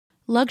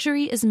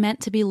Luxury is meant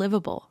to be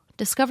livable.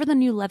 Discover the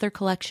new leather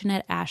collection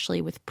at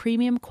Ashley with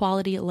premium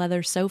quality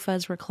leather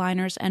sofas,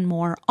 recliners, and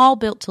more, all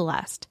built to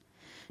last.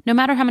 No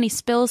matter how many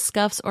spills,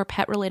 scuffs, or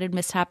pet-related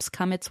mishaps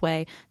come its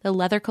way, the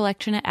leather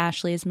collection at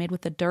Ashley is made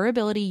with the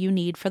durability you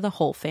need for the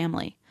whole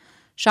family.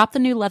 Shop the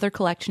new leather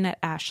collection at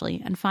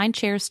Ashley and find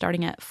chairs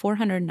starting at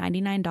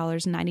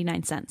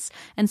 $499.99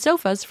 and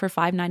sofas for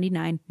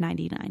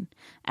 $599.99.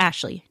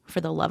 Ashley,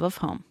 for the love of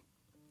home.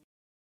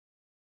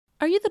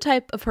 Are you the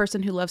type of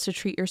person who loves to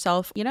treat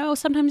yourself? You know,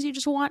 sometimes you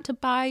just want to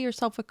buy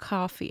yourself a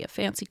coffee, a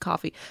fancy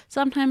coffee.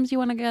 Sometimes you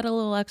want to get a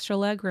little extra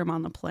legroom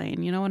on the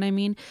plane, you know what I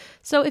mean?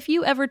 So if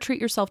you ever treat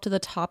yourself to the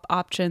top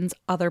options,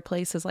 other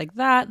places like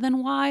that,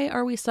 then why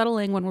are we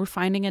settling when we're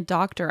finding a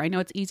doctor? I know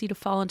it's easy to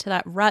fall into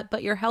that rut,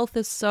 but your health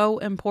is so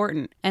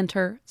important.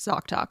 Enter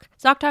ZocDoc.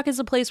 ZocDoc is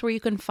a place where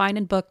you can find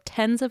and book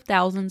tens of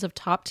thousands of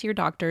top-tier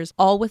doctors,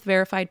 all with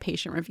verified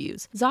patient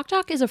reviews.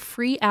 ZocDoc is a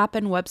free app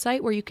and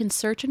website where you can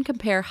search and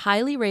compare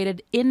highly rated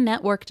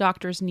in-network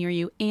doctors near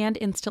you and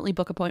instantly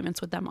book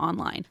appointments with them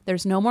online.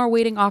 There's no more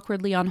waiting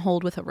awkwardly on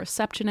hold with a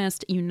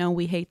receptionist. You know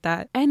we hate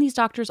that. And these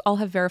doctors all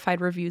have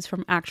verified reviews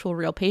from actual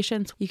real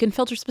patients. You can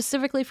filter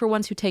specifically for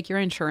ones who take your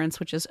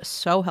insurance, which is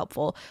so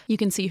helpful. You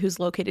can see who's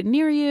located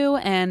near you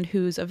and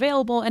who's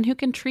available and who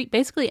can treat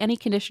basically any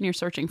condition you're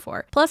searching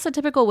for. Plus, a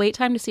typical wait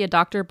time to see a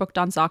doctor booked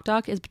on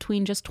ZocDoc is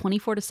between just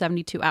 24 to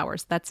 72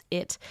 hours. That's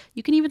it.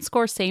 You can even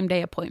score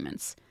same-day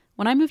appointments.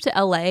 When I moved to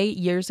LA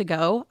years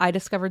ago, I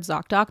discovered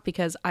ZocDoc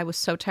because I was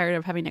so tired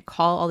of having to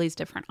call all these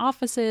different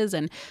offices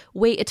and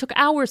wait. It took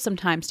hours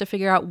sometimes to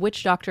figure out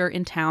which doctor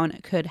in town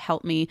could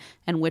help me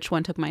and which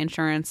one took my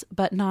insurance,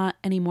 but not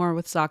anymore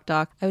with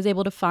ZocDoc. I was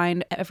able to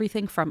find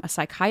everything from a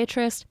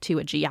psychiatrist to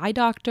a GI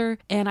doctor,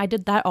 and I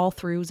did that all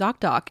through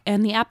ZocDoc,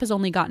 and the app has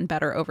only gotten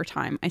better over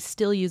time. I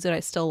still use it. I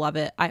still love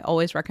it. I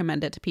always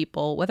recommend it to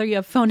people, whether you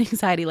have phone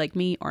anxiety like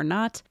me or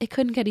not. It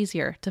couldn't get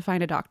easier to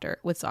find a doctor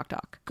with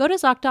ZocDoc. Go to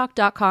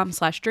ZocDoc.com/drink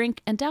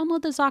and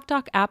download the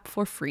ZocDoc app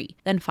for free.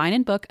 Then find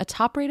and book a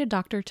top-rated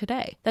doctor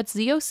today. That's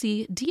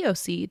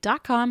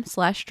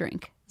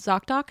ZocDoc.com/drink.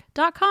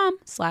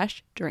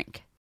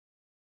 ZocDoc.com/drink.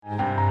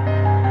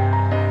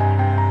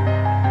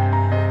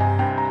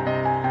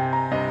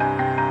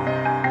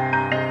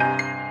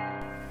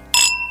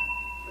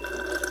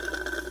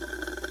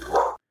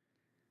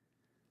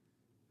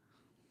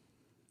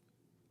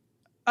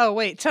 Oh,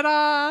 wait.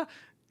 Ta-da!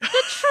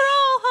 The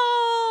troll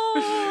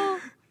hole!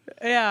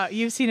 Yeah,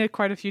 you've seen it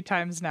quite a few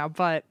times now,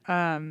 but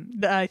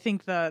I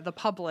think the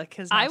public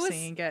has now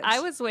seen it.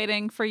 I was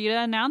waiting for you to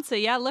announce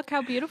it. Yeah, look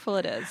how beautiful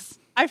it is.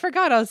 I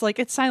forgot. I was like,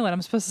 it's silent.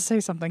 I'm supposed to say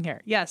something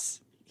here.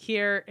 Yes,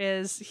 here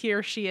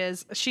she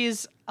is.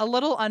 She's a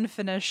little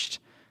unfinished.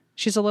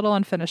 She's a little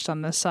unfinished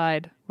on this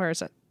side. Where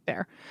is it?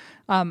 There.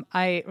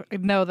 I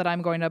know that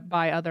I'm going to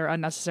buy other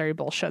unnecessary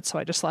bullshit, so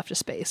I just left a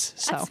space.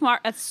 So. That's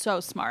smart. That's so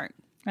smart.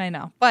 I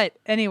know. But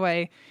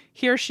anyway,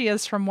 here she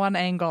is from one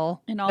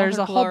angle. In all her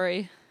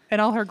glory. In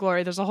all her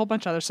glory. There's a whole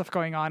bunch of other stuff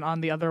going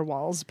on the other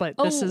walls, but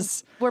this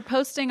is... We're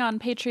posting on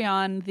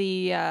Patreon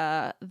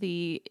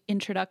the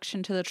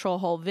introduction to the Troll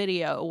Hole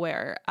video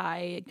where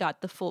I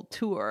got the full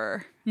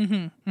tour,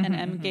 and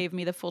Em gave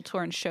me the full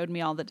tour and showed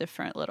me all the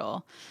different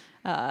little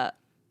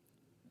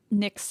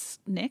nooks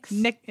and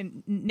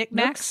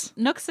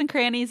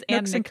crannies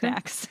and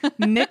knickknacks.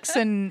 Nicks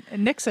and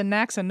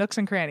knacks and nooks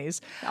and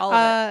crannies. All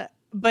of it.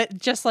 But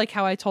just like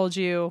how I told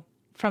you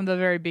from the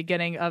very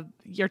beginning of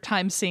your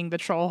time seeing the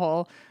Troll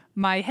Hole,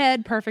 my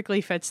head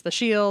perfectly fits the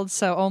shield,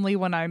 so only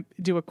when I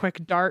do a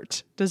quick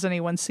dart does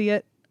anyone see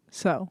it.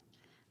 So,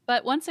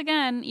 but once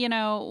again, you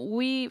know,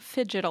 we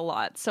fidget a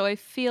lot, so I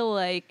feel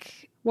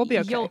like we'll be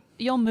okay.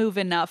 You'll move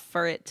enough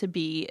for it to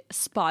be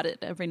spotted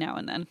every now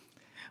and then.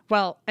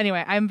 Well,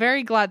 anyway, I'm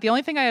very glad. The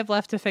only thing I have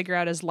left to figure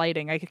out is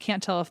lighting. I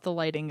can't tell if the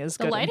lighting is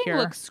good in here. The lighting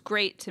looks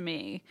great to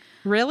me.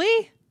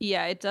 Really?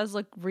 Yeah, it does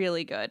look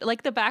really good.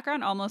 Like the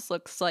background almost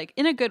looks like,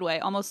 in a good way,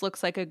 almost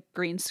looks like a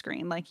green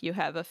screen, like you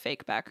have a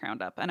fake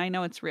background up. And I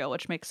know it's real,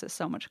 which makes it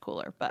so much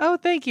cooler. But oh,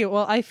 thank you.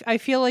 Well, I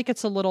feel like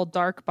it's a little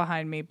dark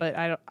behind me,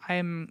 but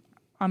I'm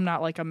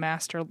not like a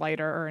master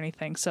lighter or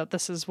anything. So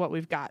this is what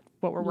we've got,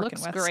 what we're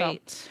working with. Looks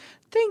great. So.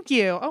 Thank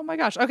you. Oh my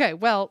gosh. Okay.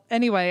 Well,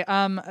 anyway,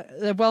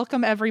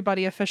 welcome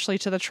everybody officially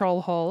to the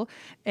Troll Hole,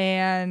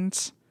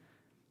 and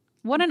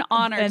what an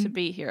honor to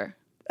be here.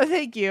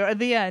 Thank you. At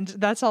the end,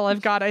 that's all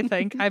I've got. I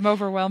think I'm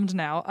overwhelmed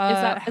now.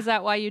 Is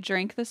that why you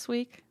drank this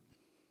week?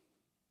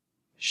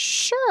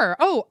 Sure.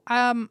 Oh,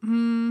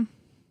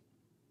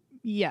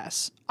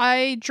 yes.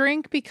 I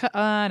drink because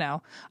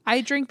no,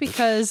 I drink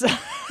because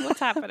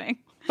what's happening?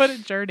 What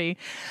a journey.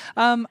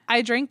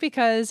 I drink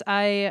because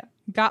I'm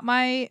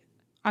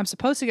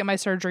supposed to get my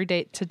surgery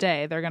date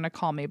today. They're going to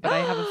call me, but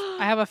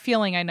I have a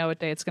feeling I know what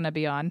day it's going to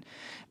be on.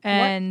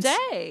 And what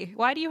day?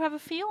 Why do you have a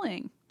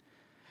feeling?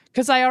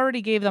 Because I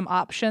already gave them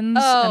options.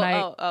 So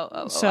I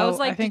was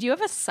like, did you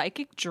have a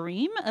psychic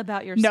dream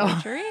about your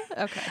surgery?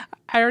 Okay.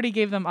 I already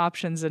gave them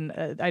options, and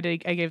I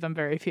gave them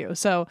very few.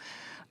 So,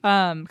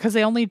 because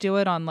they only do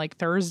it on like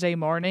Thursday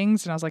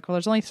mornings, and I was like, well,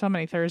 there's only so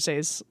many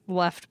Thursdays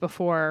left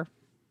before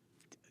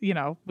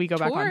we go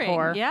back on Touring,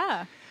 tour.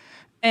 yeah.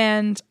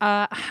 And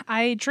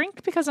I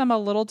drink because I'm a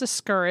little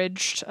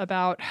discouraged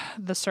about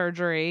the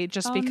surgery,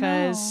 just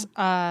because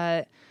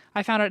I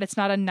found out it's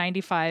not a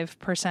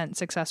 95%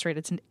 success rate.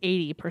 It's an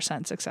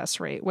 80% success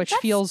rate, which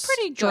feels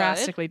pretty good.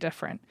 drastically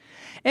different.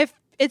 If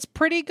it's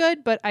pretty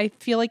good, but I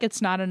feel like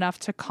it's not enough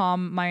to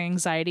calm my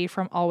anxiety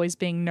from always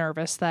being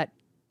nervous that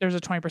there's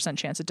a 20%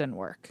 chance it didn't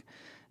work.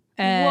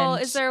 And Well,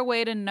 is there a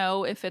way to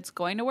know if it's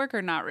going to work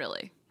or not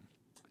really?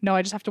 no,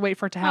 I just have to wait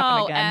for it to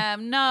happen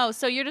again. No.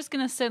 So you're just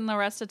going to sit in the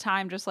rest of the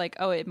time just like,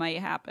 oh, it might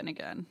happen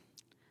again.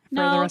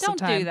 the No, rest of don't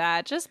time. do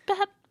that.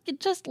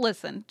 Just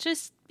listen.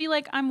 Just be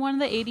like, I'm one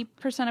of the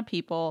 80% of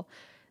people.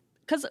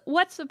 Because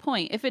what's the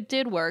point? If it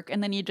did work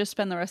and then you just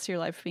spend the rest of your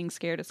life being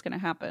scared it's going to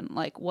happen,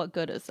 like, what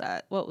good is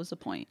that? What was the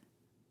point?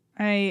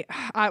 I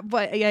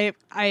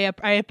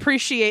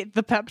appreciate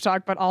the pep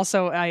talk, but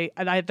also I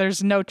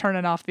there's no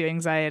turning off the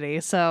anxiety.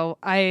 So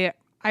I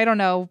don't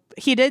know.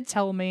 He did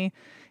tell me,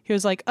 he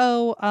was like,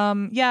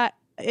 yeah,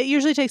 it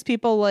usually takes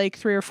people like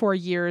 3 or 4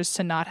 years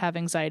to not have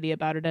anxiety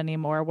about it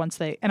anymore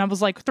and I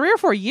was like, 3 or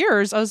 4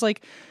 years? I was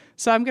like,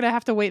 so I'm going to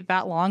have to wait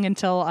that long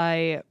until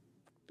I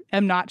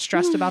am not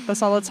stressed about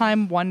this all the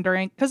time,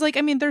 wondering. Because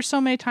there's so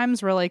many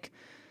times where like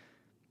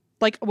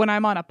when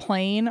I'm on a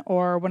plane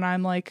or when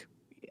I'm like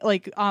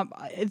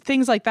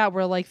things like that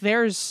where like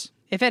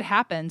if it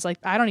happens, like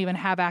I don't even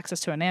have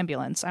access to an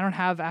ambulance. I don't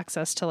have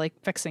access to like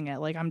fixing it.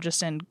 Like I'm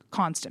just in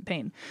constant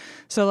pain.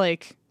 So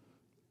like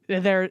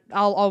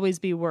I'll always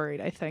be worried,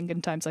 I think,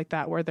 in times like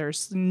that where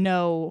there's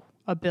no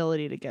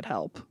ability to get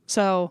help.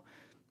 So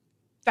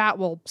that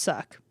will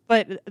suck.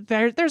 But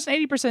there's an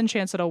 80%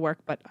 chance it'll work,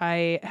 but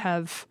I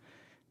have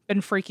been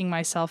freaking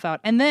myself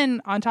out. And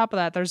then on top of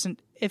that,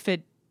 if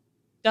it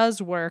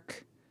does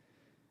work,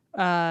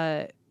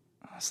 so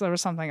there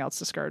was something else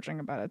discouraging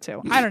about it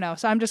too. I don't know.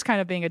 So I'm just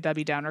kind of being a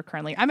Debbie Downer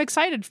currently. I'm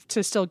excited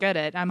to still get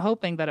it. I'm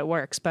hoping that it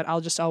works, but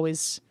I'll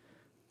always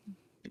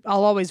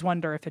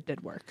wonder if it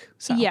did work.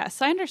 So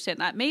Yes, I understand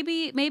that.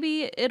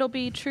 Maybe it'll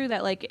be true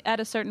that like at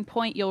a certain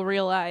point you'll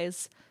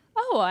realize,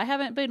 oh, I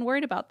haven't been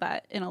worried about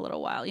that in a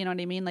little while. You know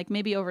what I mean? Like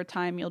maybe over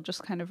time you'll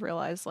just kind of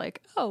realize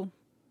like, oh,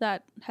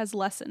 that has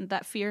lessened.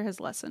 That fear has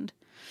lessened.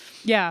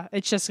 Yeah,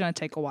 it's just going to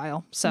take a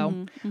while.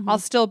 So I'll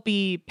still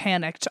be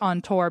panicked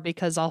on tour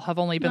because I'll have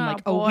only been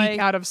a week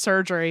out of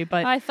surgery.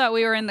 But I thought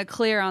we were in the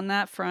clear on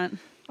that front.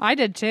 I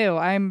did too.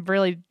 I'm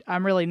really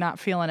not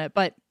feeling it.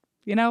 But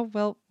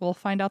we'll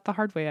find out the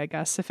hard way, I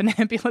guess. If an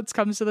ambulance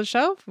comes to the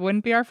show, it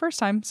wouldn't be our first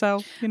time.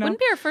 So wouldn't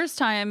be our first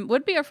time.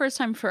 Would be our first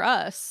time for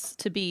us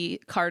to be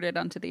carted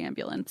onto the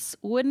ambulance.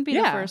 Wouldn't be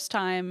the first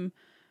time.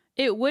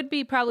 It would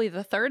be probably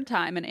the third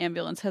time an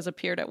ambulance has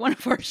appeared at one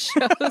of our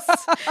shows.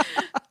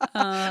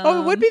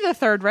 It would be the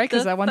third, right?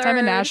 Because that one time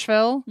in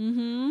Nashville.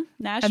 Mm-hmm.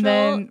 Nashville. And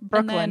then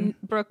Brooklyn. And then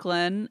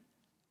Brooklyn.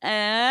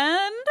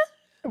 And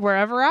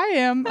wherever I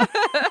am.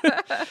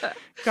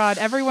 God,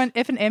 everyone,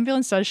 if an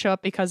ambulance does show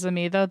up because of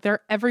me, though,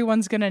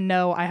 everyone's going to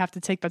know I have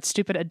to take that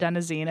stupid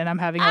adenosine and I'm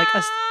having like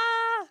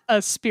a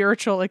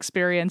spiritual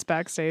experience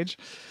backstage.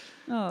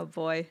 Oh,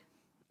 boy.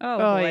 Oh,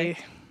 boy.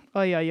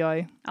 Oy, oy,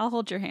 oy. I'll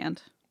hold your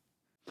hand.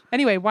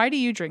 Anyway, why do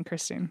you drink,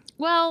 Christine?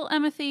 Well,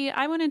 Timothy,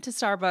 I went into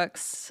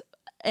Starbucks,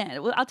 and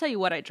I'll tell you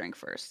what I drank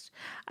first.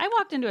 I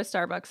walked into a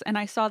Starbucks, and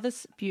I saw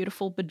this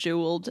beautiful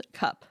bejeweled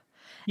cup.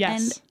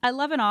 Yes. And I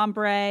love an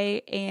ombre,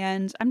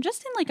 and I'm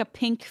just in like a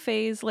pink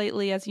phase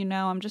lately, as you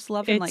know. I'm just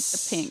loving like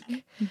the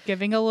pink.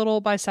 Giving a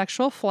little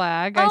bisexual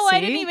flag, Oh, I see.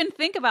 I didn't even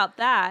think about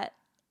that.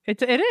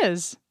 It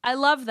is. I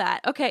love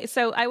that. Okay,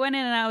 so I went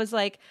in and I was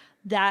like,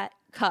 that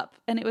cup,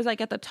 and it was like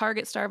at the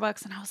Target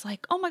Starbucks, and I was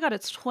like, oh my god,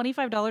 it's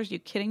 $25. You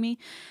kidding me?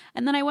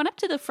 And then I went up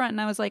to the front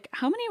and I was like,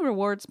 how many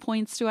rewards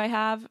points do I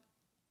have?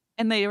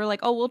 And they were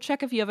like, oh, we'll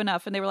check if you have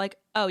enough. And they were like,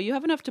 oh, you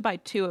have enough to buy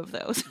 2 of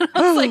those. And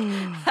I was like,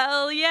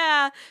 hell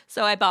yeah.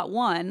 So I bought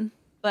one,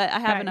 but I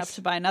have enough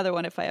to buy another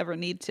one if I ever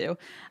need to.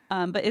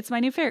 But it's my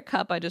new favorite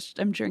cup.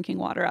 I'm drinking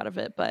water out of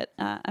it, but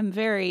I'm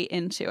very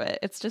into it.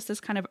 It's just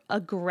this kind of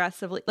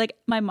aggressively, like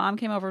my mom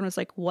came over and was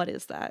like, what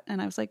is that? And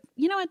I was like,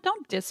 you know what?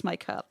 Don't diss my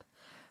cup.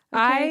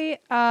 Okay?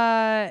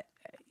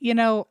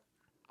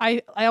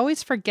 I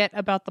always forget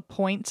about the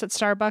points at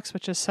Starbucks,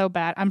 which is so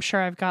bad. I'm sure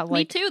I've got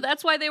like... Me too.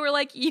 That's why they were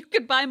like, you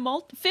could buy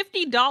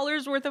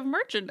 $50 worth of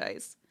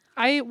merchandise.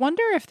 I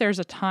wonder if there's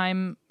a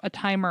timer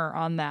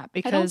on that,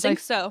 because I don't think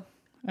so.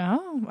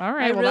 Oh, all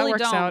right. I well, really that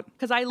works don't, out.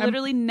 because I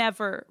literally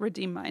never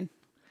redeem mine.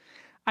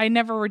 I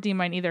never redeem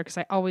mine either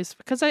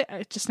because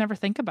I just never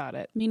think about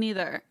it. Me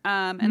neither.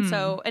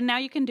 And now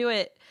you can do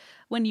it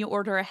when you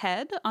order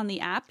ahead on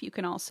the app. You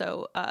can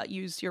also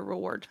use your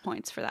reward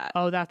points for that.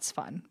 Oh, that's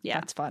fun. Yeah,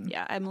 that's fun.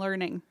 Yeah, I'm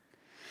learning.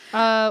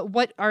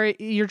 What are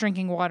you're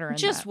drinking water in?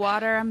 Just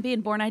water. I'm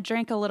being born. I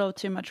drank a little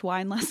too much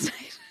wine last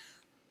night.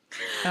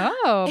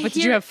 Oh, but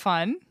did you have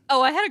fun?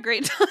 Oh, I had a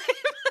great time.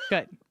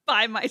 Good.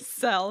 By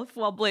myself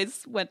while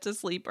Blaze went to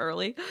sleep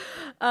early.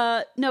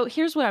 No,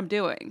 here's what I'm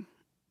doing.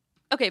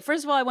 Okay,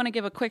 first of all, I want to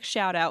give a quick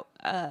shout out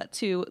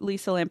to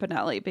Lisa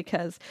Lampanelli,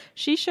 because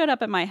she showed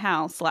up at my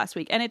house last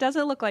week, and it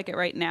doesn't look like it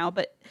right now,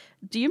 but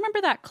do you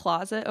remember that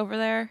closet over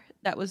there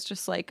that was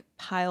just like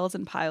piles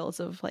and piles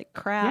of like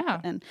crap.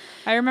 Yeah. And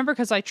I remember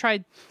because I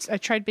tried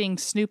being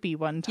Snoopy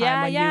one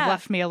time when you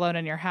left me alone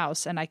in your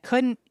house, and I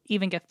couldn't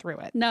even get through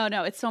it. no,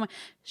 it's so much.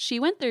 She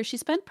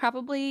spent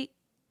probably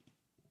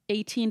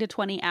 18 to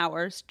 20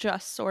 hours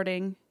just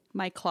sorting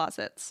my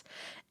closets.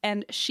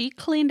 And she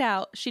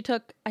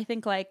took, I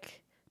think,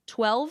 like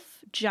 12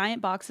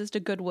 giant boxes to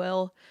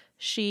Goodwill.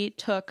 She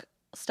took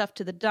stuff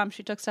to the dump.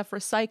 She took stuff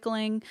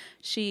recycling.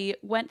 She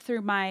went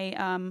through my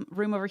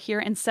room over here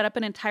and set up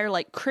an entire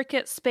like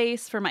Cricut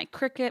space for my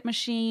Cricut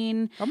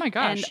machine. Oh my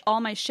gosh. And all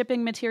my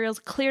shipping materials,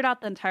 cleared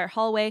out the entire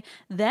hallway,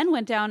 then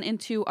went down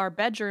into our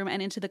bedroom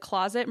and into the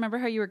closet. Remember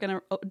how you were going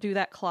to do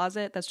that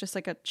closet? That's just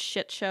like a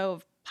shit show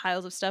of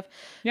piles of stuff.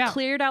 Yeah.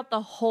 Cleared out the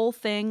whole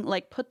thing,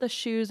 like put the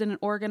shoes in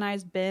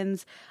organized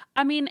bins.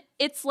 I mean,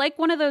 it's like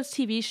one of those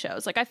TV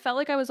shows. Like I felt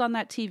like I was on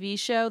that TV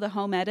show, The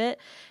Home Edit,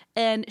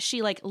 and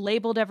she like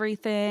labeled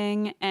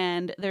everything,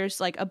 and there's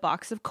like a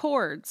box of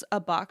cords, a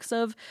box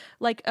of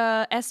like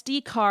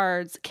SD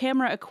cards,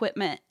 camera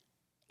equipment.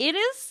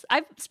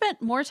 I've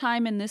spent more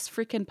time in this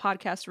freaking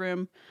podcast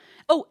room.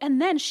 Oh,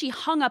 and then she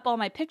hung up all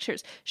my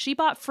pictures. She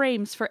bought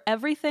frames for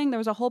everything. There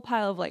was a whole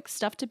pile of like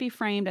stuff to be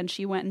framed, and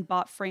she went and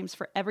bought frames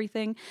for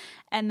everything.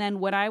 And then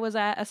when I was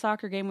at a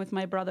soccer game with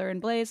my brother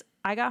and Blaze,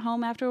 I got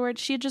home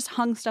afterwards. She had just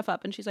hung stuff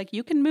up, and she's like,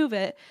 you can move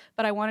it,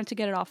 but I wanted to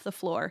get it off the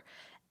floor.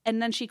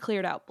 And then she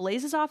cleared out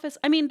Blaze's office.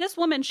 I mean, this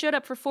woman showed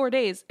up for 4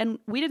 days, and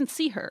we didn't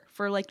see her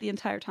for like the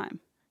entire time.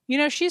 You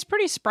know, she's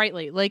pretty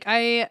sprightly. Like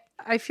I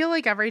feel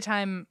like every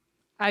time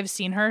I've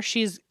seen her,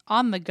 she's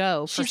on the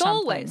go for She's something.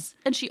 always,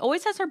 and she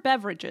always has her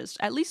beverages,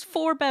 at least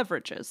 4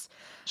 beverages.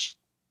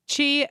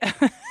 She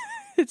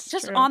it's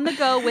Just true. on the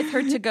go with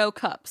her to-go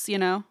cups, you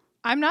know?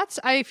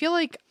 I feel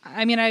like,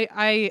 I mean,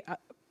 I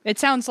it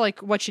sounds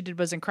like what she did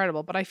was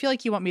incredible, but I feel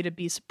like you want me to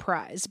be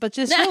surprised. But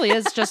this really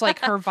is just like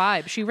her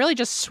vibe. She really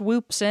just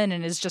swoops in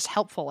and is just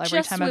helpful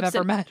every time I've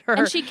ever met her.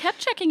 And she kept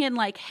checking in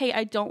like, hey,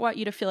 I don't want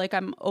you to feel like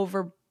I'm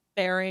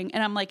overbearing.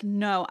 And I'm like,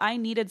 no, I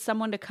needed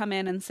someone to come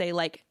in and say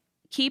like,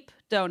 keep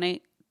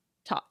donate.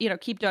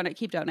 Keep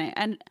donate.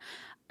 And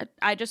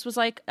I just was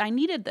like, I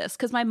needed this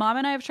because my mom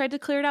and I have tried to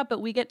clear it out,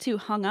 but we get too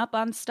hung up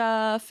on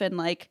stuff and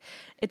like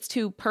it's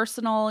too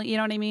personal, you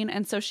know what I mean?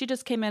 And so she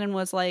just came in and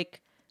was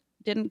like,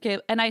 didn't give,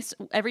 and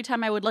every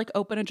time I would like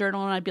open a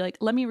journal and I'd be like,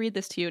 let me read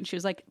this to you. And she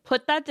was like,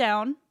 put that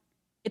down.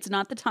 It's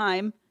not the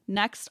time.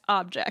 Next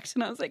object.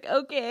 And I was like,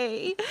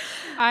 okay.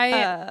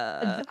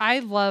 I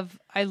love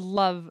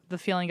the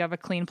feeling of a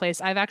clean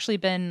place. I've actually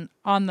been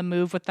on the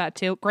move with that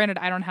too. Granted,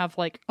 I don't have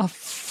like a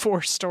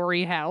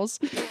 4-story house,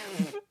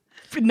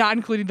 not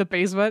including the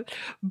basement,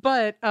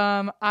 but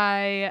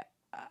my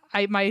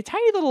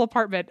tiny little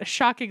apartment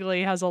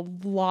shockingly has a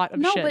lot of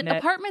shit in it. No, but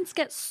apartments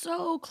get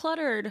so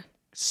cluttered.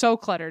 So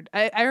cluttered.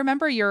 I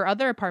remember your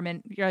other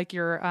apartment,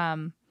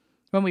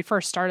 when we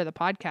first started the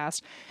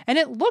podcast, and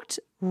it looked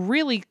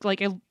really like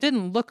it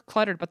didn't look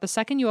cluttered, but the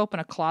second you open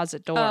a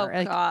closet door,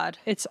 God,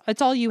 it's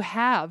all you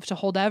have to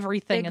hold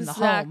everything in the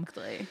home.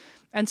 Exactly.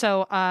 And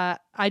so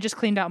I just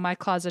cleaned out my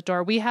closet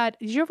door. Did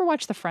you ever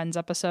watch the Friends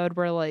episode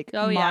where like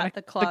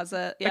the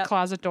closet, the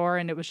closet door,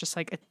 and it was just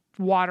like it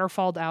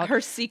waterfalled out. Her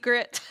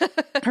secret.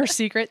 Her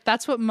secret.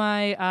 That's what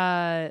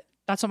my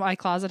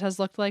closet has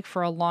looked like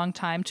for a long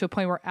time, to a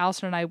point where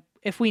Allison and I,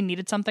 if we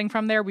needed something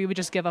from there, we would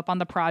just give up on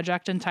the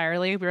project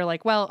entirely. We were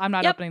like, well, I'm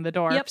not opening the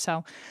door.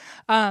 So,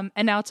 and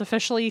now it's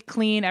officially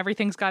clean.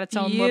 Everything's got its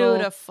own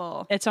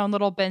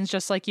little bins,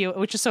 just like you,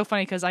 which is so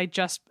funny because I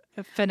just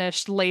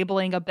finished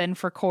labeling a bin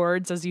for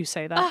cords as you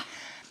say that.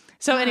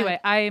 So anyway,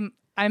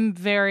 I'm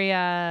very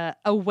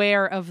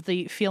aware of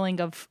the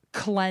feeling of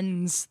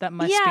cleanse that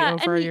must be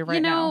over you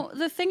right now.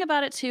 The thing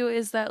about it too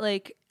is that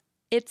like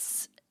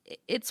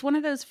it's one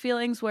of those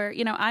feelings where,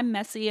 I'm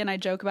messy and I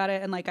joke about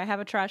it and like I have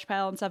a trash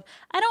pile and stuff.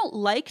 I don't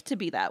like to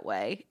be that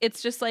way.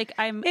 It's just like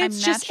I'm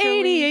just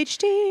naturally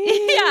ADHD.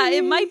 Yeah,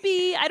 it might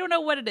be. I don't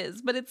know what it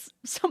is, but it's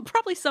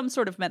probably some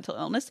sort of mental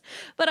illness.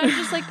 But I'm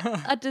just like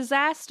a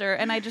disaster,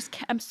 and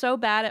I'm so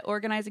bad at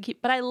organizing.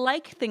 But I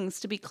like things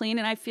to be clean,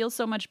 and I feel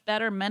so much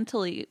better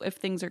mentally if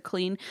things are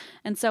clean.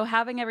 And so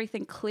having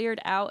everything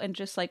cleared out and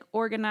just like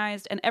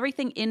organized and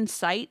everything in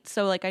sight,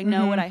 so like I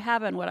know what I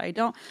have and what I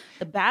don't.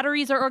 The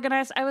batteries are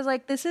organized. I was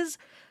like, this is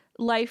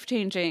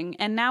life-changing.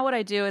 And now what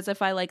I do is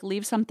if I like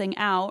leave something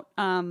out,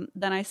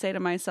 then I say to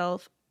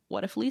myself,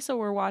 what if Lisa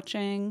were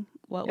watching?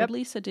 What would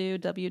Lisa do?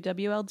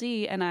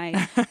 WWLD. And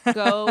I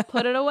go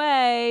put it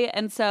away.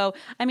 And so,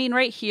 I mean,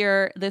 right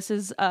here, this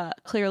is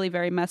clearly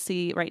very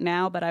messy right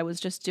now, but I was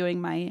just doing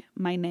my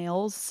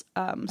nails.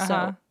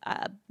 So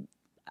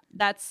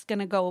that's going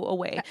to go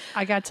away.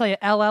 I got to tell you,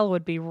 LL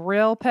would be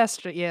real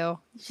pissed at you.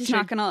 She's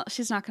not going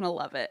to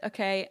love it.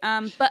 Okay.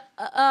 But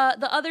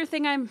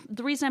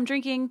the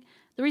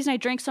reason I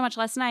drank so much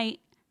last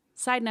night,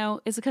 side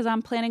note, is because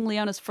I'm planning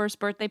Leona's first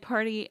birthday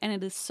party, and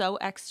it is so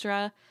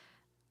extra.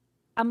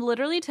 I'm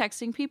literally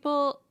texting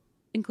people,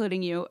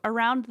 including you,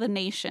 around the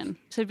nation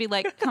to be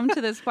like, come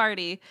to this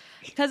party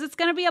because it's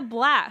going to be a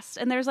blast.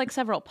 And there's like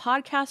several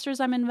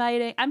podcasters I'm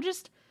inviting. I'm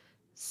just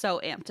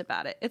so amped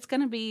about it. It's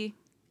going to be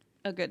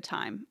a good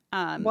time.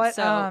 What,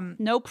 So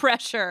no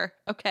pressure,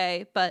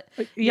 okay? But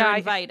yeah, you're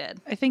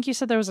invited. I think you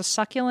said there was a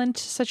succulent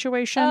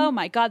situation. Oh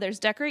my God, there's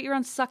decorate your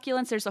own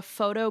succulents. There's a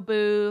photo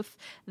booth.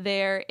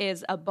 There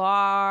is a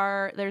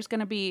bar. There's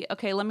going to be,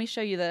 okay, let me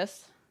show you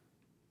this.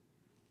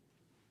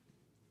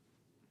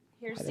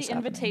 Here's the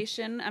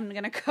invitation. I'm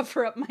going to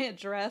cover up my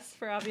address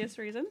for obvious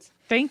reasons.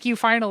 Thank you,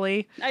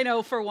 finally. I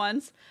know, for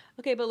once.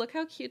 Okay, but look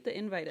how cute the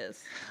invite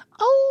is.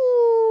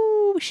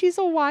 Oh, she's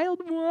a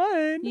wild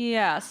one.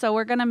 Yeah, so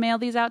we're going to mail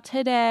these out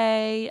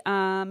today.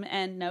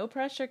 And no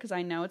pressure because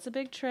I know it's a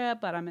big trip,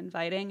 but I'm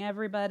inviting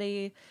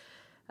everybody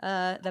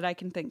that I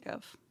can think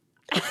of.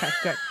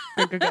 Okay,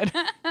 good.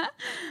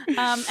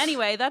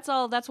 Anyway, that's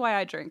all. That's why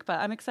I drink, but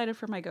I'm excited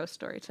for my ghost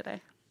story today.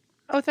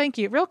 Oh, thank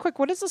you. Real quick,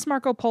 what is this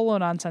Marco Polo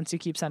nonsense you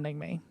keep sending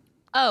me?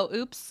 Oh,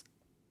 oops.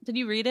 Did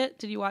you read it?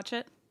 Did you watch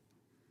it?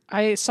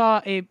 I saw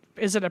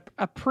is it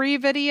a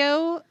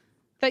pre-video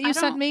that you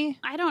sent me?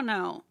 I don't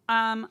know.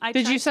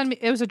 Did you send me?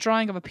 It was a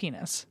drawing of a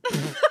penis.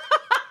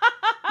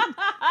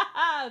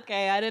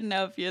 Okay, I didn't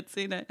know if you had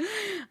seen it.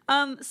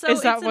 So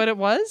is that what it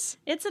was?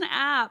 It's an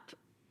app.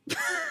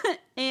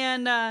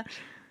 And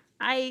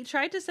I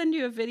tried to send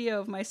you a video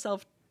of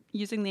myself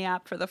using the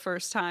app for the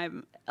first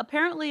time.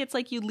 Apparently, it's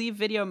like you leave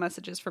video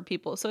messages for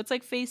people. So it's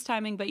like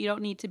FaceTiming, but you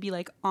don't need to be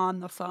like on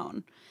the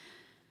phone.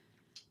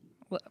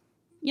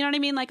 You know what I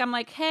mean? Like, I'm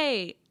like,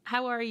 hey,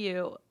 how are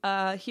you?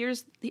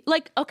 Here's the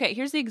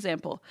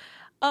example.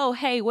 Oh,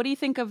 hey, what do you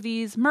think of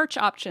these merch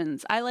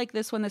options? I like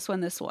this one, this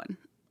one, this one.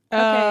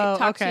 Okay,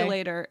 talk to you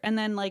later. And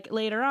then like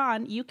later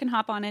on, you can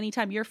hop on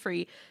anytime you're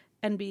free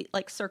and be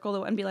like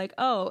and be like,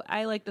 oh,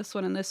 I like this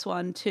one and this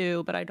one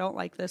too, but I don't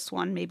like this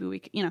one. Maybe we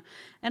can,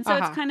 And so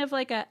it's kind of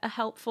like a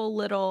helpful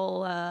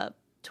little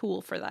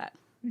tool for that.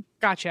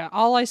 Gotcha.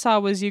 All I saw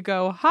was you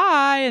go,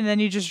 hi, and then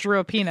you just drew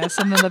a penis,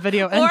 and then the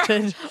video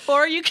ended.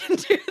 Or you can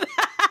do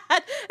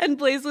that. And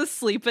Blaze was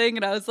sleeping,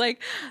 and I was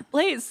like,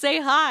 Blaze, say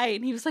hi.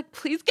 And he was like,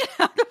 please get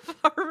out of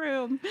our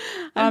room.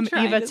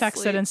 Eva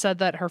texted and said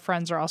that her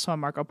friends are also on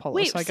Marco Polo.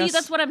 Wait, so I see, guess...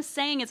 that's what I'm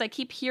saying is I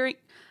keep hearing...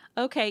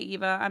 Okay,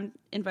 Eva, I'm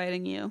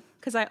inviting you.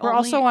 We're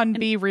also on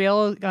Be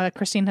Real.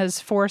 Christine has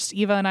forced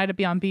Eva and I to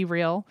be on Be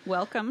Real.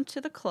 Welcome to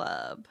the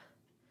club.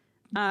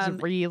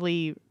 It's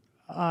really...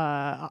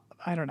 I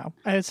don't know.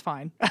 It's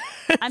fine.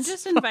 I'm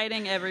just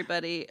inviting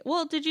everybody.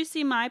 Well, did you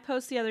see my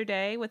post the other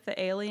day with the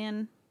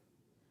alien?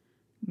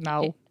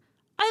 No.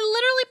 I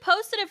literally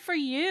posted it for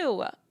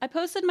you. I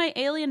posted my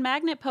alien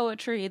magnet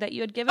poetry that you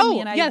had given me,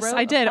 and I wrote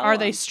I did. a poem. Are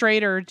they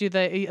straight or do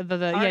the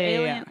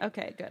alien? Yeah.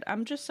 Okay, good.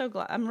 I'm just so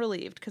glad. I'm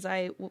relieved because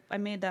I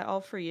made that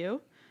all for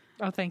you.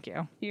 Oh, thank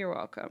you. You're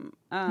welcome.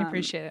 I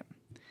appreciate it.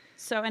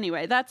 So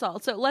anyway, that's all.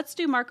 So let's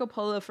do Marco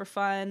Polo for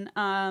fun.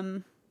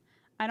 I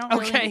don't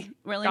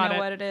really know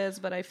what it is,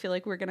 but I feel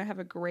like we're going to have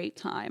a great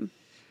time.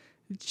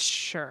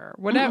 Sure.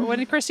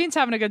 When Christine's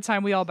having a good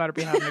time, we all better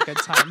be having a good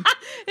time.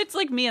 It's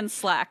like me and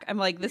Slack. I'm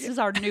like, this is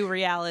our new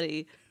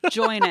reality.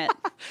 Join it.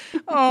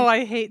 Oh,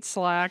 I hate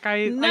Slack.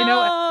 I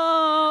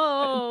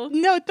know.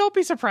 No, don't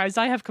be surprised.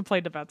 I have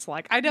complained about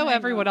Slack. I know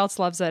everyone else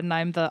loves it, and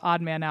I'm the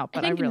odd man out.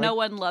 But I think no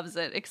one loves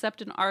it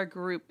except in our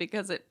group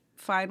because it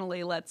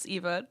finally lets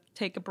Eva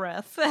take a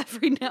breath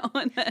every now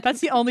and then.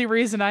 That's the only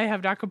reason I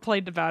have not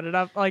complained about it.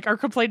 Or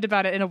complained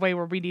about it in a way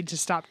where we need to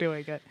stop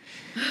doing it.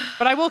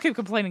 But I will keep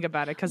complaining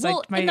about it because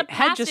my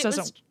head just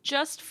doesn't. It was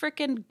just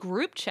freaking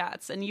group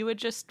chats, and we would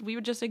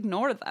just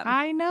ignore them.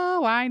 I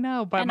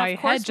know, but my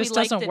head just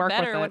doesn't work with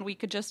it. Better when we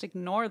could just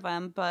ignore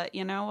them. But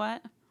you know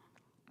what?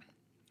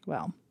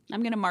 Well,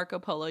 I'm gonna Marco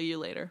Polo you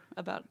later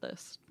about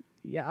this.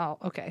 Yeah,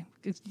 okay.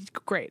 It's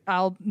great.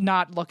 I'll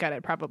not look at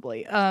it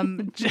probably,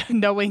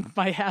 knowing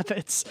my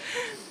habits.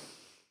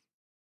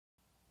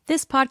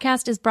 This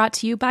podcast is brought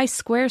to you by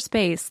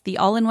Squarespace, the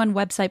all-in-one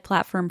website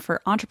platform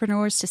for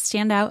entrepreneurs to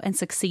stand out and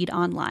succeed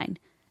online.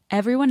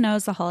 Everyone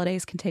knows the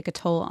holidays can take a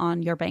toll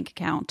on your bank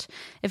account.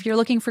 If you're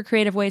looking for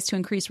creative ways to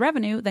increase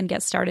revenue, then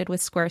get started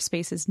with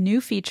Squarespace's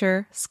new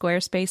feature,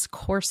 Squarespace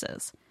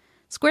Courses.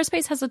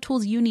 Squarespace has the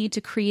tools you need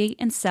to create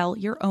and sell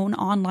your own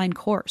online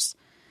course.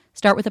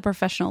 Start with a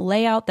professional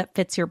layout that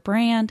fits your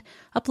brand,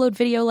 upload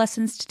video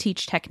lessons to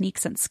teach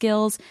techniques and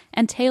skills,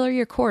 and tailor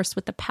your course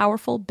with the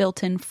powerful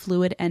built-in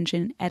Fluid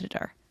Engine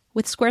editor.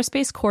 With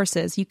Squarespace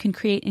Courses, you can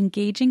create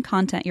engaging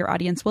content your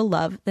audience will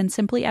love, then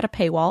simply add a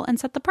paywall and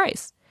set the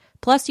price.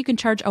 Plus, you can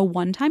charge a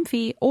one-time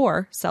fee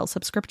or sell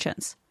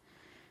subscriptions.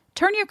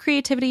 Turn your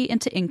creativity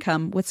into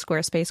income with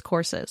Squarespace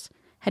Courses.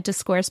 Head to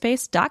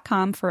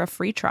squarespace.com for a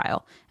free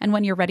trial. And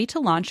when you're ready to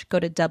launch, go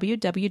to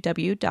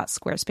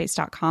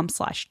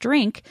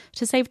www.squarespace.com/drink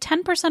to save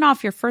 10%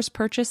 off your first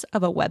purchase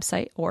of a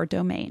website or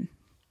domain.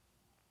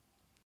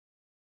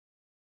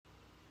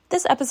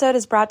 This episode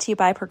is brought to you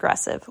by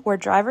Progressive, where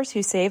drivers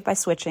who save by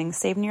switching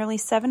save nearly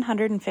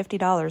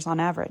 $750 on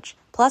average.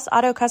 Plus,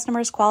 auto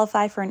customers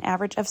qualify for an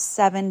average of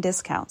 7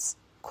 discounts.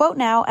 Quote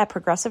now at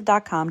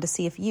progressive.com to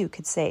see if you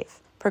could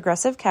save.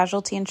 Progressive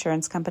Casualty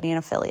Insurance Company and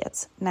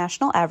Affiliates.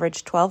 National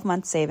average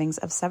 12-month savings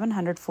of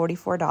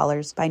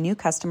 $744 by new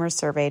customers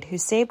surveyed who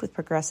saved with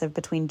Progressive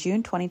between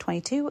June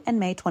 2022 and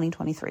May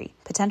 2023.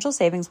 Potential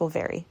savings will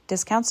vary.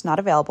 Discounts not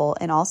available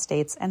in all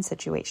states and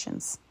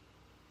situations.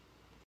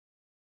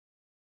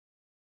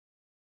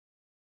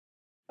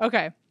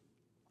 Okay.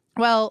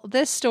 Well,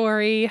 this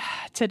story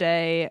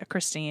today,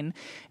 Christine,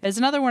 is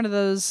another one of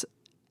those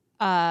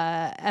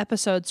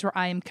episodes where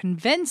I am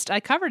convinced I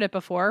covered it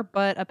before,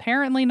 but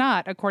apparently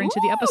not, according to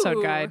the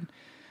episode guide.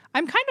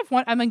 I'm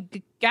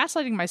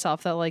gaslighting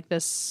myself that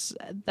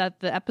that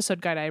the episode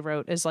guide I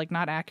wrote is like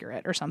not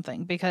accurate or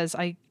something, because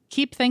I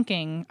keep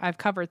thinking I've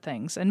covered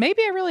things and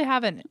maybe I really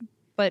haven't,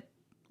 but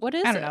what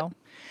is it? I don't know.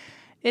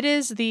 It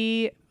is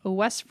the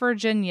West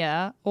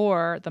Virginia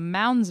or the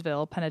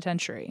Moundsville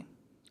Penitentiary.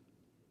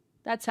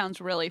 That sounds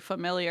really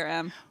familiar,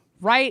 Em.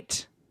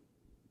 Right.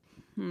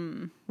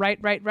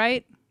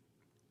 Right.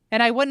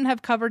 And I wouldn't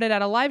have covered it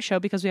at a live show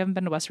because we haven't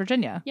been to West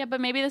Virginia. Yeah,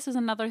 but maybe this is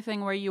another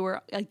thing where you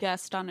were a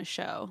guest on a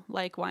show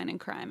like Wine and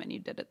Crime and you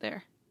did it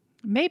there.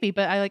 Maybe,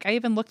 but I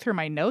even looked through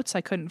my notes. I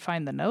couldn't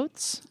find the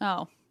notes.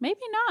 Oh, maybe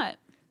not.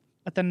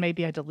 But then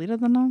maybe I deleted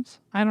the notes.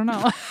 I don't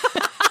know.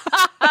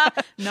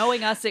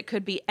 Knowing us, it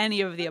could be any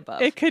of the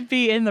above. It could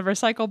be in the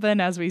recycle bin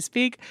as we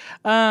speak.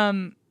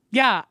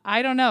 Yeah,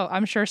 I don't know.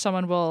 I'm sure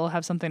someone will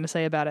have something to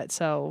say about it.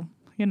 So,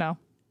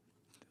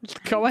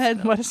 go ahead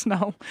and let us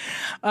know.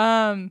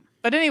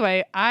 But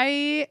anyway,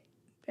 I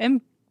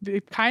am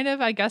kind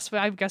of, I guess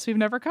we've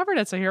never covered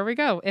it. So here we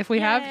go. If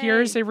we have,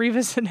 here's a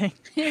revisiting.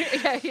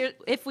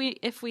 If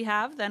we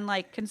have, then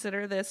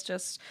consider this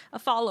just a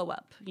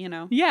follow-up,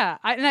 Yeah.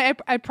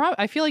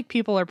 I feel like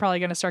people are probably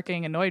going to start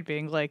getting annoyed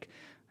being like,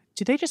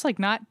 do they just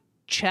not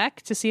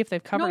check to see if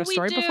they've covered a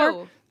story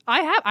before?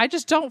 I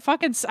just don't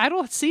I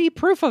don't see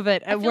proof of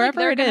it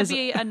wherever it is. They're going to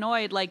be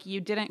annoyed you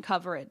didn't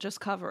cover it.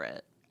 Just cover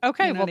it.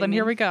 Okay, well then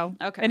here we go.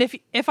 Okay. And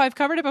if I've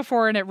covered it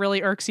before and it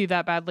really irks you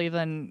that badly,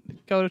 then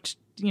go to,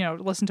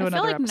 listen to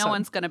another episode. No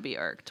one's going to be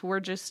irked. We're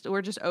just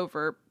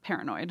over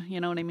paranoid. You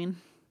know what I mean?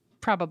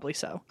 Probably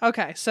so.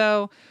 Okay,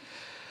 so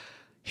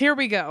here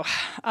we go.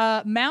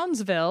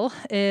 Moundsville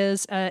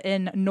is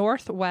in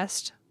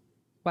northwest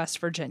West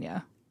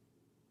Virginia.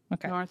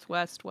 Okay.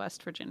 Northwest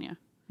West Virginia.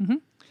 Mm-hmm.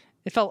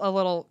 It felt a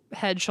little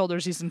head,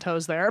 shoulders, knees, and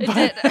toes there. It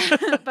did.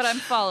 But I'm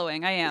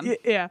following. I am.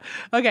 Yeah.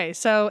 Okay,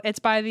 so it's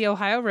by the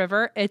Ohio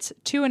River. It's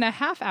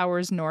 2.5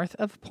 hours north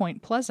of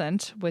Point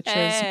Pleasant, which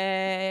is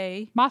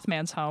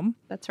Mothman's home.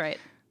 That's right.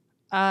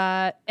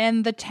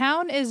 And the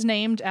town is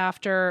named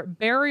after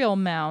burial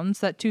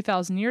mounds that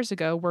 2,000 years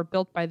ago were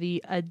built by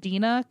the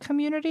Adena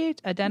community.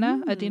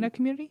 Adena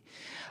community.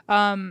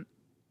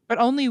 But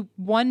only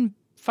one...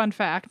 Fun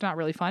fact, not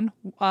really fun.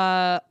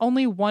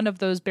 Only one of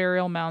those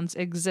burial mounds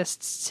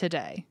exists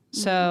today.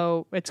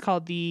 So it's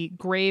called the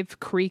Grave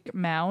Creek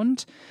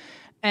Mound.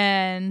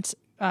 And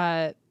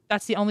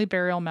that's the only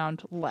burial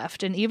mound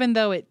left. And even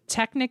though it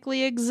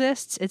technically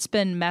exists, it's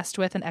been messed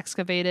with and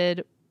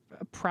excavated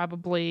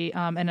probably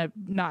in a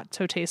not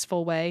so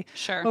tasteful way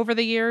over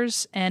the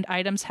years. And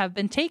items have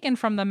been taken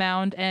from the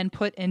mound and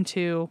put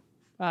into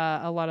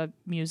a lot of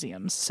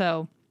museums.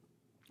 So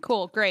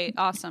cool. Great.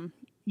 Awesome.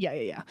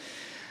 Yeah.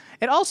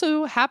 It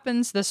also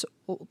happens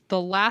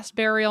the last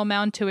burial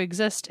mound to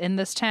exist in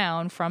this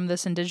town from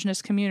this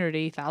indigenous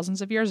community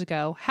thousands of years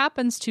ago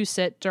happens to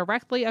sit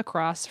directly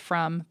across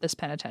from this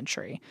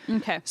penitentiary.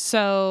 Okay.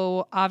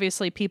 So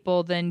obviously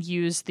people then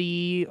use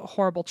the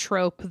horrible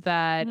trope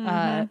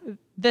that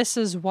this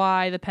is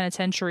why the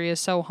penitentiary is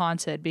so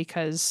haunted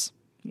because...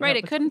 Right,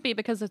 it couldn't be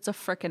because it's a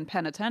frickin'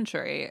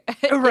 penitentiary.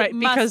 Right, it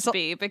must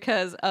be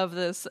because of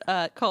this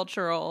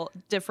cultural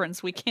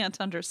difference we can't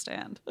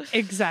understand.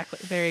 Exactly.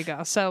 There you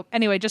go. So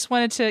anyway, just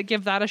wanted to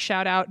give that a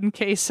shout out in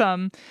case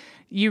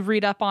you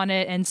read up on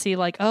it and see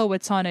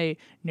it's on a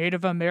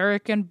Native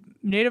American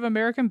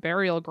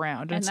burial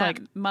ground. And it's that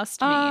must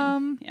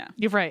mean, yeah.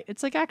 You're right.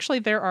 It's actually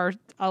there are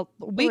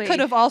we could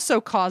have also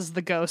caused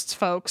the ghosts,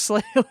 folks.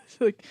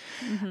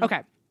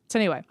 Okay. So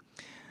anyway.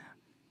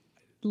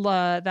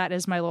 That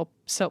is my little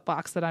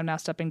soapbox that I'm now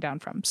stepping down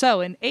from. So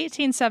in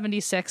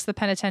 1876, the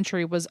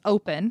penitentiary was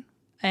open,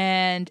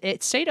 and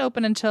it stayed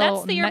open until...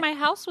 That's the year my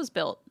house was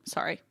built.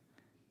 Sorry.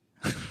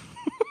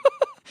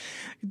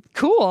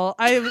 Cool.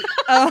 I'm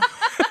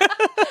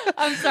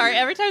sorry.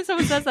 Every time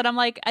someone says that, I'm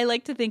like, I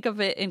like to think of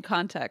it in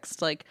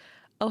context.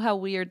 Oh, how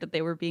weird that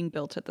they were being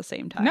built at the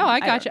same time. No,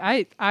 I got you.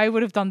 I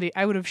would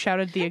have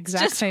shouted the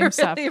exact same really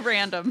stuff.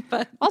 Random,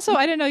 but also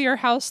I didn't know your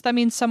house. That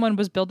means someone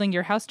was building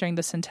your house during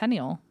the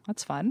centennial.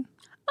 That's fun.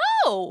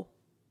 Oh,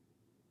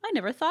 I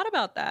never thought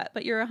about that,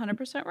 but you're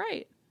 100%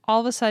 right. All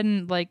of a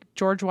sudden,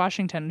 George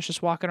Washington is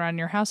just walking around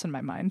your house in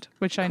my mind,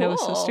 which I know is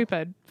so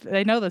stupid.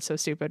 I know that's so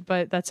stupid,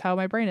 but that's how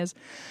my brain is.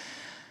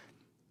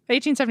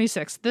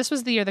 1876. This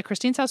was the year that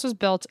Christine's house was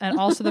built and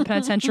also the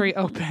penitentiary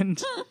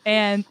opened.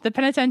 And the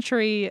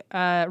penitentiary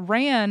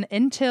ran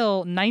until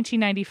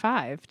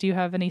 1995. Do you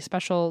have any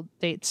special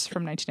dates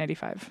from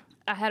 1995?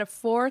 I had a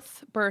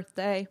 4th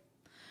birthday,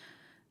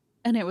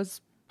 and it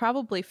was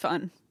probably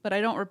fun, but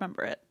I don't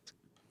remember it.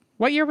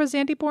 What year was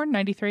Andy born?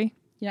 93?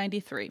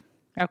 93.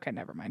 Okay,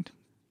 never mind.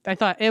 I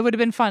thought it would have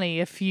been funny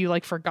if you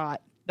like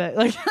forgot that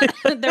like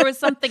There was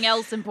something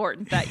else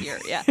important that year.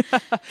 Yeah.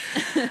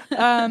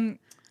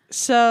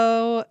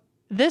 So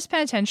this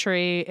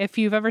penitentiary, if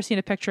you've ever seen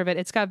a picture of it,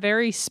 it's got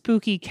very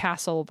spooky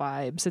castle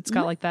vibes. It's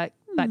got like that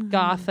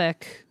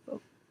Gothic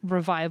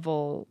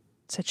revival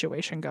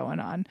situation going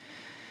on.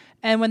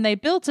 And when they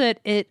built it,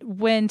 it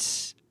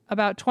went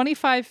about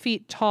 25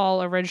 feet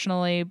tall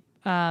originally.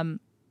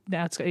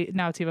 Now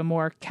it's even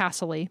more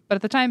castle-y. But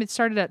at the time, it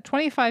started at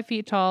 25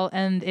 feet tall,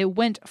 and it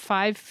went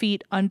 5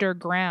 feet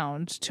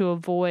underground to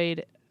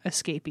avoid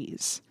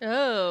escapees.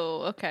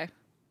 Oh, okay.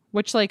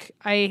 Which, like,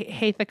 I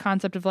hate the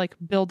concept of, like,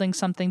 building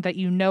something that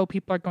you know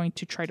people are going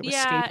to try to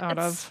escape out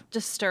of.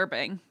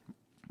 Disturbing.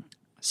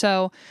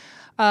 So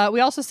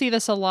we also see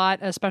this a lot,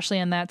 especially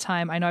in that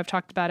time. I know I've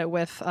talked about it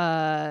with,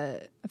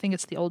 I think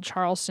it's the old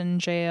Charleston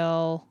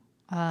jail.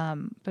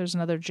 There's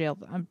another jail.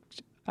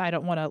 I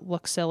don't want to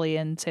look silly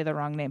and say the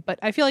wrong name, but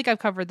I feel like I've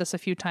covered this a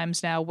few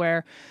times now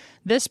where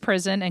this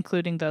prison,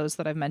 including those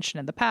that I've mentioned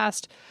in the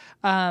past,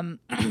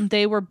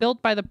 they were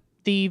built by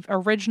the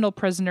original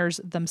prisoners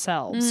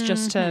themselves,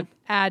 just to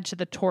add to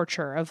the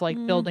torture of like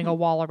building a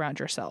wall around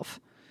yourself.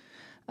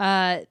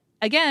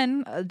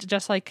 Again,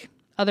 just like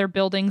other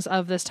buildings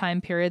of this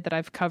time period that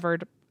I've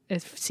covered,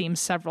 it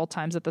seems several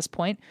times at this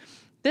point,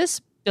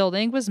 this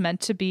building was meant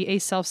to be a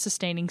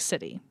self-sustaining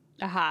city.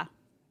 Aha.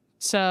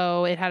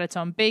 So it had its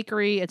own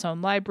bakery, its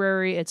own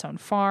library, its own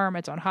farm,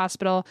 its own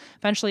hospital.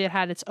 Eventually it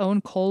had its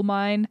own coal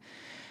mine.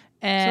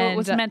 And so it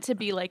was meant to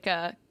be like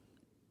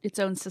its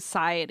own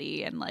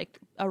society and like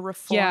a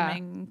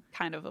reforming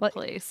kind of a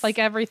place. Like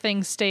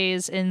everything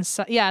stays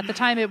inside. Yeah, at the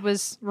time it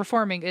was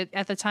reforming.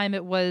 At the time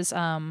it was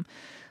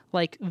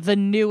like the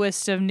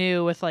newest of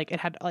new with like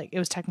it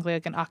was technically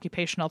like an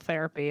occupational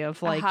therapy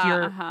of like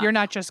you're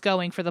not just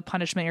going for the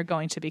punishment, you're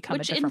going to become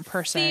a different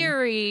person. In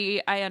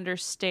theory, I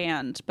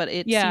understand, but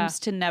it seems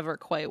to never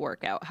quite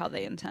work out how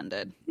they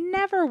intended.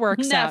 Never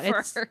works out.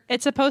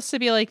 It's supposed to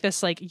be like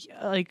this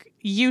like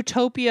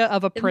utopia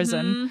of a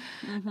prison.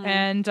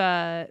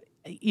 And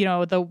you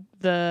know,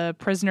 the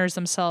prisoners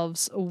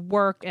themselves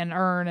work and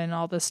earn and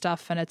all this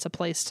stuff, and it's a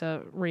place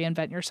to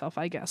reinvent yourself,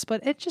 I guess.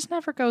 But it just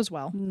never goes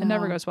well. No. It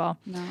never goes well.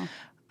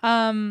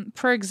 No.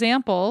 For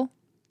example,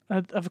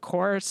 of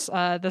course,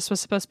 this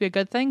was supposed to be a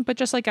good thing, but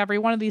just like every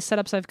one of these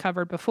setups I've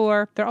covered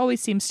before, there always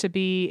seems to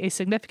be a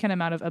significant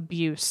amount of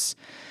abuse,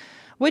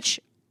 which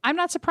I'm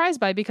not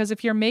surprised by, because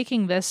if you're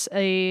making this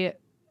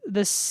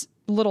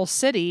little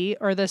city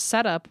or this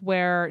setup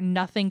where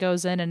nothing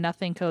goes in and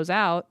nothing goes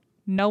out,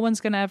 no one's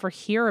going to ever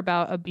hear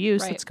about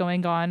abuse that's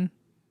going on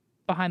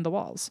behind the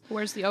walls.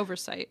 Where's the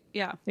oversight?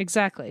 Yeah.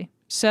 Exactly.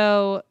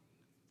 So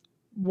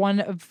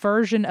one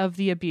version of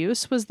the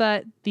abuse was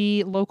that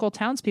the local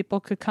townspeople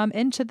could come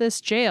into this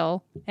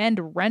jail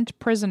and rent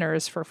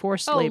prisoners for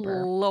forced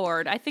labor. Oh,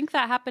 Lord. I think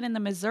that happened in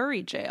the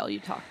Missouri jail you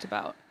talked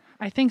about.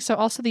 I think so.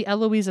 Also, the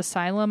Eloise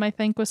Asylum, I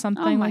think, was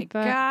something like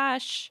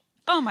that.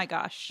 Oh, my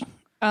gosh.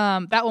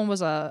 That one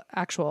was a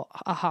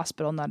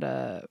hospital, not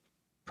a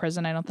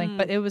prison, I don't think,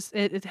 but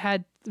it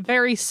had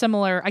very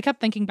similar. I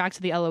kept thinking back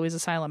to the Eloise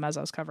Asylum as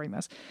I was covering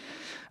this.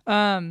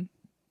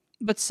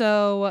 But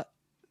so,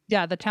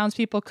 yeah, the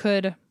townspeople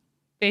could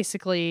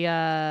basically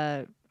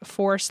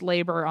force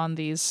labor on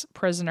these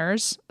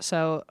prisoners.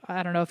 So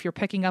I don't know if you're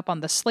picking up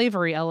on the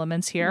slavery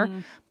elements here,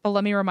 but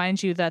let me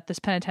remind you that this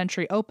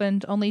penitentiary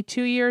opened only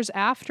 2 years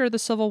after the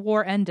Civil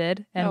War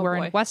ended, and we're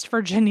in West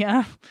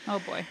Virginia.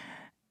 Oh, boy.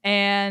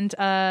 And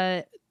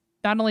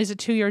not only is it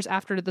 2 years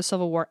after the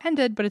Civil War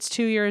ended, but it's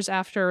 2 years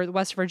after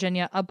West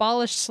Virginia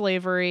abolished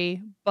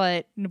slavery,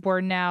 but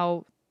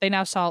they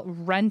now saw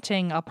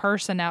renting a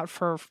person out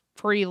for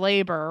free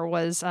labor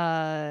was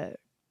a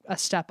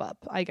step up,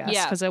 I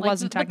guess, because it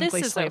wasn't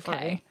technically slavery.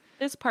 Okay.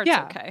 This part's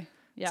okay.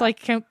 Yeah. It's like,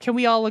 can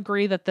we all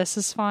agree that this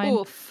is fine?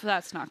 Oof,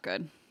 that's not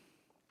good.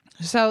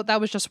 So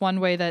that was just one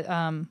way that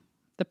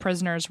the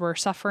prisoners were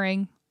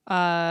suffering.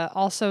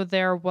 Also,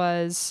 there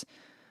was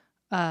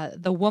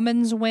the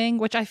woman's wing,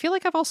 which I feel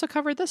like I've also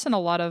covered this in a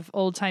lot of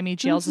old-timey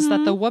jails, is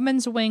that the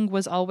woman's wing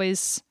was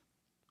always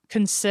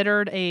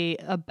considered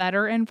a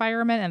better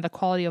environment and the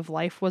quality of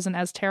life wasn't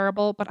as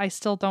terrible, but I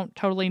still don't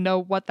totally know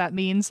what that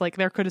means. Like,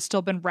 there could have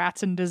still been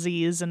rats and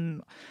disease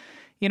and,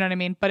 you know what I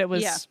mean? But it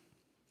was,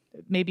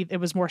 maybe it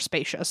was more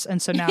spacious. And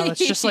so now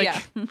it's just like,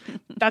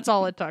 that's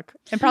all it took.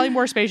 And probably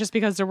more spacious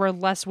because there were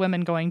less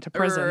women going to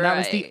prison. That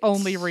was the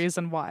only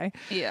reason why.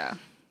 Yeah.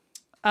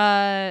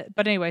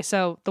 But anyway,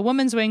 so the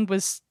woman's wing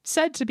was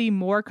said to be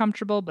more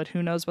comfortable, but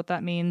who knows what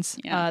that means.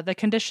 Yeah. The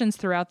conditions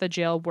throughout the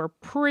jail were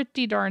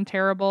pretty darn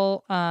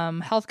terrible.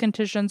 Health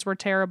conditions were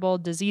terrible.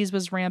 Disease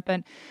was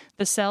rampant.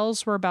 The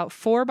cells were about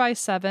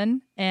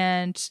 4x7.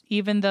 And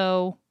even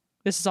though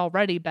this is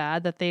already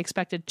bad, that they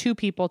expected 2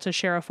 people to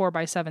share a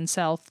 4x7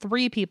 cell,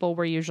 3 people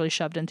were usually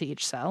shoved into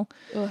each cell.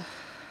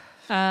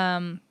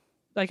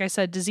 Like I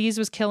said, disease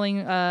was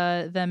killing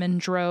them in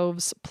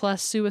droves.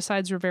 Plus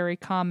suicides were very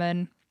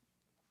common.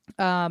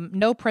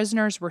 No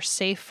prisoners were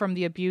safe from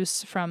the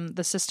abuse from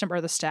the system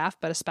or the staff,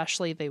 but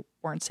especially they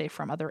weren't safe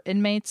from other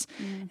inmates.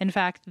 In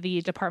fact,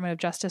 the Department of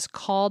Justice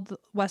called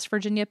West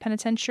Virginia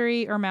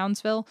Penitentiary, or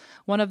Moundsville,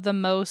 one of the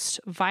most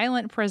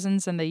violent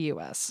prisons in the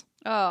U.S.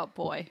 Oh,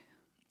 boy.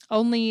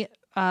 Only,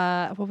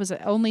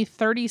 Only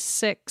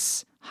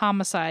 36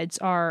 homicides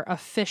are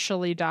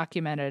officially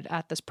documented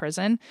at this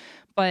prison,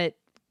 but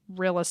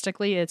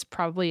realistically, it's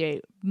probably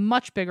a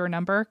much bigger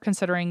number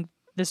considering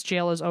this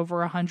jail is over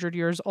 100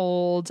 years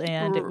old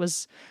and it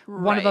was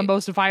one of the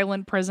most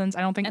violent prisons.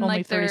 I don't think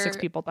only 36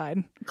 people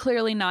died.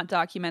 Clearly not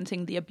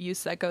documenting the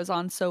abuse that goes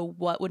on. So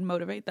what would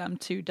motivate them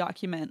to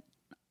document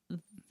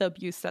the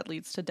abuse that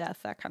leads to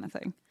death, that kind of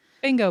thing?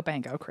 Bingo,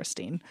 bango,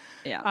 Christine.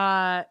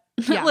 Yeah.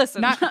 Yeah,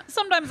 Listen,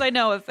 sometimes I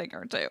know a thing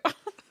or two.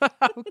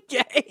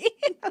 Okay.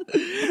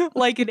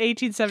 Like in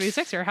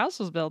 1876, your house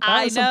was built.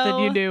 That was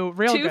something you knew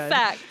real good. 2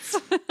 facts.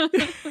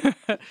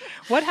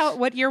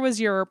 What year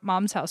was your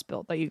mom's house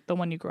built? The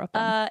one you grew up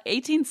in?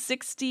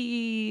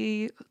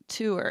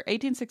 1862 or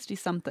 1860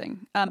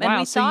 something. And Wow,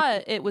 we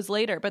thought it was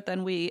later, but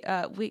then we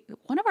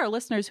one of our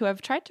listeners who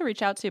I've tried to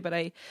reach out to, but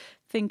I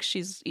think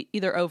she's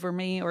either over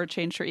me or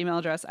changed her email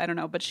address. I don't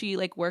know, but she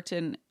like worked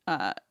in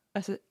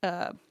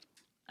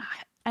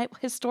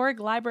historic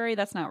library.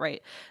 That's not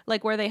right.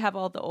 Like where they have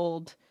all the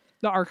old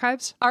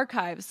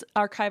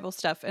archival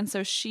stuff. And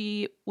so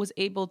she was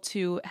able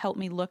to help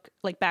me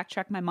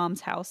backtrack my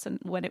mom's house. And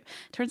when it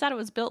turns out it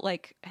was built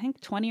like, I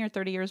think 20 or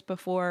 30 years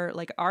before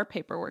like our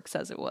paperwork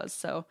says it was.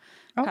 So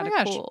kind of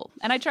cool.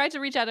 And I tried to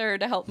reach out to her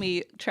to help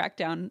me track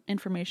down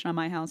information on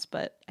my house,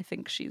 but I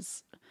think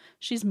she's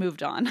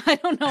moved on. I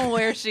don't know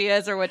where she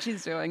is or what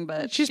she's doing,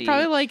 but she's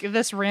probably like,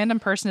 this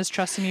random person is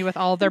trusting me with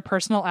all their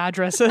personal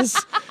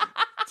addresses.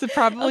 It's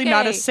probably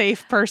not a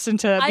safe person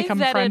to become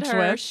friends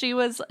with. She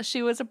was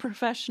a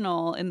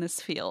professional in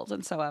this field,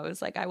 and so I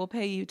was like, I will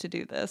pay you to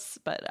do this,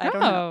 but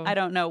I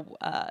don't know.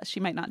 She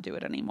might not do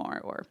it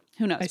anymore, or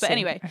who knows. But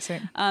anyway,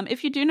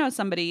 if you do know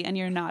somebody and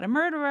you're not a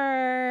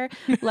murderer,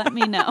 let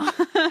me know.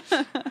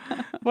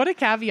 What a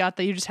caveat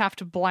that you just have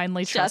to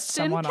blindly trust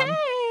someone on.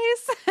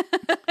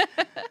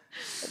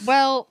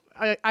 Well,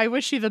 I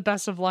wish you the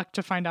best of luck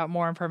to find out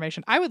more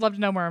information. I would love to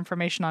know more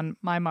information on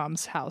my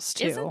mom's house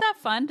too. Isn't that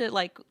fun to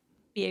like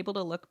be able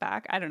to look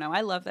back? I don't know.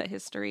 I love that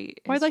history.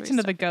 Well, I'd like to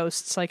know the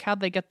ghosts, like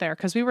how'd they get there?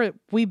 Because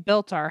we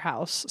built our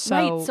house. So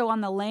right. So on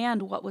the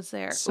land, what was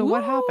there? So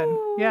what happened?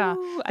 Yeah,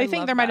 they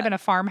think there might have been a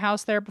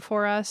farmhouse there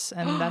before us,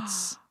 and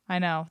that's I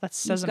know that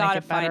doesn't make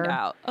it better. Find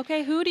out.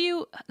 Okay,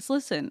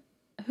 listen?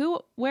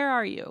 Where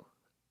are you?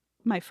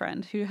 My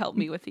friend who helped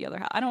me with the other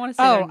house. I don't want to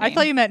say their name. I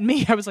thought you meant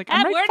me. I was like,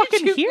 I'm right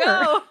fucking here.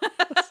 Go?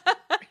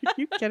 Are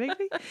you kidding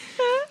me?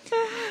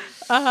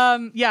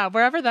 Yeah,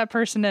 wherever that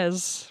person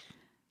is,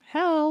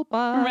 help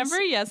us.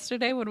 Remember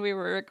yesterday when we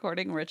were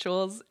recording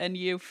rituals and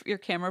your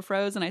camera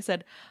froze and I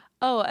said,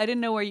 "Oh, I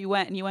didn't know where you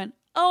went," and you went,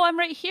 "Oh, I'm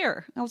right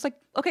here." I was like,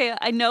 "Okay,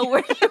 I know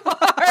where you are.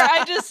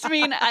 I just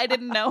mean I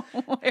didn't know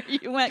where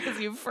you went because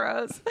you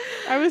froze."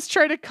 I was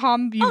trying to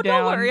calm you down.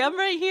 Don't worry, I'm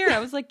right here. I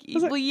was like,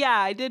 "Well, yeah,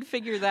 I did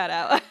figure that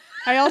out."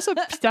 I also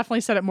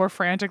definitely said it more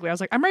frantically. I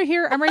was like, I'm right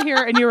here.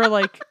 And you were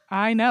like,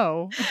 I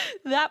know.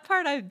 That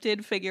part I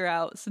did figure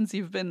out since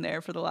you've been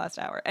there for the last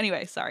hour.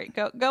 Anyway, sorry.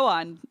 Go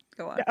on.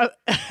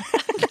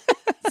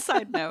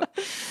 Side note.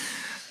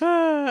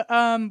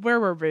 Where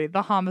were we?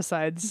 The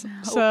homicides.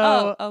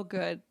 So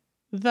good.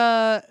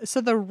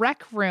 The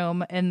rec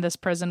room in this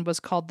prison was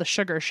called the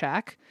Sugar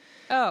Shack.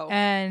 Oh.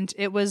 And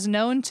it was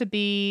known to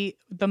be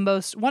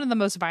one of the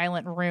most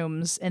violent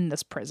rooms in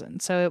this prison.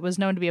 So it was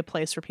known to be a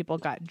place where people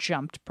got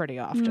jumped pretty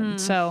often.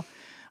 So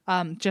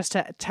just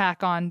to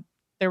tack on,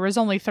 there was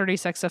only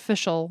 36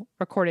 official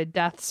recorded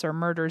deaths or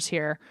murders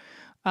here.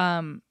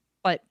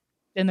 But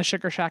in the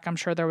Sugar Shack, I'm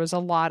sure there was a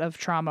lot of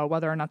trauma,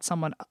 whether or not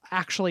someone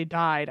actually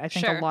died. I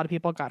think a lot of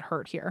people got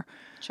hurt here.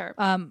 Sure.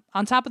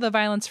 On top of the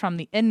violence from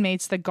the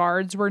inmates, the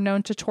guards were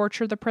known to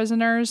torture the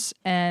prisoners.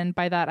 And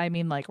by that, I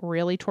mean like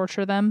really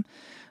torture them.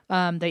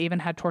 They even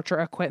had torture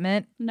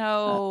equipment.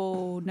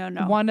 No.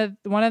 One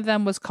of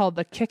them was called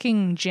the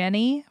Kicking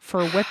Jenny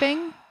for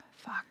whipping.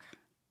 Fuck.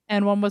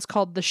 And one was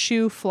called the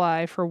Shoe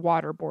Fly for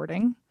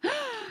waterboarding.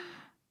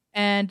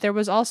 And there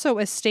was also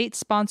a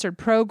state-sponsored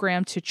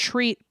program to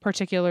treat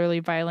particularly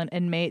violent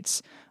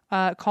inmates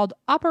called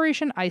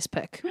Operation Ice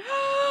Pick.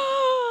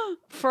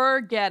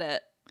 Forget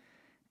it.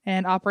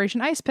 And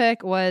Operation Ice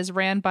Pick was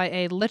ran by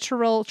a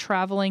literal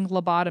traveling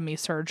lobotomy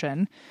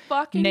surgeon.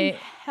 Fucking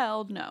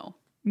hell no.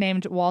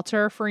 Named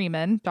Walter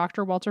Freeman,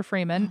 Dr. Walter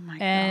Freeman. Oh my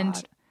and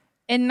God.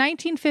 In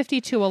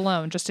 1952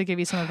 alone, just to give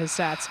you some of his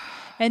stats,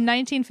 in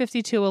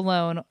 1952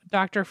 alone,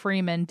 Dr.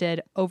 Freeman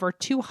did over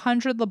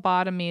 200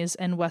 lobotomies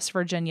in West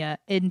Virginia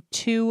in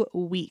 2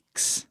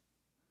 weeks.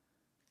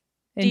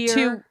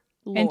 In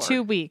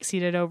 2 weeks, he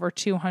did over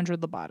 200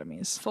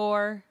 lobotomies.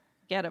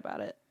 Forget about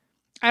it.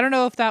 I don't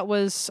know if that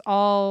was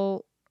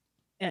all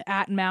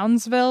at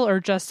Moundsville or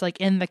just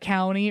like in the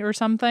county or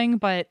something,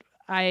 but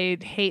I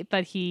hate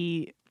that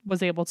he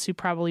was able to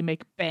probably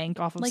make bank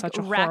off of such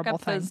a horrible thing. Rack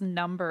up those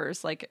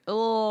numbers, like,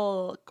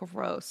 oh,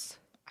 gross.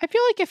 I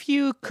feel like if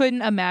you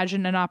couldn't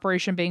imagine an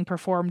operation being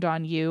performed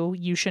on you,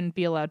 you shouldn't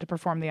be allowed to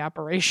perform the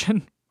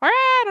operation. Or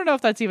I don't know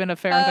if that's even a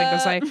fair thing to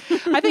say.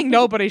 I think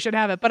nobody should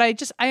have it, but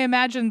I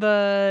imagine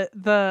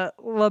the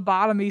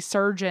lobotomy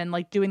surgeon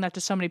like doing that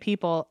to so many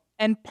people,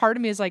 and part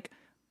of me is like,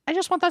 I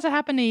just want that to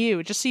happen to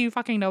you, just so you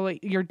fucking know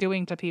what you're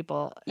doing to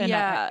people.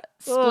 And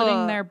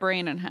splitting their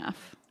brain in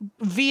half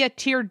via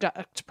tear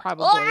duct,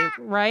 probably,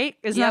 right?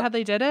 Isn't that how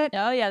they did it?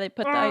 Oh yeah, they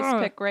put the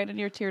ice pick right in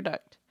your tear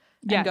duct.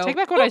 Yeah, take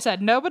back what I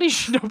said. Nobody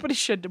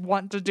should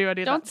want to do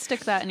any of that. Don't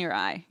stick that in your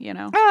eye, you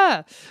know?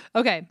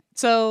 Okay.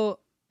 So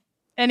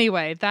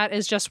anyway, that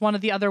is just one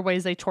of the other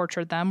ways they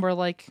tortured them, where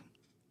like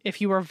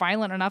if you were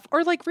violent enough,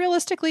 or like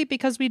realistically,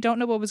 because we don't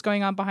know what was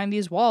going on behind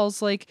these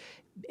walls, like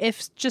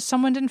if just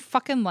someone didn't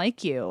fucking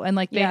like you and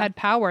like they had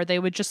power, they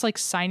would just like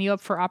sign you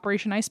up for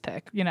Operation Ice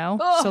Pick, you know?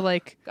 So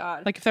like,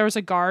 God. Like if there was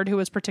a guard who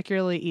was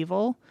particularly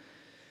evil.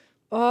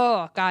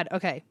 Oh God.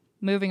 Okay.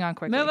 Moving on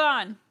quickly. Move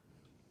on.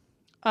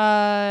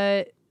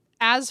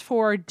 As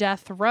for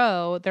death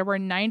row, there were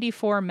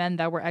 94 men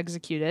that were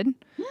executed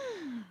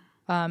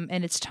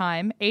in its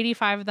time.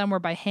 85 of them were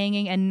by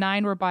hanging and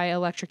 9 were by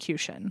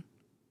electrocution.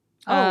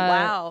 Oh,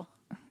 wow.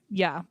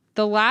 Yeah.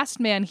 The last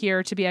man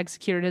here to be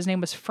executed, his name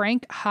was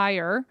Frank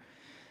Heyer.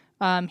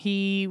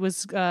 He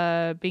was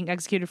being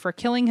executed for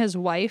killing his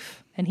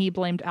wife, and he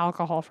blamed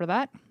alcohol for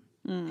that.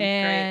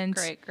 And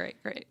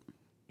Great.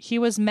 he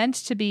was meant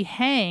to be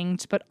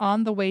hanged, but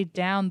on the way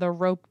down, the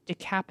rope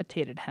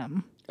decapitated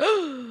him.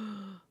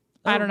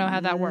 I don't know how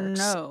that works.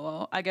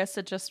 No, I guess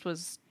it just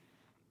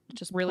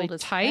really pulled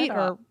his tight, head or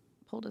off.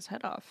 Pulled his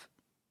head off.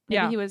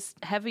 Maybe he was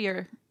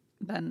heavier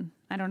than,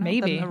 I don't know,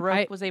 Maybe. than the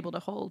rope was able to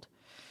hold.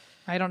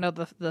 I don't know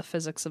the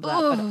physics of that.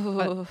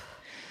 But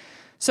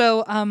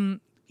so,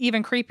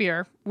 even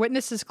creepier,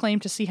 witnesses claim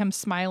to see him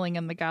smiling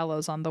in the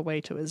gallows on the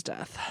way to his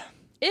death.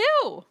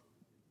 Ew.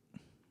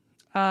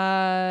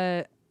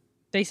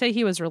 They say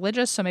he was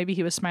religious, so maybe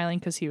he was smiling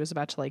because he was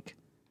about to like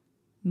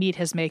meet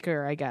his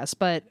maker, I guess.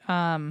 But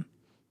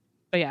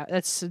yeah,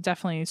 it's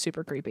definitely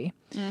super creepy.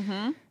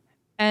 Mm-hmm.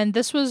 And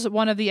this was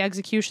one of the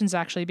executions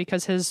actually,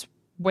 because his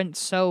went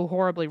so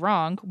horribly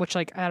wrong, which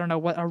like I don't know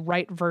what a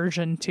right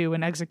version to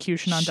an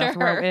execution on death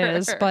row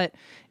is, but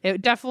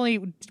it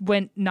definitely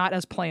went not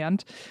as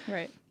planned.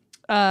 Right.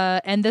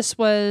 And this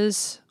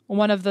was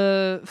one of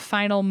the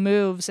final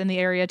moves in the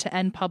area to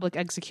end public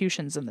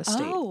executions in the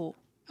state. Oh.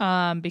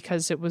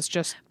 Because it was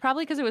just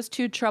probably because it was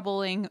too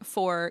troubling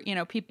for, you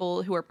know,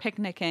 people who were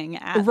picnicking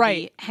at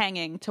the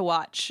hanging to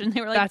watch, and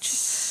they were like,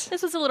 "This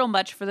was a little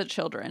much for the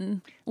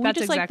children." We that's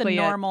just exactly like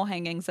the normal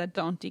hangings that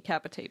don't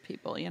decapitate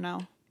people, you know.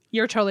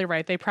 You're totally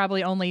right. They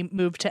probably only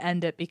moved to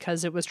end it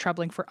because it was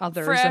troubling for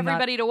others, for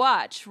everybody to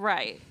watch.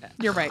 Right.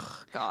 You're right.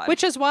 God.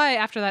 Which is why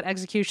after that,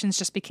 executions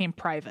just became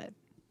private.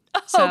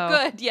 Oh,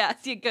 good.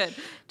 Yes, you good.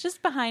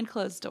 Just behind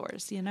closed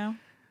doors, you know.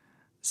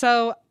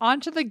 So on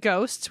to the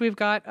ghosts. We've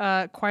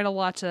got quite a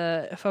lot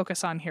to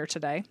focus on here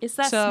today. Is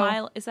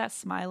that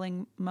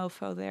smiling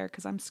mofo there?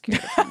 Because I'm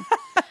scared of him.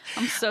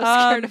 I'm so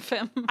scared of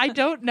him. I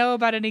don't know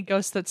about any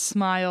ghosts that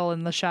smile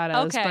in the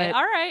shadows. Okay, but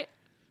all right.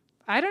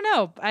 I don't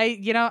know.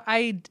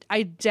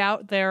 I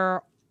doubt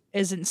there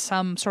isn't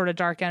some sort of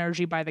dark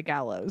energy by the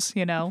gallows.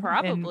 You know,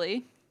 probably.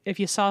 And if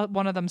you saw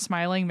one of them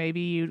smiling, maybe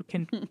you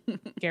can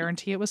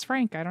guarantee it was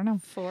Frank. I don't know.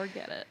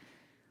 Forget it.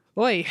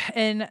 Boy,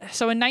 and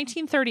so in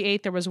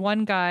 1938, there was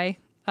one guy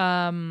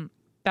that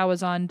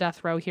was on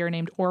death row here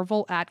named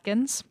Orville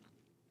Atkins,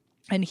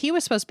 and he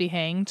was supposed to be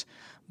hanged,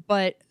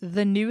 but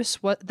the noose,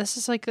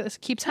 this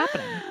keeps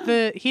happening.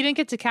 He didn't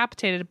get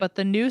decapitated, but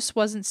the noose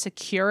wasn't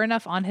secure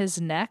enough on his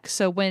neck,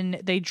 so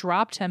when they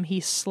dropped him, he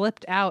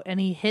slipped out and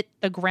he hit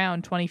the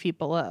ground 20 feet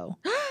below.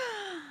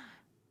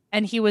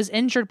 And he was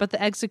injured, but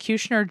the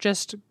executioner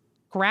just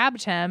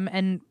grabbed him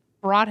and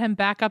brought him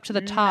back up to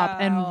the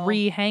top and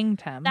re-hanged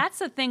him. That's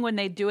the thing when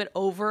they do it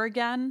over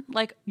again.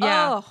 Like,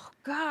 oh,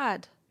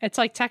 God. It's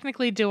like,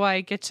 technically, do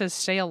I get to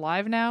stay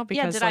alive now?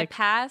 Because, did I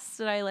pass?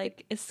 Did I,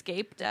 like,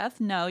 escape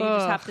death? No, you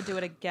just have to do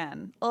it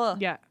again.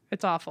 Ugh. Yeah,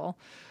 it's awful.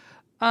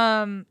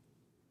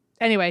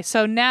 Anyway,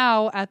 so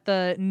now at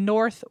the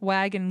North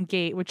Wagon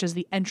Gate, which is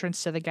the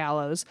entrance to the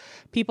gallows,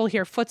 people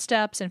hear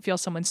footsteps and feel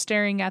someone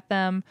staring at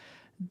them.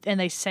 And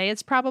they say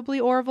it's probably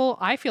Orville.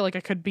 I feel like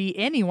it could be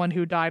anyone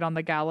who died on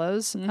the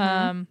gallows.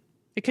 Mm-hmm.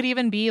 It could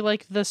even be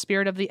like the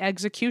spirit of the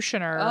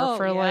executioner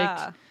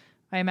like,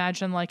 I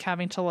imagine like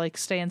having to like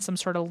stay in some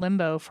sort of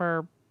limbo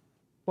for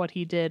what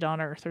he did on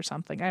Earth or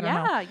something. I don't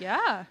know.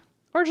 Yeah.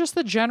 Or just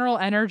the general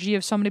energy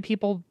of so many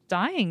people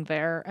dying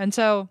there. And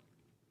so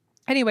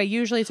anyway,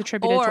 usually it's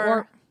attributed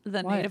to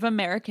the Native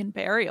American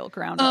burial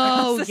ground.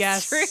 Oh,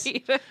 yes.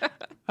 Street.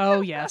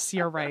 Oh, yes.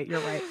 You're right.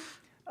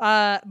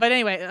 But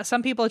anyway,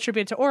 some people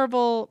attribute it to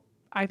Orville.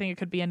 I think it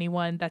could be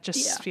anyone. That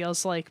just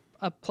feels like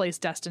a place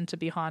destined to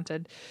be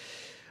haunted.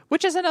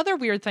 Which is another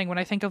weird thing when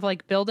I think of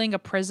like building a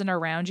prison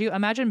around you.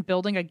 Imagine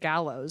building a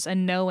gallows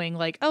and knowing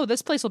like, oh,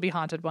 this place will be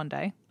haunted one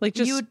day. Like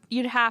just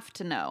you'd have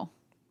to know.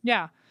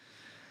 Yeah.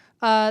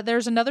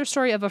 There's another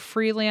story of a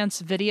freelance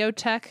video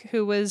tech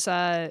who was,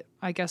 I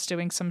guess,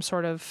 doing some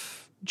sort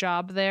of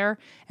job there.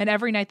 And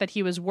every night that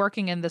he was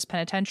working in this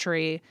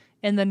penitentiary,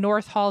 in the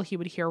North Hall, he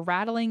would hear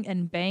rattling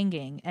and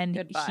banging. And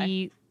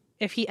Goodbye.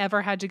 if he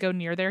ever had to go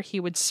near there, he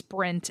would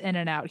sprint in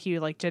and out. He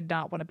like did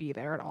not want to be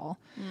there at all.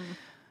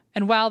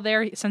 And while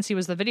there, since he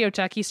was the video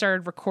tech, he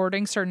started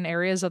recording certain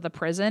areas of the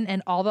prison,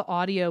 and all the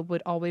audio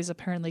would always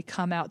apparently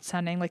come out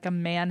sounding like a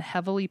man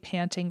heavily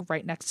panting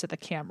right next to the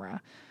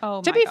camera.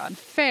 Oh, To my be God.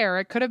 fair,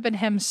 it could have been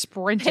him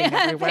sprinting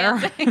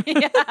everywhere.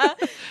 Yeah.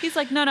 He's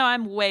like, no,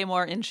 I'm way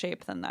more in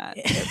shape than that.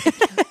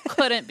 It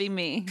couldn't be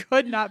me.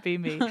 Could not be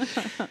me.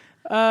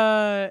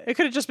 It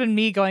could have just been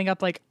me going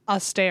up like a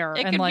stair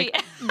It and could like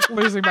be.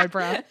 losing my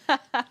breath.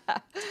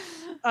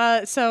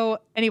 So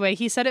anyway,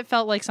 he said it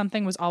felt like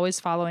something was always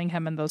following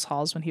him in those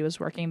halls when he was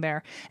working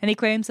there. And he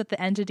claims that the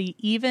entity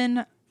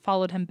even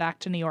followed him back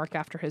to New York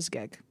after his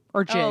gig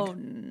or jig. Oh,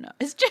 no.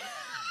 It's just...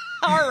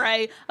 All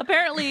right.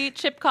 Apparently,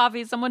 Chip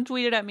Coffee, someone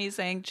tweeted at me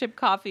saying Chip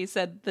Coffee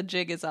said the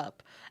jig is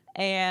up.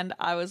 And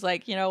I was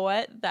like, you know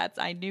what?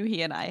 I knew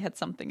he and I had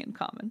something in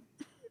common.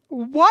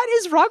 What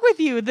is wrong with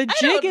you? The jig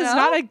don't is know.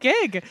 not a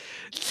gig.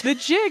 The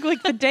jig,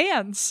 like the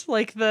dance,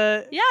 like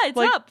the... Yeah, it's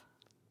like, up.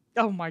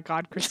 Oh my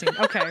God, Christine.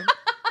 Okay.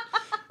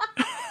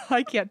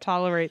 I can't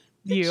tolerate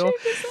you.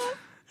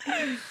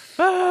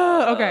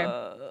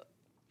 Okay.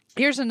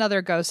 Here's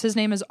another ghost. His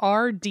name is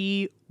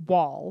R.D.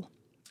 Wall.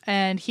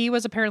 And he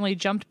was apparently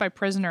jumped by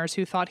prisoners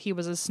who thought he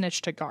was a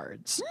snitch to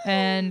guards.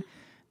 And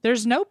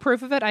there's no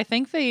proof of it. I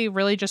think they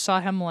really just saw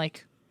him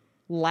like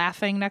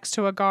laughing next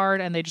to a guard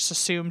and they just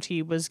assumed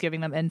he was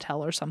giving them intel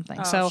or something.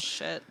 Oh, So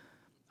shit.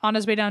 on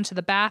his way down to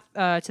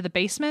the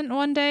basement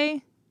one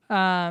day,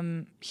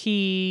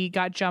 he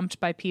got jumped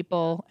by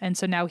people. And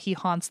so now he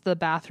haunts the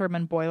bathroom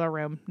and boiler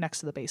room next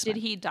to the basement.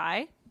 Did he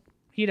die?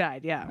 He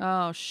died, yeah.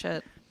 Oh,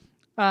 shit.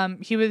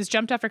 He was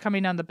jumped after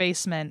coming down the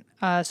basement,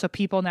 so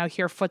people now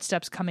hear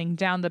footsteps coming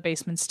down the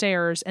basement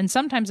stairs, and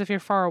sometimes if you're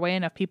far away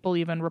enough, people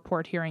even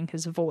report hearing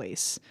his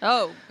voice.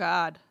 Oh,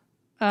 God.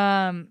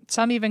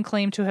 Some even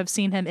claim to have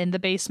seen him in the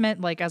basement,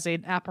 like as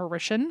an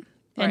apparition,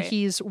 and Right.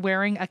 he's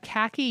wearing a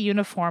khaki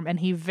uniform, and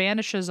he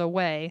vanishes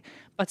away,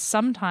 but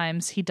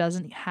sometimes he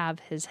doesn't have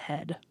his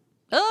head.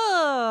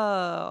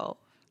 Oh.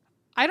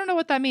 I don't know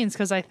what that means,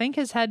 because I think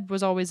his head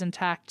was always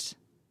intact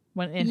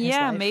when in his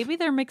Yeah, life. maybe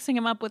they're mixing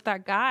him up with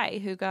that guy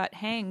who got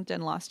hanged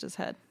and lost his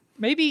head.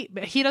 Maybe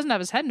he doesn't have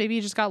his head. Maybe he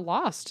just got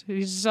lost.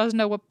 He just doesn't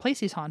know what place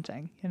he's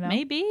haunting. You know.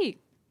 Maybe.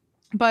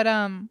 But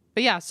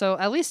yeah. So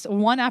at least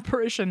one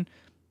apparition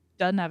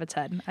doesn't have its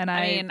head, and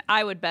I mean,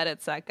 I would bet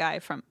it's that guy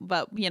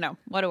but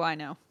what do I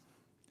know?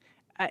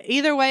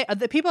 either way,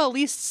 the people at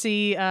least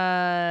see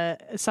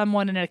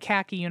someone in a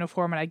khaki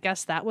uniform, and I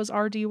guess that was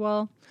R.D.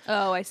 Wall.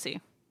 Oh, I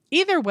see.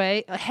 Either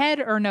way,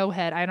 head or no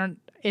head, I don't.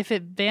 If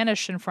it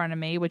vanished in front of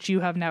me, which you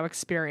have now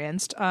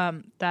experienced,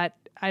 that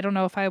I don't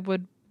know if I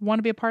would want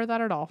to be a part of that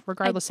at all,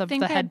 regardless of the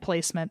think head I'd-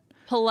 placement.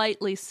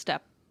 Politely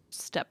step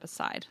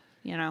aside,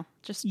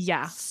 just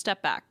Yeah.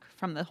 step back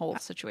from the whole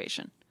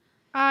situation.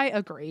 I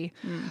agree.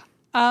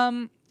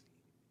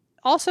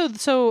 Also,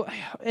 so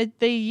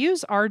they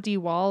use R.D.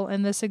 Wall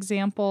in this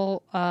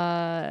example,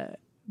 but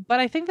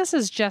I think this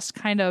is just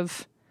kind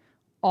of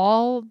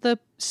all the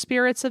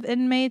spirits of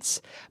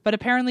inmates. But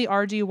apparently,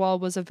 R.D. Wall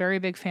was a very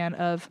big fan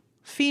of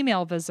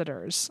female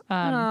visitors,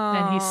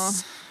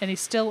 and he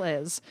still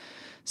is.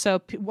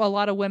 So a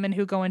lot of women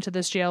who go into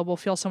this jail will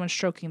feel someone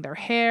stroking their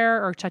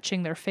hair or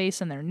touching their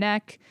face and their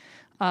neck.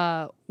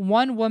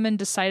 One woman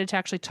decided to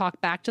actually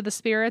talk back to the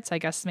spirits. I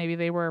guess maybe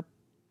they were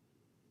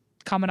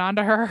coming on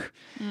to her.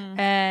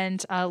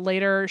 And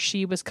later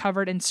she was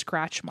covered in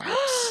scratch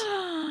marks.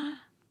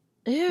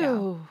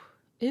 Ew.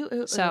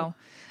 Ew. So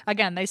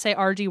again, they say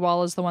R.D.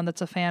 Wall is the one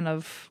that's a fan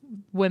of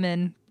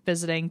women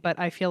visiting, but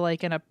I feel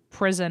like in a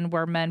prison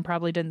where men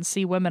probably didn't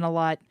see women a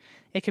lot,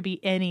 it could be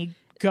any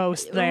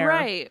ghost there.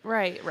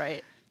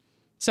 Right.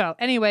 So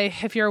anyway,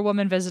 if you're a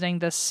woman visiting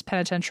this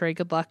penitentiary,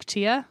 good luck to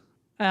you.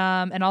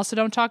 And also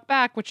don't talk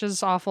back, which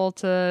is awful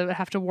to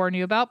have to warn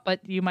you about,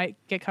 but you might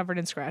get covered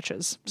in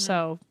scratches.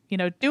 So,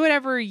 do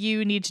whatever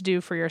you need to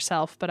do for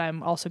yourself, but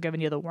I'm also giving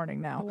you the warning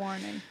now.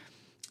 Warning.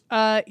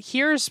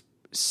 Here's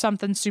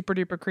something super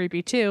duper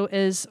creepy too,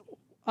 is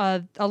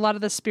a lot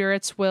of the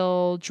spirits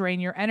will drain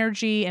your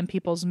energy and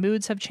people's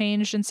moods have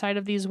changed inside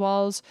of these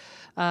walls.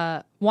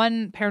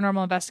 One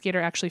paranormal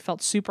investigator actually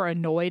felt super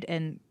annoyed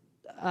and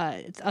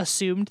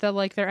assumed that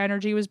like their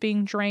energy was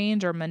being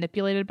drained or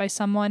manipulated by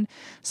someone.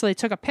 So they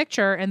took a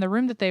picture in the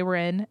room that they were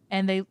in,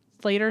 and they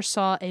later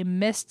saw a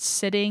mist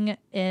sitting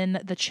in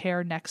the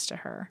chair next to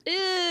her.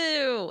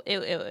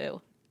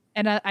 Ew.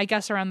 And I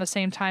guess around the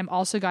same time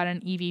also got an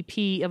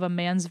EVP of a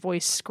man's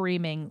voice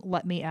screaming,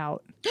 "Let me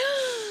out."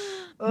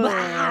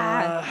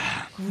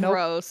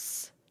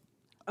 Gross.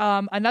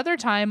 Another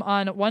time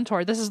on one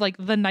tour, this is like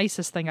the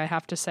nicest thing I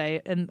have to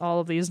say in all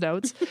of these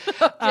notes.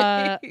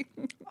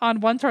 On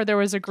one tour, there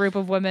was a group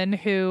of women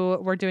who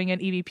were doing an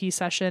EVP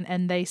session,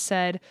 and they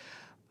said,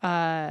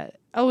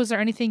 "Oh, is there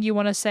anything you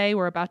want to say?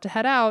 We're about to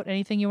head out.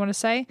 Anything you want to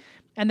say?"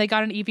 And they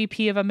got an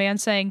EVP of a man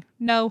saying,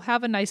 "No,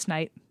 have a nice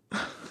night."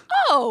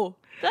 Oh,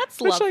 that's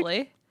Which, like,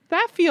 lovely.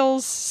 that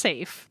feels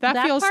safe.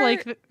 That feels part,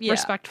 like yeah.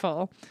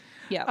 respectful.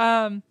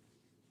 Yeah.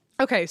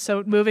 Okay,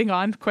 so moving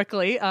on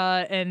quickly,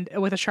 and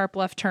with a sharp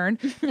left turn,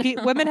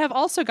 women have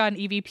also gotten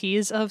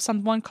EVPs of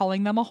someone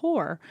calling them a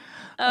whore.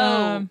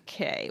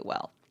 Okay,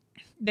 well.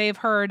 They've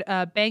heard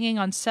banging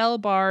on cell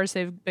bars.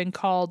 They've been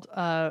called,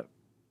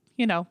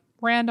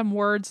 random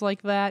words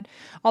like that.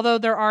 Although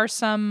there are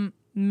some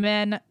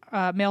male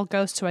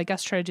ghosts who I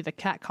guess try to do the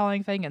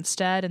catcalling thing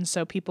instead, and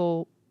so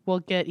people will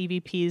get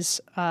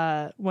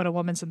EVPs when a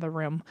woman's in the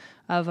room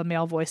of a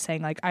male voice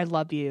saying like "I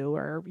love you"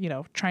 or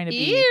trying to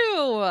be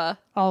Ew.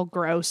 all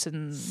gross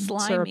and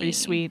Slimy. syrupy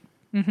sweet.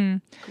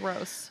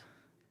 Gross.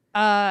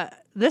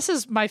 This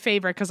is my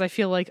favorite because I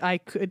feel like I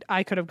could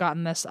have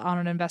gotten this on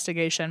an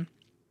investigation.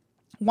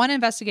 One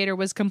investigator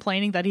was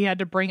complaining that he had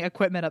to bring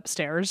equipment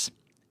upstairs,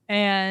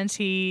 and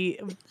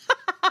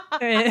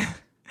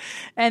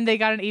and they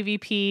got an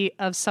EVP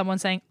of someone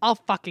saying, "I'll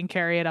fucking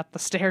carry it up the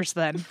stairs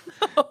then."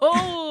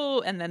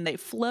 Oh, and then they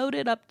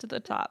floated up to the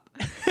top.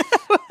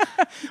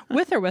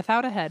 With or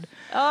without a head.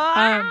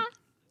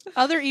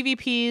 Other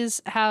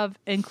EVPs have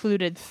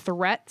included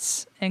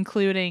threats,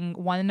 including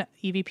one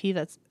EVP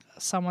that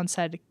someone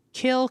said,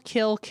 "Kill,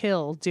 kill,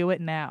 kill, do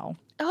it now."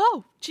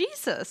 Oh,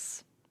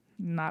 Jesus.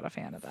 Not a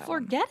fan of that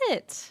one. Forget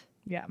it.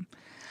 Yeah.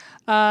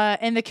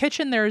 In the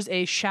kitchen, there's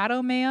a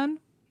shadow man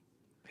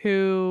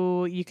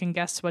who you can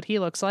guess what he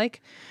looks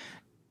like.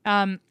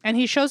 And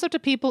he shows up to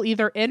people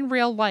either in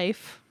real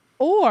life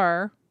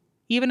or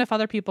even if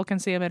other people can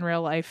see him in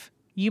real life,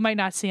 you might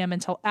not see him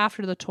until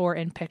after the tour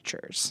in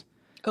pictures.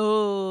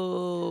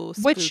 Oh,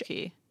 spooky.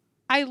 Which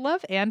I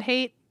love and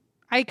hate.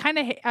 I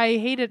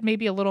hate it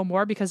maybe a little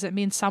more because it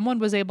means someone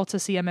was able to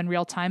see him in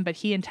real time, but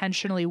he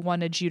intentionally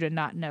wanted you to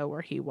not know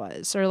where he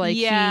was. Or like,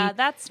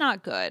 that's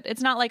not good.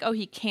 It's not like, oh,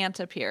 he can't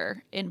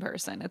appear in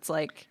person. It's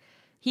like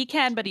he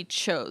can, but he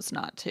chose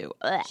not to.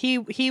 Ugh.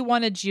 He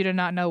wanted you to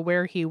not know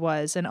where he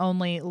was, and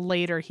only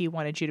later he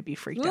wanted you to be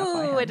freaked out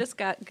by him. I just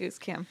got goose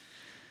cam.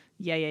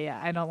 Yeah.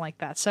 I don't like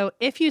that. So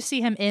if you see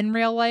him in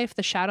real life,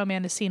 the shadow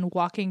man is seen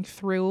walking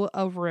through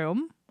a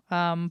room,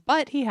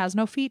 but he has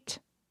no feet.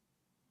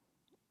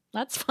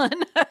 That's fun.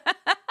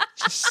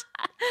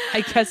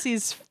 I guess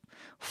he's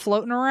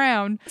floating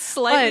around.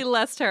 Slightly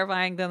less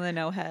terrifying than the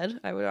no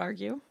head, I would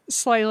argue.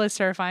 Slightly less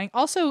terrifying.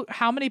 Also,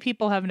 how many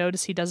people have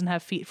noticed he doesn't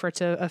have feet for it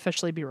to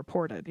officially be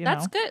reported?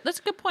 That's good. That's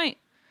a good point.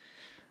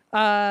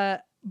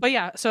 But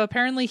yeah, so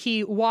apparently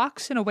he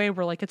walks in a way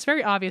where like it's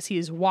very obvious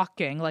he's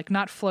walking, like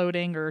not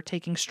floating or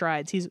taking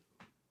strides. He's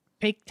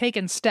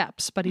taking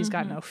steps, but he's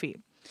got no feet.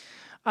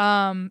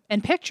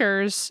 In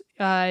pictures,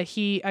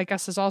 he I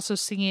guess is also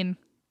seen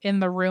in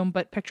the room,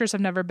 but pictures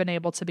have never been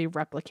able to be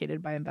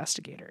replicated by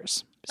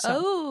investigators.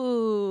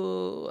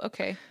 Oh,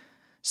 okay.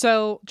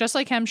 So just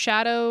like him,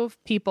 shadow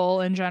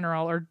people in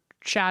general, or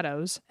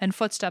shadows and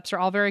footsteps, are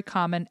all very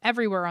common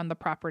everywhere on the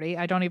property.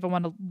 I don't even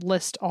want to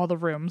list all the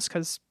rooms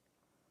because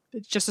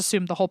just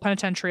assume the whole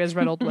penitentiary is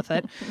riddled with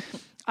it.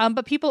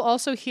 But people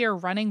also hear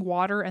running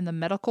water in the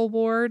medical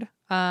ward,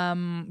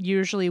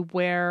 usually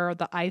where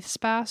the ice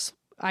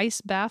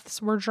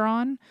baths were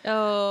drawn.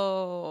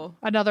 Oh.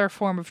 Another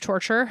form of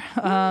torture.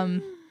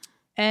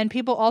 And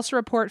people also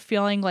report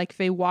feeling like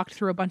they walked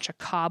through a bunch of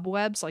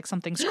cobwebs, like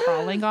something's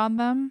crawling on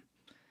them.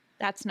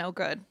 That's no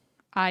good.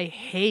 I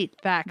hate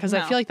that because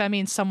I feel like that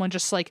means someone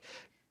just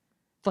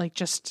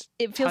just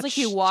it feels like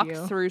you walked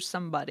through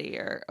somebody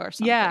or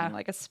something,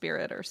 like a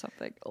spirit or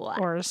something.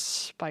 Or a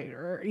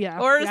spider. Yeah.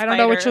 Or a spider. I don't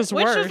know which is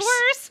worse.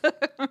 Which is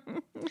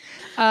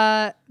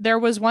worse? There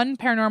was one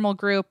paranormal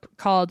group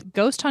called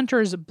Ghost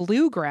Hunters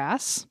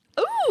Bluegrass.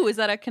 Ooh, is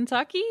that a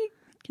Kentucky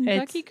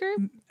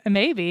group?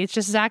 Maybe. It's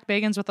just Zach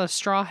Bagans with a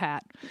straw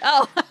hat.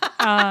 Oh,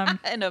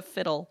 and a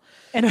fiddle.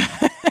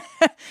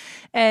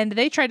 And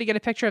they tried to get a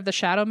picture of the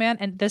Shadow Man,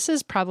 and this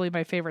is probably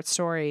my favorite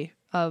story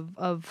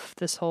of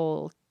this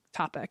whole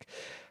topic.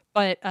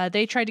 But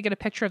they tried to get a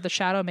picture of the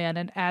Shadow Man,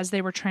 and as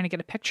they were trying to get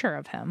a picture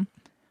of him,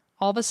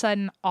 all of a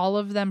sudden, all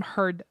of them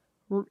heard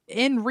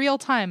in real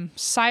time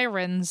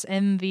sirens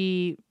in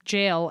the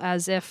jail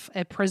as if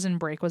a prison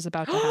break was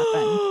about to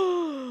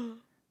happen.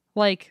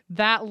 Like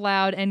that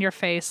loud in your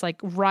face, like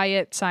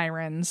riot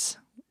sirens.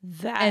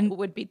 That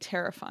would be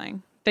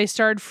terrifying. They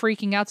started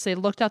freaking out, so they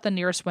looked out the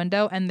nearest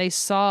window and they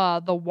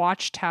saw the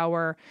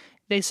watchtower.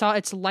 They saw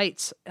its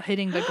lights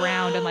hitting the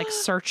ground and like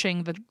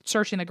searching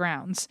the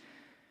grounds.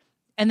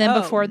 And then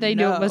before they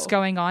knew what was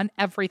going on,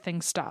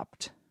 everything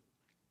stopped.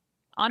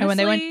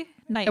 Honestly,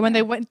 and when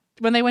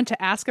they went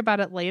to ask about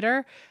it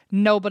later,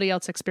 nobody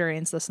else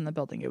experienced this in the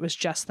building. It was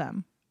just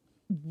them.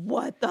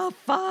 What the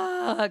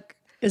fuck?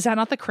 Is that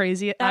not the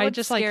crazy? That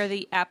would scare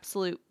the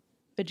absolute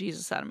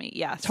bejesus out of me.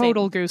 Yeah,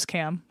 total goose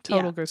cam.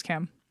 Goose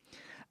cam.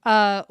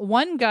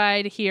 One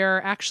guide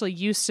here actually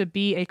used to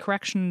be a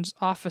corrections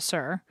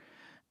officer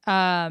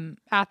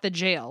at the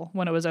jail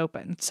when it was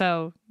open.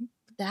 So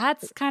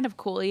that's kind of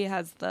cool. He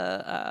has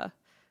the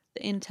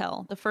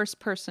intel, the first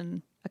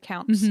person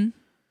accounts.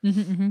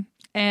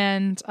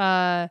 And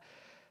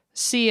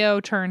CO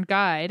turned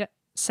guide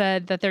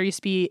said that there used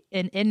to be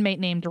an inmate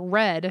named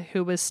Red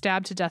who was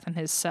stabbed to death in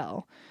his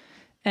cell.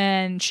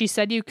 And she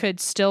said you could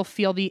still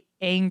feel the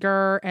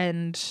anger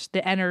and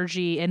the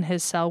energy in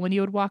his cell when you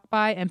would walk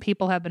by, and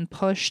people have been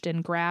pushed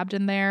and grabbed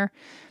in there.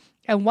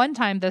 And one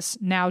time, this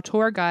now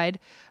tour guide,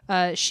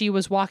 she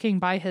was walking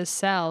by his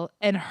cell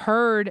and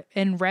heard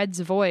in Red's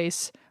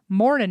voice,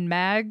 "Morning,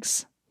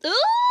 Mags." Ooh.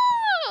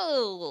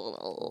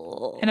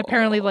 And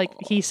apparently, like,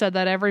 he said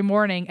that every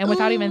morning. And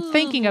without even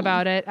thinking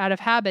about it, out of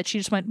habit, she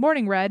just went,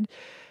 "Morning, Red."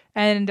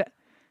 And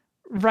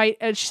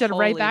she said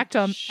right Holy back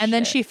to him. And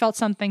then shit. she felt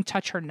something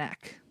touch her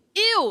neck.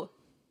 Ew.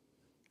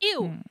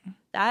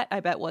 That, I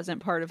bet,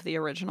 wasn't part of the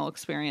original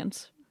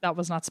experience. That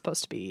was not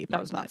supposed to be.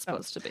 That was not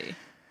supposed to be.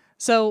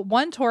 So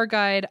one tour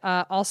guide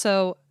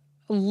also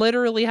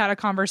literally had a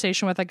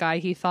conversation with a guy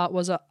he thought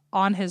was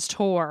on his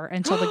tour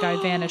until the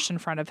guy vanished in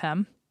front of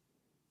him.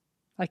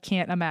 I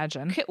can't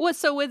imagine. Okay,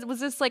 was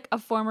this like a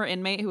former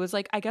inmate who was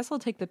like, I guess I'll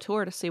take the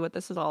tour to see what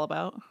this is all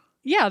about?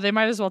 Yeah, they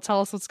might as well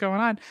tell us what's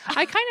going on.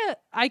 I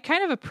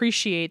kind of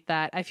appreciate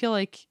that. I feel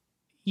like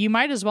you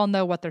might as well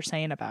know what they're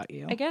saying about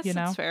you. I guess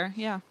that's fair.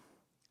 Yeah.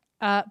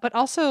 But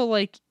also,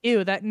 like,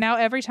 ew, that now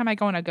every time I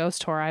go on a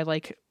ghost tour, I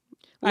keep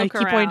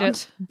wanting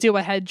to do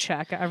a head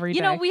check every day.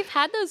 You know, we've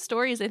had those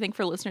stories, I think,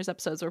 for listeners'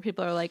 episodes where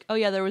people are like, oh,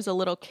 yeah, there was a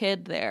little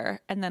kid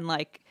there. And then,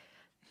 like,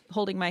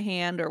 holding my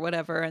hand or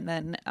whatever. And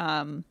then,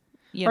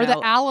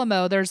 the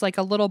Alamo, there's, like,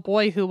 a little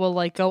boy who will,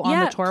 like, go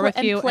on the tour with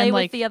you. And play and,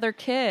 with like, the other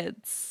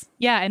kids.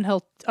 Yeah, and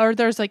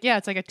there's, like,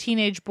 it's like a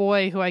teenage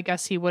boy who I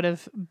guess he would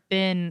have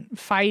been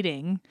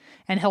fighting.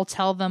 And he'll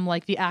tell them,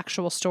 like, the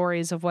actual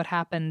stories of what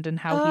happened and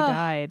how he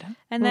died.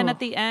 And then at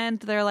the end,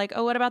 they're like,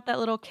 oh, what about that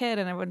little kid?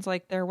 And everyone's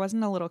like, there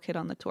wasn't a little kid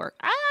on the tour.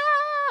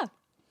 Ah!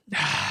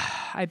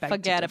 I beg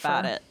Forget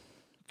about it.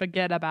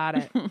 Forget about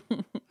it.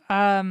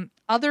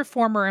 Other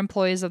former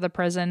employees of the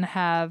prison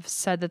have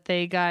said that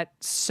they got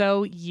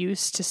so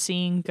used to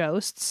seeing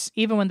ghosts.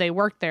 Even when they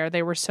worked there,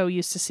 they were so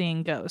used to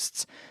seeing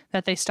ghosts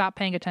that they stopped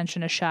paying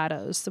attention to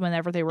shadows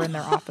whenever they were in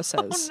their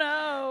offices. Oh,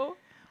 no.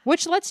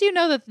 Which lets you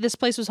know that this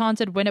place was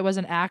haunted when it was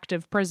an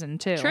active prison,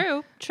 too.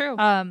 True.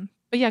 But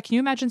yeah, can you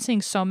imagine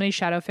seeing so many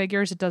shadow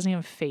figures? It doesn't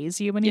even faze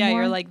you anymore. Yeah,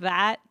 you're like,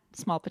 that,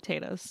 small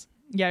potatoes.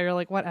 Yeah, you're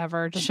like,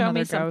 whatever. Just show me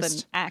another something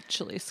ghost.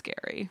 actually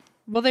scary.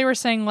 Well, they were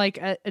saying, like,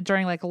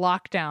 during, like,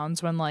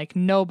 lockdowns when, like,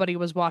 nobody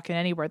was walking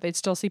anywhere, they'd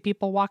still see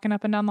people walking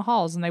up and down the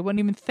halls, and they wouldn't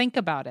even think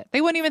about it.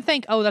 They wouldn't even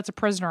think, oh, that's a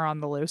prisoner on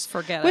the loose.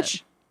 Forget Which,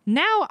 it.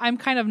 now I'm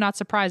kind of not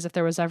surprised if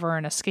there was ever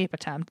an escape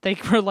attempt. They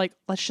were like,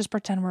 let's just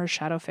pretend we're a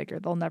shadow figure.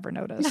 They'll never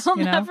notice. They'll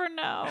never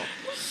know.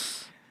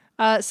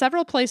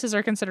 Several places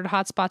are considered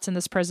hotspots in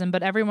this prison,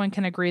 but everyone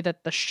can agree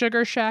that the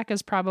Sugar Shack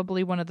is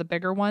probably one of the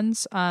bigger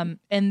ones.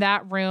 In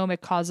that room,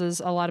 it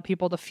causes a lot of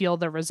people to feel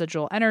the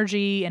residual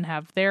energy and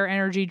have their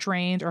energy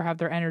drained or have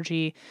their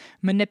energy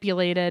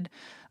manipulated.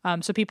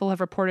 So people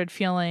have reported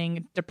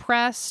feeling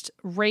depressed,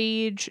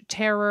 rage,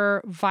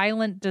 terror,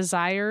 violent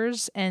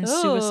desires, and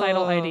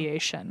suicidal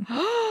ideation.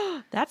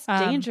 That's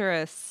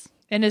dangerous.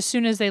 And as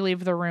soon as they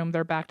leave the room,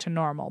 they're back to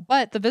normal.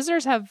 But the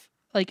visitors have,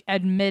 like,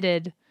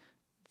 admitted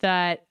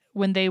that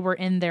when they were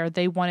in there,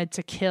 they wanted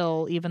to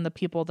kill even the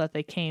people that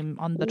they came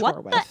on the tour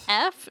with. What the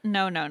F?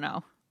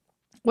 No.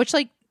 Which,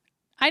 like,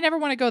 I never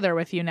want to go there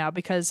with you now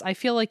because I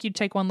feel like you'd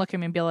take one look at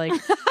me and be like,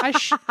 I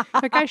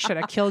should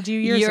have killed you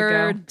years ago.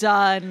 You're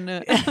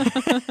done.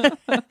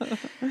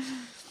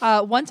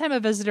 One time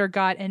a visitor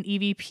got an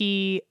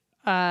EVP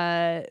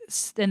and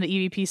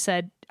the EVP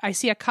said, I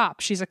see a cop.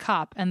 She's a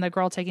cop. And the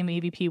girl taking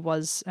the EVP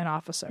was an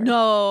officer.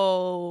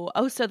 No.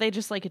 Oh, so they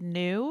just, like,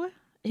 knew?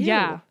 Ew,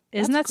 yeah.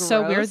 Isn't that gross.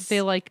 so weird?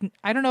 They, like,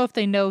 I don't know if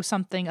they know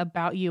something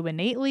about you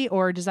innately,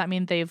 or does that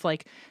mean they've,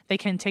 like, they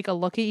can take a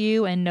look at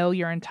you and know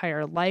your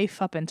entire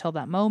life up until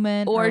that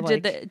moment? Or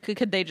like,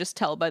 could they just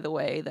tell by the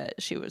way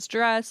that she was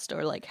dressed,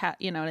 or like,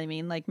 you know what I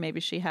mean? Like maybe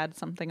she had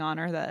something on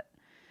her that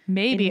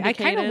maybe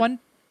indicated.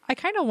 I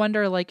kind of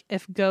wonder, like,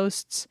 if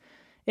ghosts,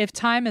 if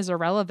time is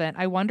irrelevant,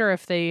 I wonder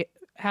if they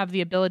have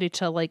the ability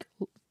to, like,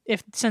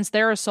 if since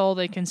they're a soul,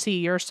 they can see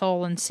your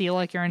soul and see,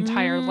 like, your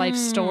entire life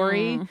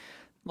story.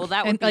 Well,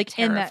 that would be like,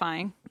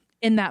 terrifying.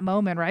 In that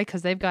moment, right?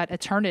 Because they've got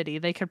eternity.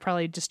 They could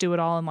probably just do it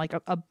all in, like,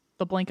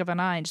 the blink of an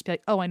eye and just be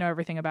like, oh, I know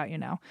everything about you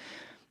now.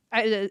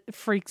 It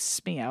freaks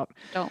me out.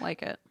 Don't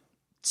like it.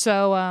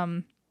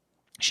 So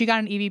she got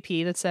an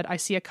EVP that said, I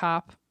see a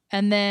cop.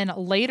 And then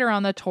later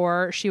on the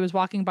tour, she was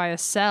walking by a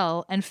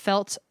cell and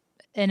felt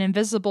an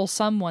invisible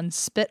someone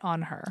spit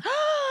on her.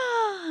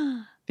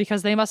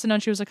 Because they must have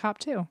known she was a cop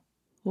too.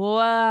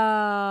 Whoa.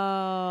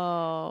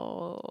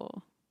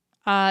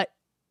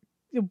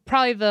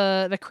 Probably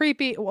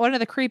one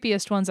of the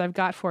creepiest ones I've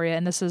got for you,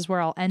 and this is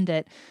where I'll end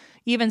it.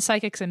 Even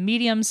psychics and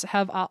mediums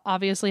have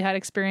obviously had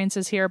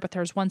experiences here, but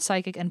there's one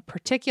psychic in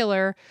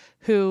particular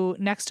who,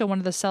 next to one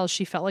of the cells,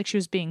 she felt like she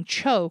was being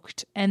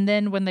choked. And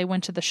then when they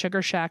went to the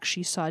Sugar Shack,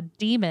 she saw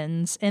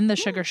demons in the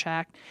Sugar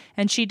Shack,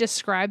 and she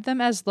described them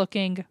as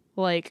looking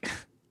like,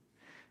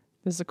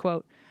 this is a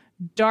quote,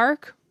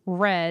 dark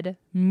red,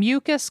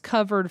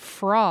 mucus-covered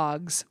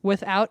frogs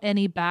without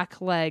any back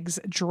legs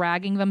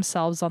dragging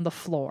themselves on the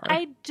floor.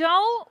 I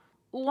don't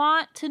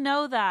want to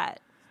know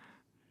that.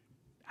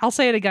 I'll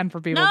say it again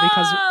for people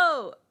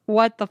because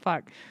What the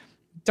fuck?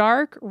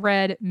 Dark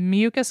red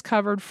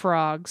mucus-covered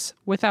frogs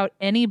without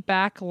any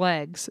back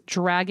legs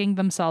dragging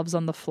themselves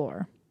on the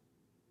floor.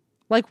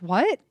 Like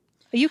what?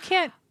 You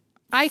can't.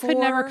 I could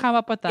never come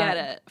up with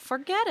that.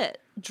 Forget it.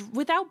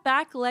 Without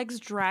back legs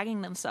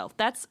dragging themselves.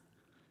 That's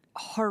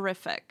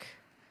horrific.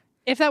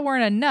 If that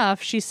weren't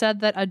enough, she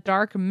said that a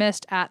dark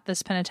mist at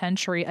this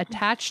penitentiary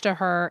attached to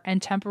her and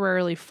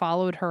temporarily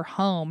followed her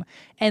home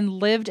and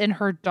lived in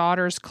her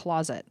daughter's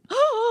closet.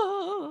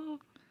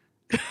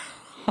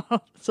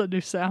 That's a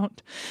new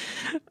sound.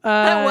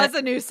 That was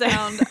a new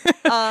sound.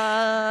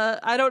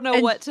 I don't know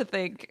what to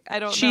think. I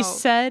don't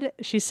know.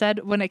 She said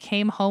when it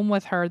came home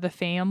with her, the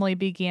family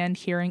began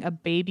hearing a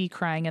baby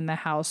crying in the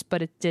house,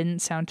 but it didn't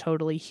sound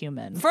totally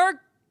human.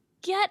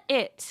 Forget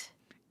it.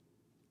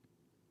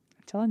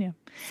 I'm telling you.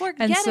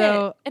 Forget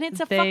it. And it's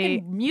a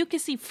fucking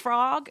mucusy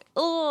frog.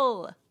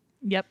 Ugh.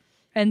 Yep.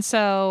 And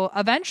so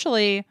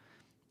eventually,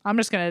 I'm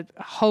just going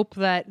to hope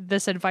that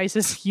this advice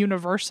is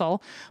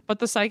universal, but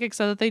the psychic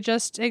said that they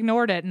just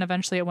ignored it and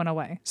eventually it went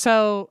away.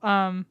 So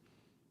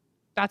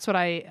that's what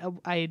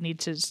I need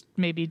to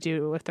maybe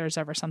do if there's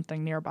ever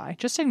something nearby.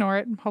 Just ignore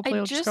it and hopefully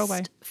it'll just go away. I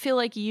just feel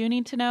like you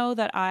need to know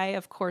that I,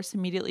 of course,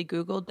 immediately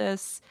Googled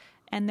this,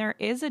 and there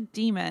is a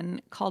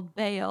demon called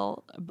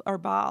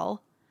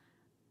Baal,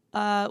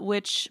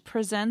 which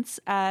presents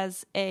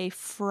as a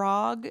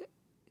frog,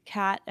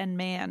 cat, and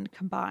man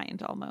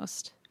combined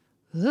almost.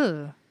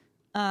 Ugh.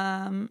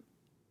 And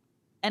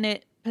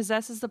it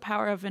possesses the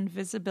power of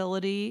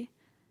invisibility,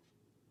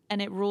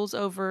 and it rules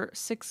over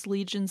 6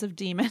 legions of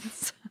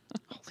demons.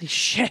 Holy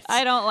shit.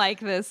 I don't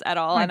like this at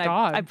all. My and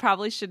God. I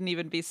probably shouldn't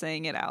even be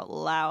saying it out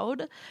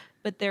loud,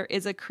 but there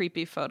is a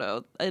creepy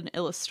photo, an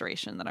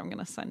illustration that I'm going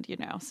to send you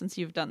now since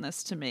you've done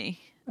this to me.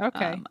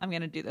 Okay. I'm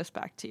going to do this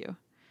back to you.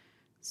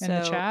 In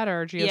the chat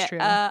or Geo's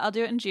Trio? I'll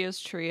do it in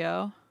Geo's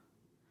Trio.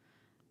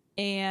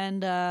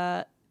 And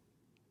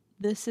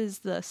this is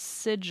the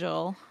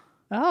sigil.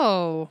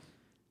 Oh,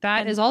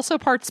 that is also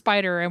part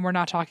spider, and we're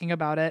not talking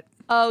about it.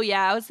 Oh,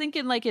 yeah. I was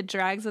thinking like it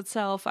drags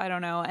itself. I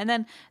don't know. And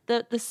then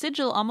the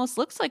sigil almost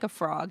looks like a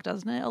frog,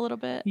 doesn't it? A little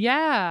bit.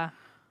 Yeah.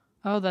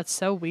 Oh, that's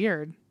so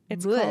weird.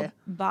 It's called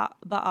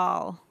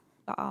Baal.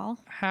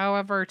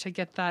 However, to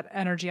get that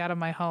energy out of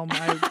my home,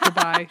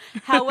 goodbye.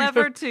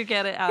 However, to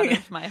get it out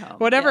of my home.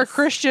 Whatever, yes.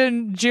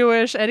 Christian,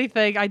 Jewish,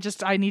 anything.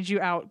 I need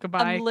you out.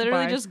 Goodbye. I'm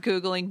literally Goodbye. just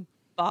Googling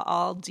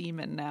Baal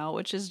demon now,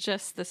 which is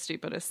just the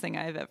stupidest thing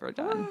I've ever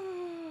done.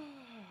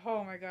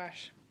 Oh my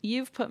gosh.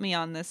 You've put me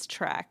on this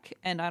track,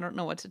 and I don't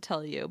know what to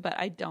tell you, but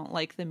I don't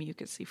like the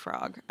mucusy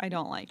frog. I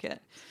don't like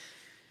it.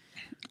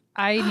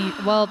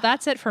 Well,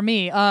 that's it for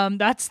me.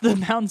 That's the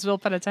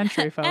Moundsville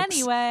Penitentiary, folks.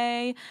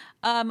 Anyway,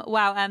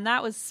 wow, and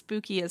that was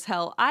spooky as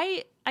hell.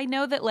 I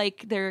know that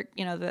like they're,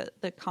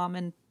 the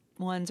common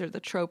ones or the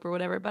trope or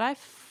whatever, but I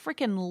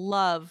freaking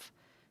love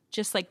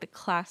just like the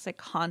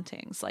classic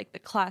hauntings, like the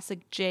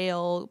classic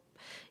jail,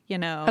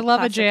 I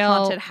love a jail,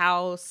 haunted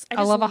house.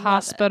 I love a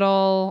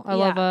hospital.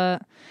 But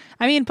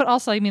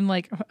also,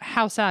 like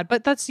how sad.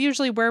 But that's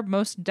usually where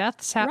most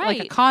deaths happen. Right.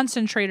 Like a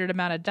concentrated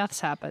amount of deaths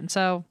happen.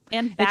 So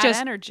and bad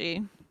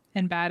energy.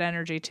 And bad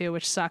energy too,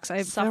 which sucks.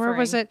 Where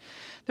was it?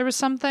 There was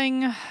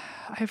something,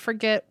 I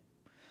forget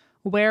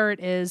where it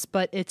is,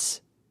 but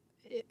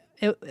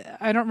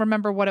I don't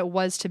remember what it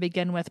was to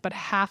begin with, but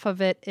half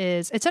of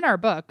it's in our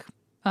book.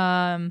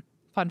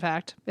 Fun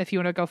fact, if you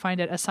want to go find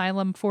it,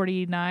 Asylum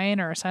 49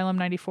 or Asylum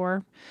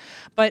 94.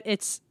 But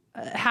it's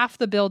half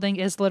the building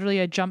is literally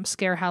a jump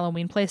scare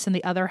Halloween place, and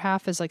the other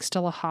half is like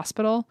still a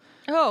hospital.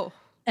 Oh.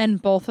 And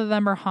both of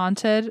them are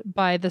haunted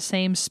by the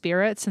same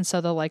spirits, and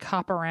so they'll like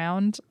hop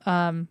around.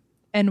 And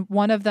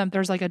one of them,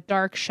 there's like a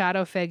dark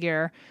shadow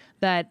figure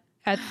that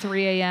at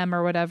 3 a.m.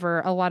 or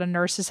whatever, a lot of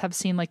nurses have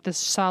seen like this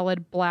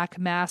solid black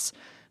mass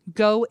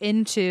go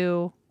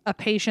into a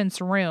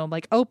patient's room,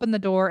 like open the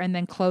door and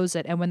then close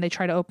it. And when they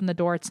try to open the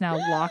door, it's now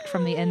locked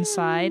from the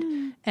inside.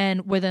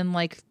 And within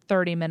like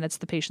 30 minutes,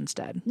 the patient's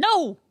dead.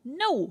 No.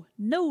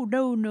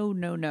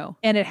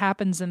 And it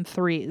happens in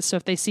threes. So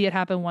if they see it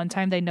happen one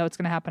time, they know it's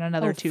going to happen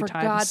another 2 times.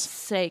 For God's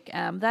sake,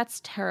 Em,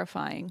 that's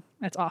terrifying.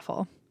 That's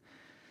awful.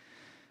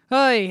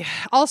 Oy.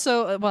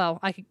 Also,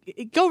 I could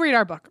go read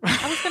our book.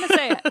 I was going to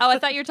say it. Oh, I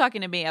thought you were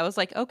talking to me. I was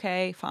like,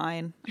 okay,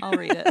 fine. I'll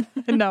read it.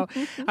 No,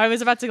 I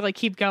was about to like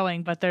keep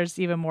going, but there's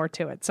even more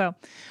to it. So,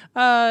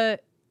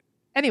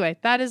 anyway,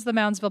 that is the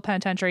Moundsville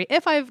Penitentiary.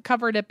 If I've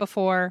covered it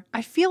before,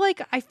 I feel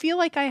like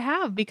I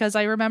have, because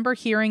I remember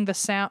hearing the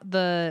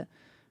sound,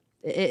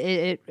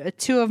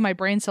 two of my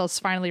brain cells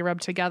finally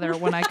rubbed together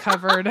when I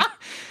covered,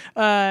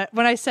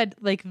 when I said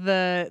like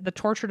the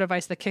torture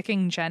device, the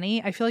kicking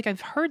Jenny. I feel like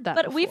I've heard that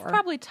before. We've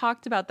probably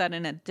talked about that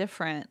in a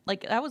different,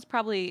 like that was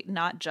probably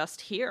not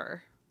just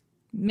here.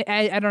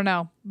 I don't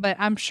know, but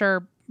I'm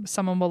sure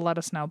someone will let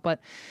us know.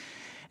 But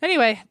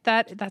anyway,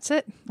 that's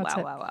it.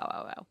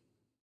 Wow.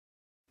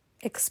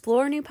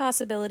 Explore new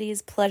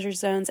possibilities, pleasure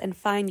zones, and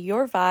find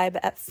your vibe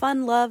at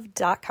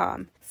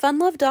funlove.com.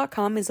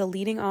 Funlove.com is a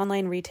leading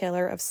online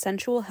retailer of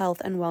sensual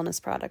health and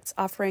wellness products,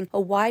 offering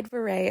a wide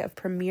array of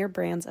premier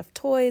brands of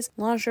toys,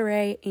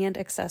 lingerie, and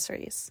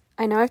accessories.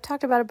 I know I've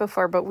talked about it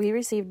before, but we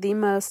received the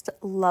most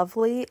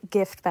lovely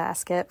gift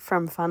basket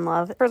from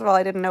Funlove. First of all,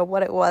 I didn't know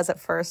what it was at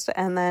first,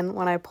 and then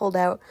when I pulled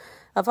out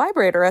a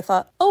vibrator, I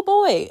thought, oh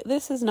boy,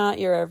 this is not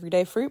your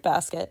everyday fruit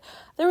basket.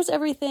 There was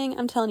everything,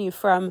 I'm telling you,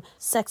 from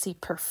sexy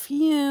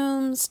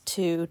perfumes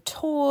to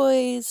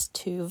toys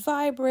to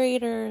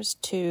vibrators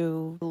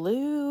to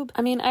lube.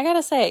 I mean, I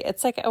gotta say,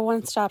 it's like a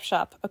one-stop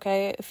shop,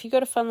 okay? If you go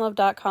to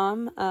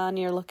funlove.com and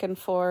you're looking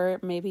for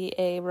maybe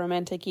a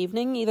romantic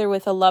evening, either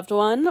with a loved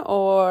one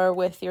or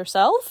with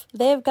yourself,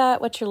 they've got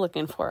what you're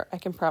looking for, I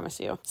can promise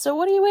you. So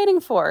what are you waiting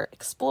for?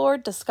 Explore,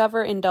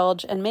 discover,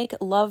 indulge, and make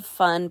love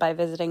fun by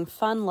visiting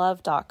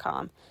funlove.com.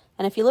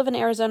 And if you live in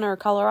Arizona or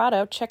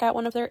Colorado, check out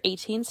one of their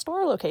 18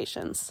 store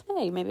locations.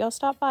 Hey, maybe I'll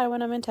stop by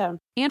when I'm in town.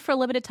 And for a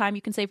limited time,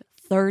 you can save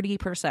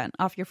 30%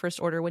 off your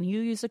first order when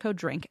you use the code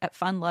DRINK at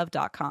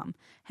funlove.com.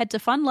 Head to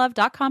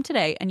funlove.com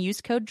today and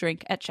use code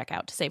DRINK at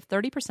checkout to save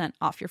 30%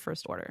 off your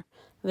first order.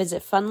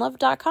 Visit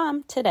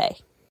funlove.com today.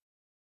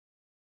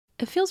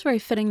 It feels very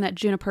fitting that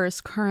Juniper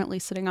is currently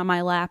sitting on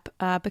my lap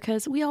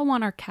because we all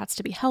want our cats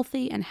to be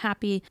healthy and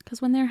happy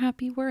because when they're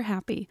happy, we're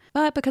happy.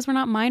 But because we're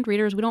not mind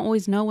readers, we don't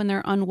always know when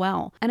they're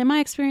unwell. And in my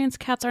experience,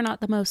 cats are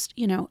not the most,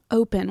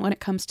 open when it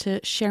comes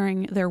to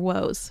sharing their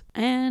woes.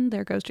 And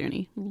there goes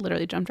Junie.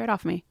 Literally jumped right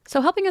off me.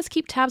 So helping us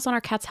keep tabs on our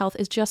cat's health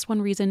is just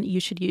one reason you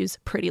should use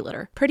Pretty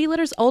Litter. Pretty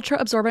Litter's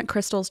ultra-absorbent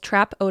crystals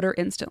trap odor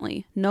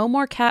instantly. No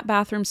more cat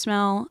bathroom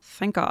smell,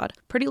 thank God.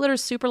 Pretty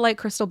Litter's super light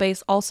crystal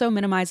base also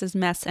minimizes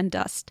mess and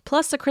dust.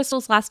 Plus, the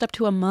crystals last up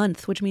to a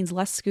month, which means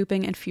less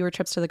scooping and fewer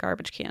trips to the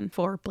garbage can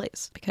for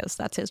Blaze, because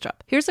that's his job.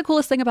 Here's the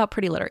coolest thing about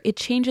Pretty Litter. It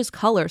changes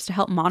colors to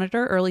help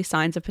monitor early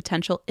signs of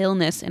potential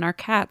illness in our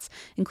cats,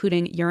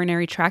 including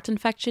urinary tract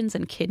infections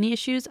and kidney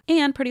issues,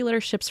 and Pretty Litter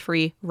ships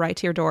free right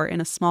to your door in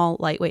a small,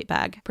 lightweight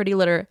bag. Pretty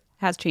Litter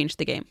has changed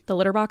the game. The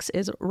litter box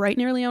is right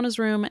near Leona's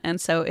room,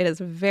 and so it is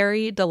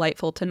very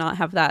delightful to not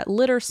have that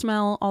litter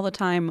smell all the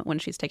time when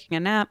she's taking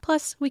a nap.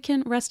 Plus, we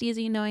can rest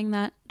easy knowing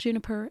that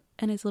Juniper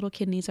and his little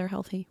kidneys are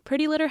healthy.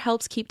 Pretty Litter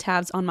helps keep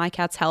tabs on my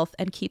cat's health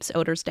and keeps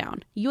odors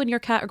down. You and your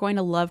cat are going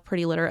to love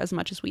Pretty Litter as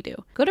much as we do.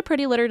 Go to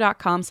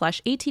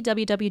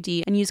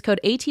prettylitter.com/ATWWD and use code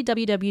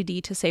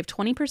ATWWD to save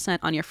 20%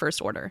 on your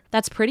first order.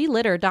 That's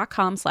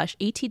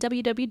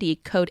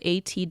prettylitter.com/ATWWD, code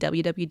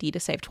ATWWD to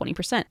save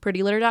 20%.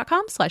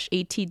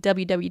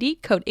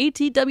 prettylitter.com/ATWWD, code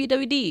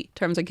ATWWD.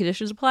 Terms and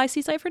conditions apply.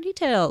 See site for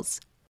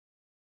details.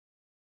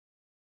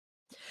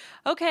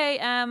 Okay,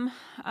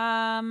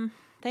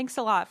 thanks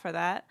a lot for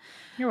that.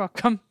 You're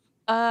welcome.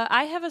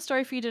 I have a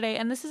story for you today,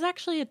 and this is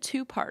actually a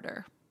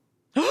two-parter.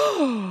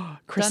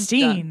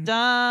 Christine. Dun, dun,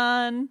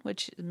 dun,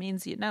 which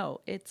means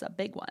it's a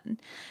big one.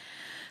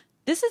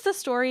 This is the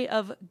story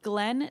of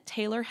Glenn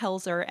Taylor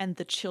Helzer and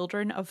the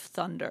Children of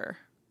Thunder.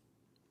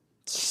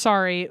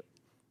 Sorry.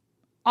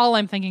 All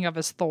I'm thinking of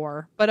is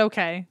Thor, but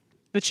okay.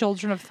 The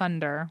Children of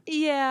Thunder.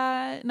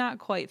 Yeah, not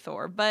quite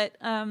Thor, but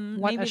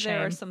maybe there are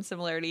shame. some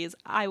similarities.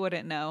 I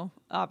wouldn't know,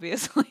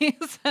 obviously,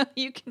 so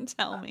you can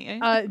tell me.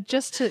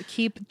 Just to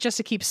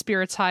keep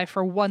spirits high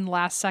for one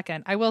last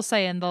second, I will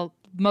say in the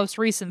most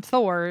recent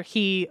Thor,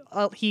 he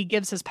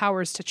gives his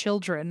powers to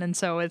children, and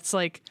so it's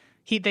like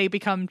they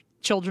become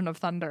Children of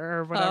Thunder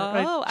or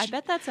whatever. Oh, I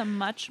bet that's a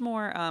much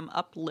more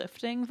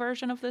uplifting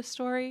version of this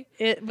story.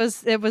 It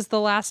was the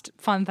last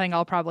fun thing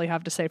I'll probably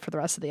have to say for the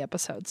rest of the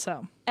episode.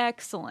 So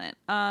excellent.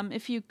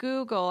 If you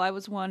Google, I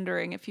was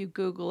wondering if you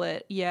Google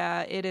it,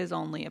 yeah, it is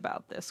only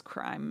about this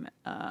crime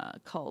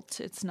cult.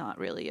 It's not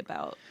really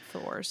about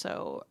Thor.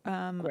 So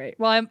great.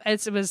 Well,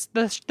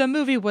 the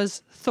movie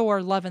was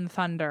Thor: Love and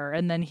Thunder,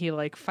 and then he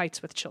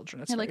fights with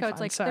children. It's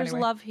it's like so there's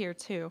anyway. love here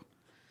too.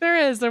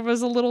 There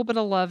was a little bit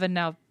of love, and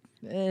now.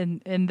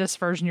 In this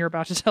version you're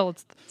about to tell,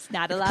 it's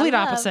not a complete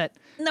lot of opposite.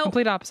 No,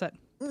 complete opposite.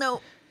 No.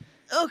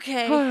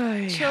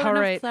 Okay. Children all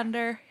right. of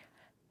Thunder.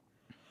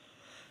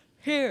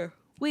 Here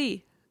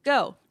we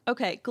go.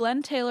 Okay,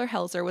 Glenn Taylor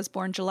Helzer was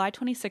born July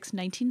 26,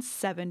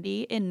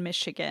 1970 in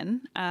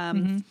Michigan.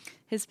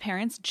 His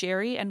parents,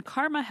 Jerry and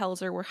Karma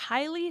Helzer, were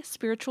highly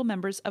spiritual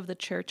members of the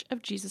Church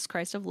of Jesus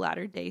Christ of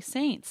Latter-day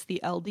Saints,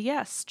 the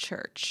LDS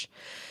Church.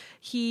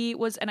 He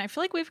was, and I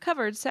feel like we've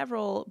covered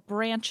several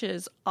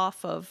branches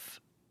off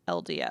of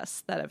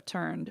LDS that have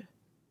turned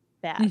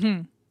bad.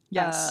 Mm-hmm.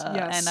 Yes.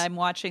 And I'm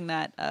watching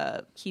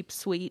that Keep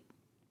Sweet,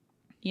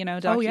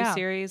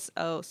 docuseries.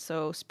 Oh,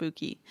 so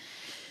spooky.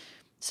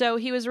 So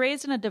he was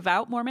raised in a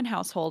devout Mormon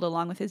household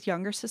along with his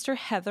younger sister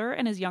Heather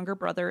and his younger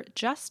brother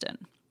Justin.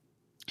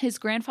 His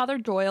grandfather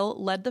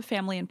Doyle led the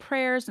family in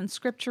prayers and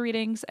scripture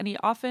readings, and he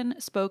often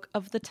spoke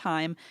of the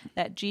time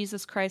that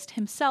Jesus Christ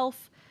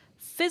himself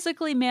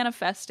physically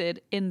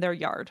manifested in their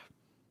yard.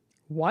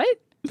 What?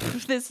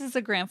 This is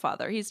a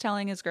grandfather. He's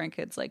telling his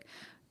grandkids,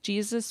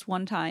 Jesus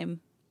one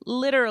time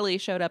literally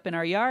showed up in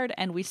our yard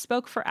and we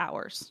spoke for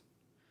hours.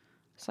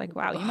 It's like,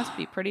 wow, you must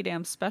be pretty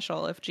damn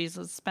special if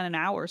Jesus is spending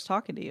hours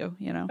talking to you,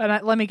 you know?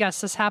 And let me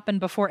guess, this happened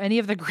before any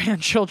of the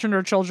grandchildren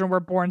or children were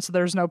born, so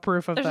there's no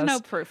proof of this. There's no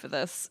proof of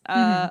this,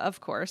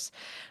 of course.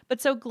 But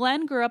so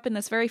Glenn grew up in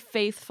this very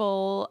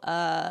faithful,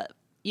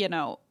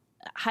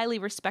 highly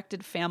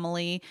respected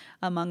family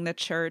among the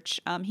church.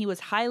 He was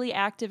highly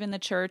active in the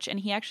church,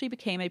 and he actually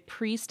became a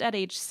priest at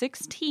age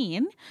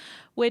 16,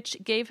 which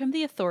gave him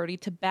the authority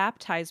to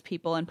baptize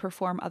people and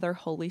perform other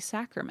holy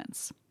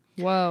sacraments.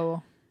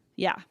 Whoa.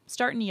 Yeah,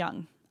 starting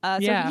young.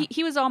 So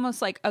he was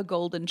almost like a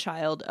golden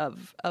child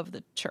of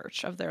the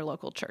church, of their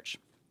local church.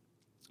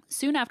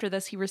 Soon after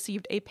this, he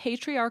received a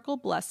patriarchal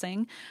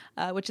blessing,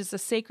 which is a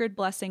sacred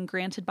blessing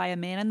granted by a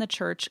man in the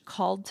church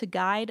called to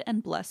guide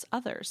and bless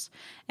others.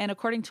 And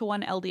according to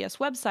one LDS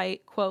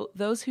website, quote,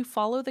 those who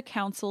follow the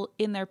counsel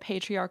in their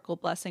patriarchal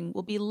blessing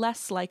will be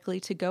less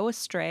likely to go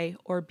astray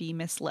or be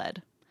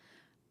misled.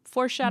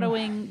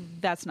 Foreshadowing,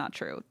 that's not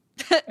true.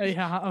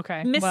 Yeah,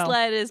 okay.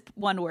 Misled is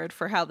one word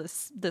for how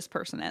this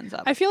person ends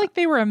up. I feel like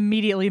they were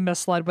immediately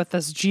misled with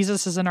this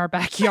Jesus is in our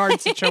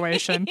backyard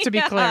situation, to be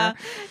clear.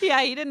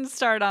 Yeah, he didn't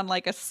start on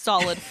like a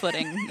solid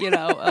footing,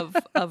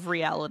 of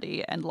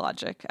reality and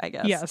logic, I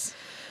guess. Yes.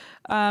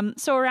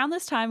 So around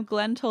this time,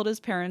 Glenn told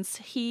his parents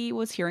he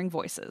was hearing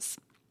voices.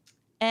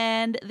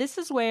 And this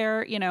is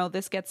where,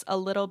 this gets a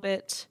little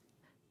bit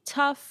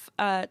tough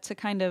to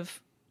kind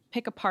of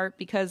pick apart,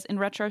 because in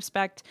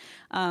retrospect,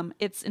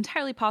 it's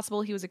entirely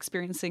possible he was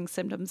experiencing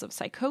symptoms of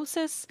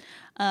psychosis.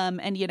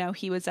 And,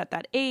 he was at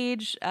that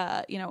age,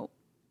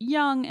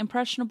 young,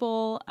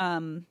 impressionable,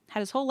 had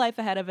his whole life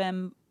ahead of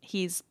him.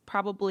 He's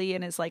probably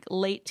in his like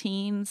late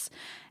teens,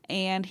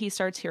 and he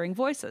starts hearing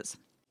voices.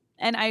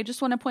 And I just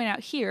want to point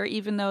out here,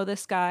 even though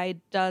this guy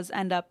does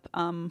end up,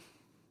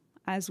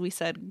 as we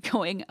said,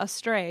 going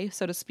astray,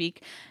 so to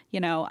speak,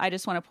 I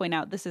just want to point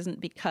out this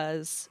isn't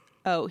because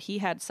he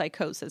had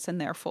psychosis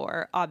and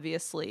therefore,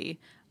 obviously,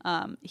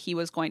 he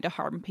was going to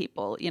harm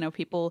people.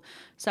 People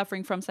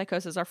suffering from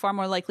psychosis are far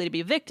more likely to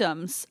be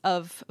victims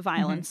of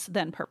violence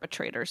than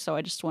perpetrators. So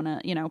I just want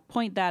to,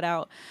 point that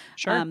out,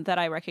 that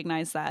I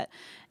recognize that.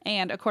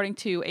 And according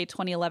to a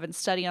 2011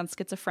 study on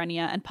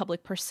schizophrenia and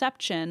public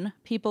perception,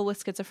 people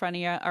with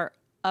schizophrenia are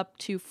up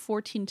to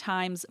 14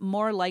 times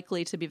more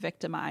likely to be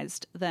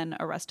victimized than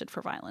arrested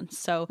for violence.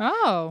 So,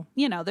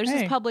 there's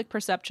this public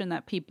perception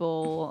that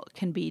people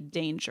can be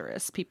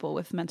dangerous. People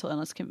with mental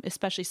illness,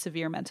 especially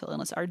severe mental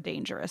illness, are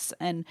dangerous.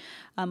 And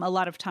a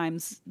lot of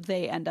times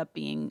they end up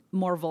being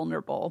more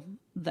vulnerable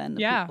than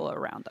the people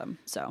around them.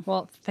 So,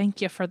 well,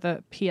 thank you for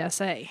the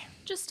PSA.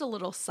 Just a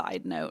little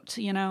side note,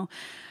 and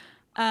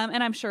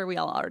I'm sure we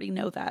all already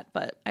know that,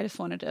 but I just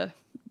wanted to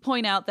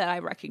point out that I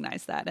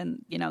recognize that.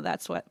 And,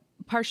 that's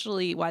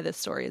partially why this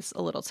story is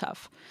a little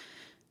tough.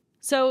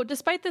 So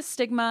despite this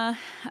stigma,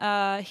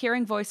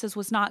 hearing voices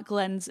was not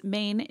Glenn's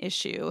main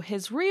issue.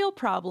 His real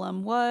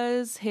problem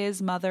was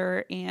his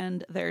mother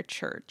and their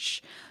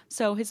church.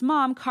 So his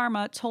mom,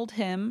 Karma, told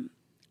him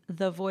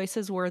the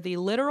voices were the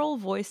literal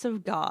voice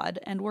of God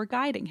and were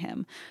guiding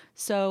him.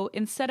 So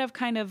instead of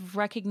kind of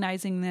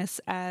recognizing this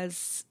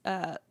as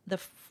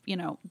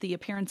the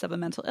appearance of a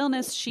mental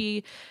illness,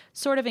 she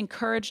sort of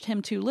encouraged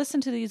him to listen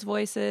to these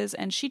voices,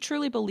 and she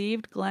truly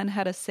believed Glenn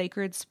had a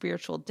sacred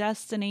spiritual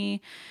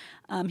destiny.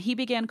 He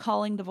began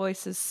calling the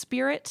voices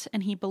spirit,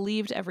 and he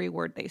believed every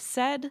word they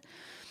said.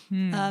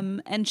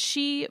 And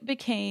she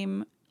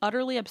became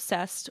utterly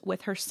obsessed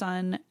with her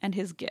son and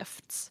his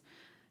gifts.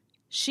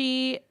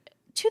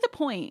 To the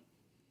point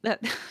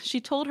that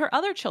she told her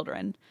other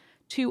children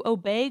to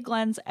obey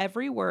Glenn's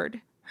every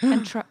word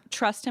and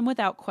trust him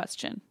without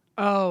question.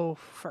 Oh,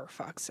 for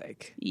fuck's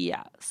sake.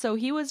 Yeah. So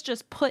he was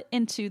just put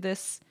into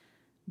this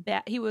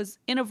he was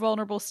in a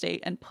vulnerable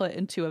state and put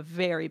into a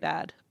very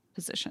bad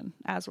position,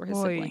 as were his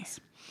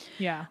siblings.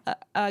 Yeah.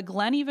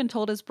 Glenn even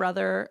told his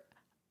brother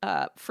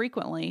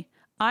frequently,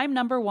 I'm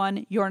number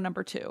one, you're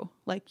number two.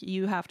 Like,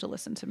 you have to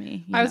listen to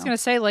me. I was going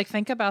to say, like,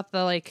 think about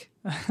the,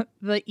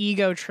 the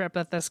ego trip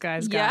that this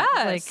guy's got.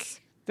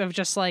 Yes. Of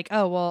just like,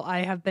 oh, well,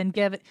 I have been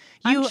given...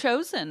 I'm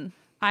chosen.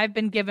 I've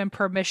been given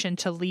permission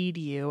to lead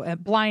you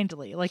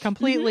blindly, like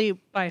completely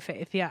by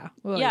faith. Yeah.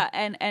 Yeah.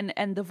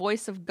 And the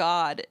voice of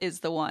God is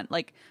the one,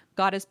 like,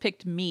 God has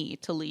picked me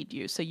to lead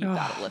you. So you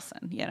got to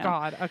listen,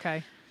 God.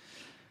 Okay.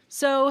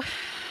 So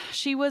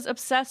she was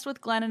obsessed with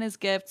Glenn and his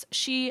gifts.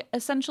 She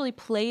essentially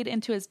played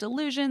into his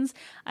delusions.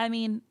 I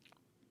mean,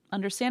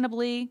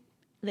 understandably,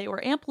 they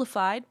were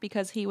amplified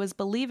because he was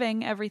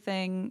believing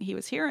everything he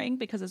was hearing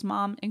because his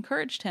mom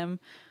encouraged him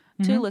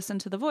to listen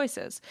to the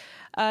voices.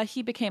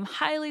 He became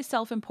highly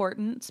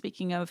self-important,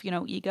 speaking of,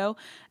 ego,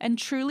 and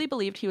truly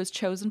believed he was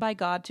chosen by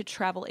God to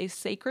travel a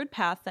sacred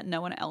path that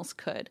no one else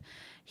could.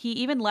 He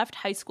even left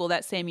high school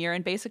that same year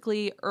and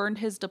basically earned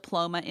his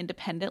diploma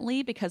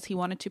independently because he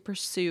wanted to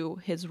pursue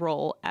his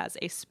role as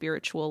a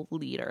spiritual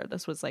leader.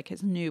 This was like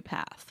his new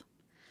path.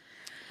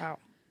 Wow.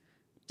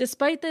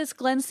 Despite this,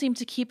 Glenn seemed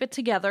to keep it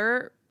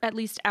together at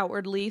least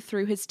outwardly,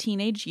 through his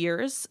teenage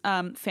years.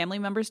 Family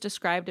members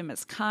described him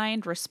as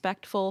kind,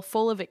 respectful,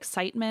 full of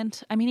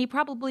excitement. I mean, he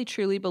probably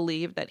truly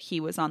believed that he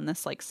was on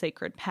this like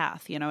sacred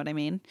path. You know what I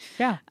mean?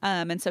 Yeah.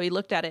 And so he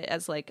looked at it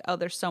as like, oh,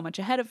 there's so much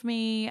ahead of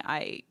me.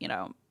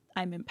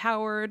 I'm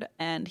empowered.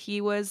 And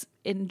he was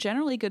in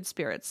generally good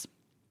spirits.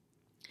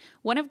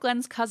 One of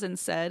Glenn's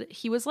cousins said,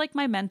 he was like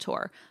my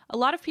mentor. A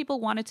lot of people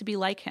wanted to be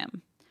like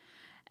him.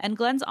 And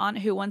Glenn's aunt,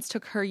 who once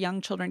took her young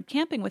children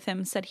camping with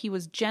him, said he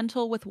was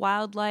gentle with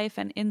wildlife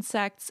and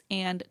insects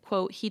and,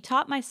 quote, he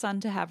taught my son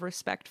to have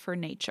respect for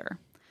nature,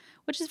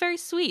 which is very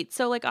sweet.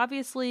 So, like,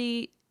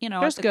 obviously, you know,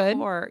 That's at the good.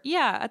 core,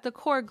 at the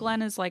core,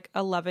 Glenn is like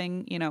a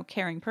loving, you know,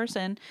 caring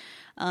person.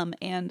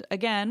 And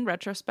again,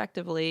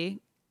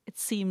 retrospectively, it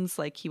seems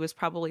like he was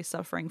probably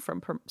suffering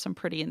from some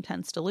pretty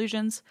intense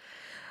delusions.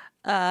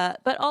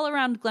 But all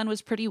around, Glenn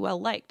was pretty well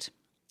liked.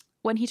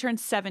 When he turned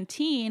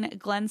 17,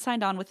 Glenn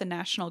signed on with the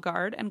National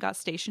Guard and got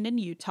stationed in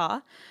Utah.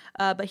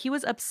 But he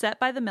was upset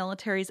by the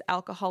military's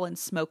alcohol and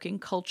smoking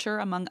culture,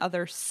 among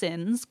other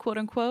sins, quote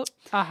unquote.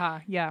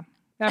 Yeah.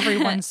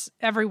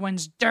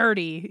 Everyone's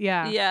dirty.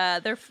 Yeah. Yeah,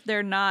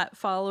 they're not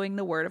following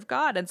the word of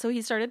God. And so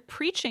he started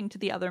preaching to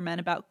the other men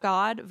about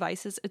God,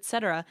 vices,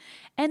 etc.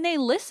 And they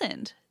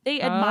listened. They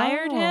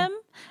admired him,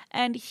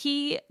 and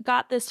he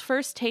got this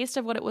first taste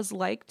of what it was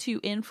like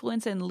to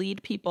influence and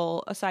lead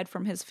people aside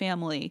from his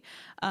family.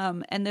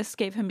 And this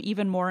gave him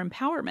even more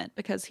empowerment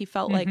because he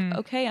felt like,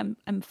 okay,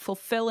 I'm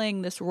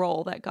fulfilling this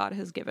role that God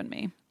has given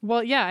me.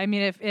 Well, yeah. I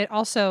mean, if it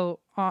also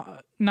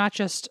not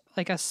just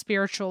like a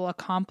spiritual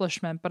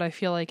accomplishment, but I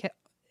feel like it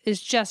is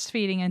just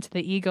feeding into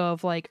the ego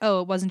of like,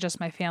 oh, it wasn't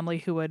just my family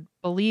who would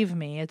believe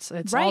me. It's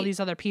right. All these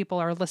other people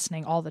are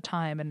listening all the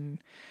time, and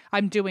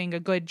I'm doing a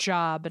good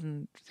job,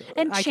 and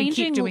I changing, can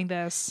keep doing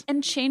this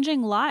and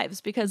changing lives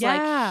because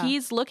like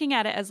he's looking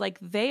at it as like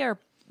they're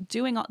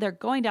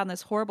going down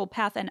this horrible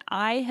path, and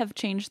I have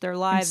changed their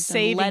lives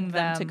and led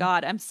them to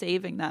God. I'm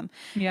saving them.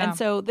 Yeah. And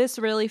so this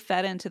really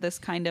fed into this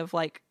kind of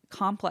like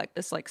complex,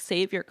 this like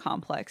savior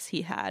complex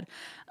he had.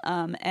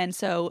 And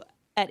so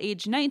at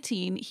age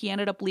 19, he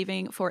ended up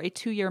leaving for a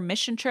 2-year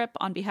mission trip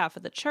on behalf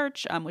of the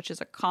church, which is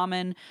a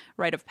common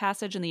rite of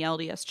passage in the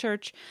LDS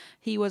church.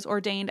 He was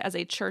ordained as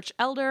a church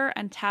elder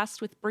and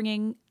tasked with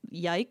bringing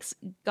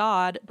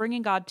God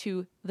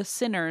to the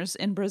sinners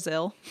in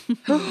Brazil.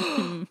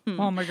 Oh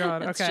my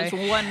God. That's okay.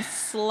 just one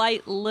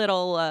slight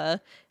little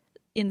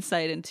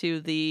insight into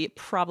the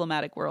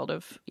problematic world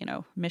of, you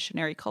know,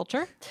 missionary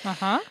culture.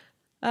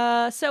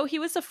 So he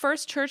was the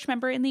first church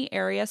member in the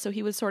area, so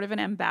he was sort of an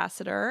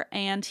ambassador,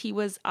 and he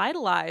was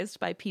idolized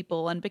by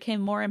people and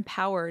became more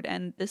empowered,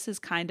 and this is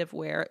kind of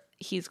where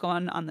he's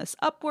gone on this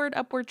upward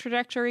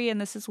trajectory, and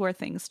this is where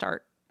things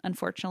start,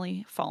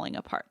 unfortunately, falling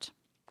apart.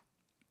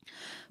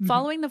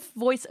 Following the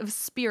voice of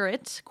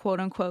spirit,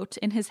 quote unquote,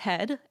 in his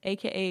head,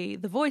 aka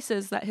the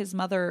voices that his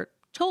mother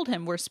told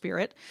him were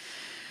spirit,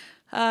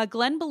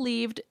 Glenn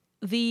believed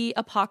the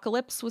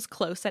apocalypse was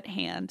close at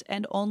hand,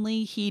 and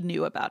only he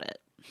knew about it.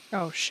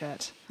 Oh,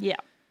 shit. Yeah.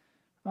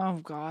 Oh,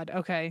 God.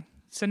 Okay.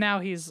 So now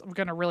he's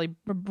going to really,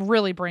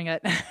 really bring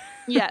it.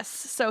 Yes.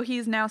 So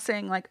he's now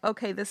saying like,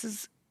 okay, this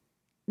is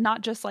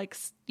not just like,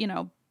 you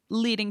know,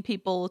 leading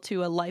people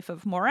to a life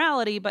of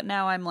morality, but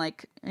now I'm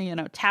like, you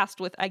know, tasked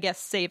with, I guess,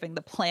 saving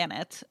the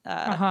planet.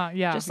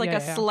 Yeah. Just like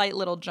a slight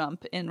little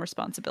jump in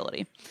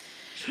responsibility.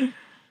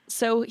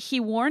 So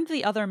he warned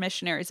the other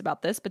missionaries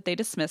about this, but they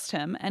dismissed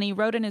him. And he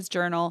wrote in his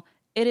journal,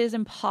 "It is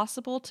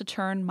impossible to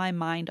turn my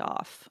mind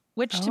off,"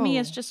 which to me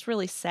is just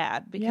really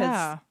sad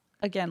because,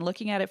 again,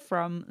 looking at it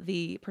from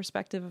the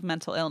perspective of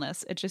mental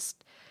illness, it's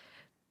just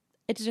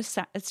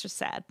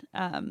sad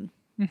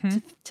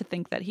to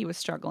think that he was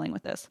struggling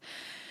with this.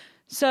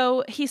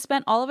 So he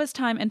spent all of his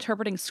time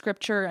interpreting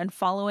scripture and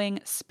following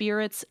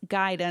Spirit's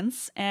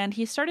guidance, and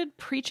he started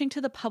preaching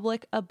to the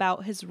public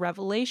about his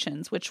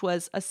revelations, which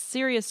was a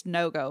serious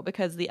no-go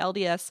because the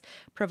LDS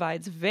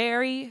provides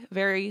very,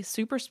 very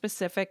super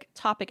specific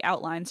topic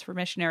outlines for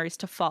missionaries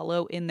to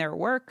follow in their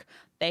work.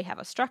 They have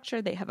a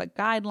structure, they have a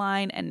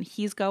guideline, and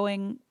he's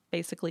going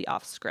basically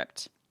off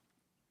script.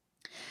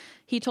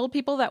 He told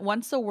people that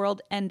once the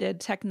world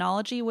ended,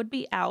 technology would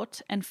be out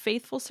and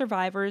faithful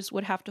survivors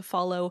would have to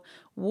follow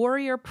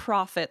warrior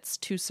prophets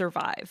to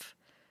survive.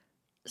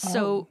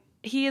 So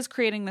he is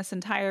creating this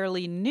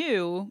entirely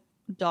new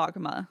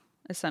dogma,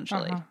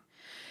 essentially.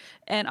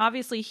 And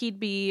obviously he'd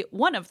be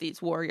one of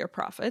these warrior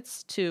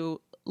prophets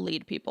to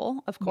lead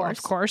people, of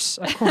course.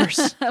 Well, of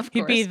course.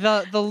 He'd be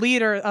the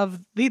leader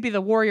he'd be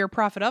the warrior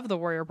prophet of the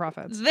warrior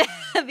prophets.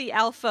 The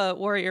alpha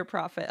warrior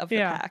prophet of the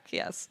pack,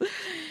 yes.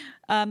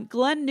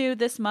 Glenn knew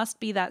this must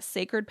be that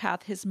sacred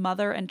path his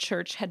mother and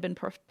church had been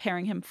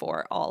preparing him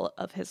for all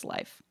of his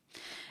life.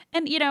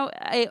 And, you know,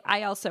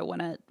 I also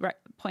want to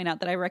point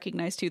out that I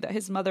recognize, too, that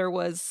his mother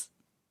was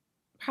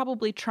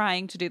probably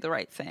trying to do the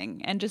right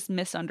thing and just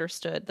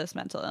misunderstood this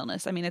mental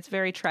illness. I mean, it's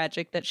very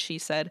tragic that she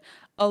said,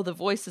 oh, the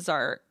voices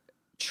are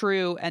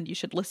true and you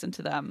should listen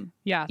to them.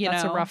 Yeah,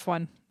 that's a rough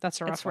one. That's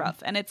a rough one.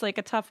 And it's like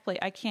a tough place.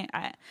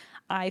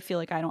 I feel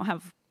like I don't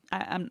have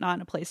I'm not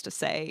in a place to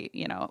say,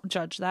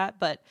 judge that,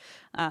 but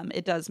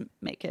it does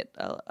make it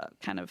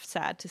kind of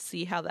sad to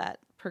see how that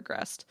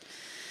progressed.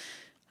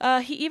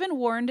 He even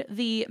warned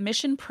the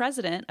mission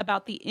president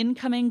about the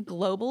incoming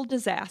global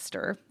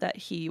disaster that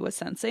he was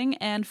sensing.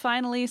 And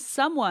finally,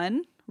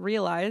 someone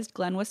realized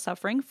Glenn was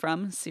suffering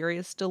from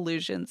serious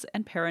delusions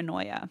and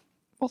paranoia.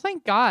 Well,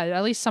 thank God.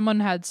 At least someone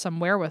had some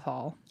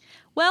wherewithal.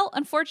 Well,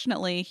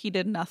 unfortunately, he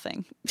did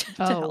nothing to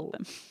help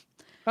him.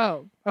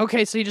 Oh,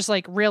 okay. So he just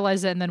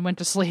realized it and then went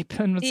to sleep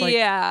and was like,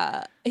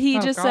 yeah, he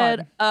just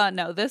God. said,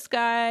 no, this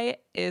guy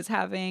is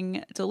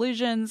having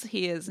delusions.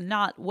 He is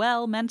not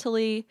well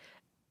mentally.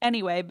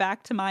 Anyway,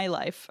 back to my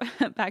life,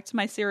 back to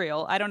my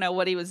cereal. I don't know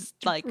what he was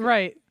like.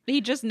 Right. He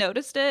just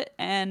noticed it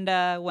and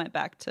went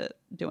back to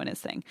doing his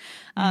thing.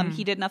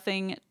 He did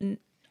nothing,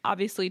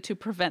 obviously, to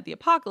prevent the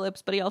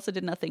apocalypse, but he also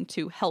did nothing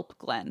to help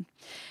Glenn.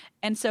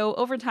 And so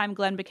over time,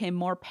 Glenn became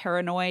more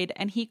paranoid,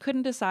 and he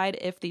couldn't decide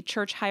if the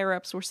church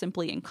higher-ups were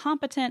simply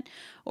incompetent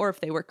or if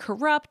they were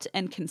corrupt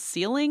and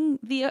concealing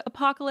the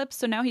apocalypse.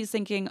 So now he's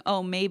thinking,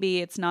 oh,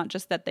 maybe it's not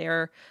just that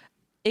they're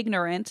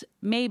ignorant.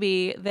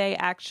 Maybe they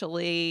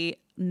actually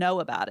know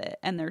about it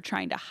and they're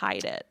trying to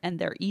hide it and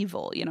they're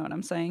evil. You know what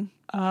I'm saying?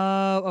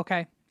 Oh,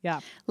 okay. Yeah.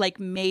 Like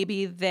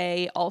maybe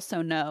they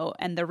also know,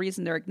 and the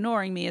reason they're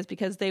ignoring me is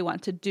because they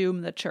want to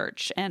doom the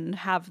church and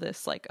have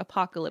this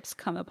apocalypse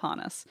come upon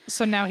us.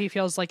 So now he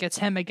feels like it's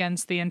him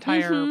against the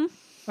entire...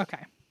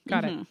 Okay.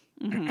 Got it.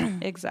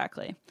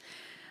 Exactly.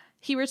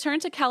 He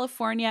returned to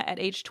California at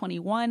age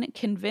 21,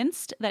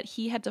 convinced that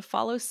he had to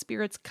follow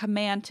Spirit's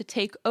command to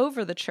take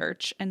over the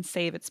church and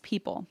save its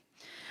people.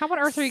 How on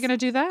earth are you going to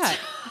do that?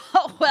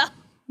 Oh, well.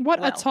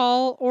 What a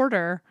tall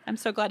order. I'm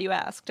so glad you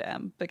asked,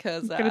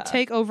 because... Going to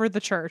take over the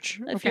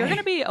church. If you're going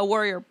to be a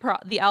warrior,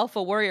 the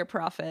alpha warrior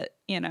prophet,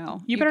 you better know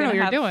gonna what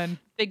you're have doing.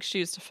 Big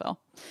shoes to fill.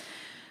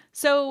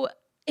 So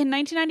in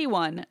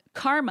 1991,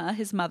 Karma,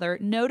 his mother,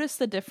 noticed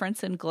the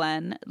difference in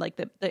Glenn, like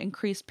the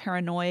increased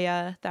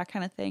paranoia, that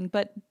kind of thing,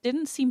 but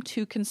didn't seem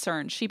too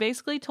concerned. She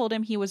basically told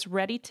him he was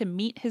ready to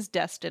meet his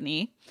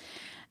destiny.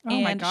 Oh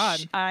my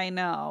God. I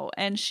know.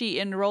 And she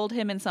enrolled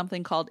him in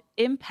something called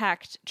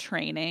Impact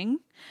Training,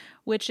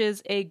 which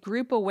is a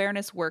group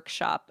awareness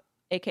workshop,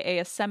 aka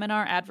a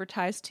seminar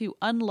advertised to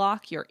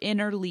unlock your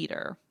inner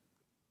leader.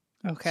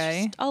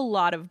 Okay. Just a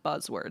lot of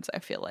buzzwords, I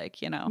feel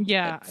like,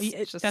 Yeah,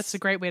 that's a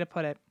great way to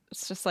put it.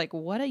 It's just like,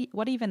 what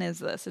even is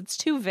this? It's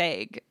too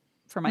vague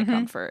for my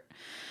comfort.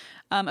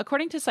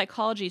 According to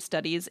psychology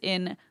studies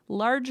in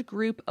large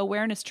group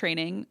awareness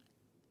training,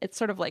 it's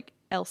sort of like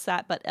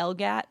LSAT, but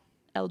LGAT.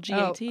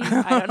 LGAT.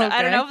 Oh. I don't know. Okay.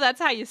 I don't know if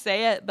that's how you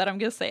say it, but I'm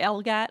going to say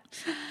LGAT.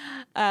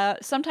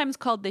 Sometimes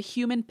called the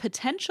human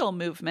potential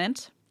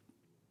movement.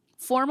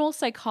 Formal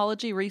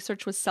psychology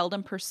research was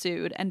seldom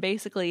pursued, and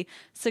basically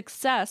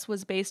success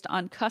was based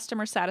on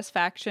customer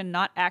satisfaction,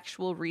 not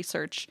actual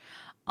research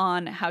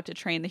on how to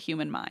train the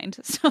human mind.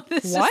 So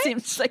this just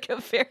seems like a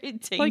very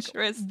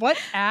dangerous... what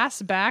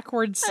ass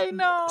backwards I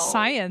know.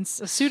 science,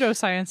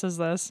 pseudoscience is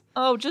this?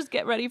 Oh, just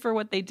get ready for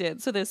what they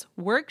did. So this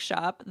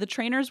workshop, the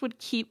trainers would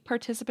keep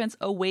participants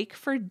awake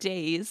for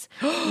days.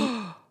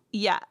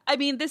 Yeah. I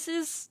mean, this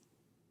is...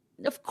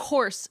 Of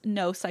course,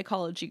 no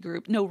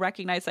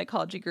recognized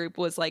psychology group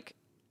was like,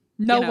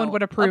 no one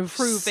would approve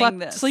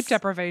this. Sleep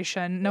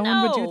deprivation. No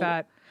one would do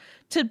that.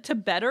 To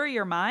better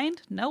your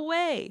mind? No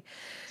way.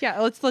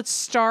 Yeah, let's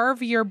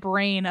starve your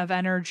brain of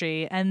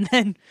energy and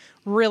then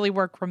really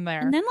work from there.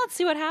 And then let's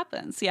see what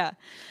happens. Yeah.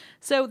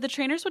 So the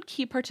trainers would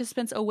keep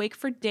participants awake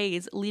for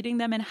days, leading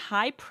them in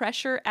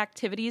high-pressure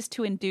activities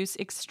to induce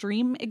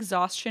extreme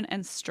exhaustion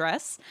and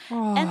stress.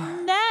 Oh.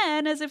 And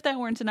then, as if that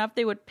weren't enough,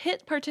 they would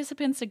pit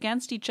participants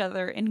against each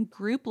other in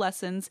group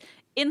lessons,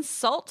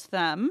 insult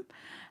them,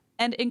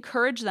 and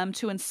encourage them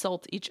to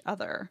insult each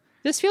other.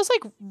 This feels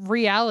like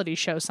reality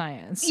show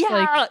science.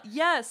 Yeah,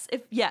 yes.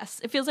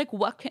 It feels like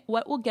what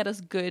will get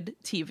us good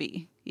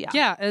TV. Yeah.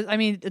 Yeah, I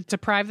mean,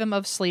 deprive them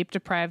of sleep,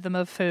 deprive them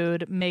of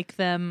food, make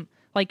them...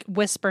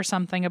 whisper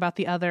something about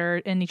the other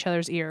in each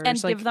other's ears.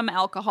 And give them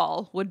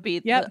alcohol would be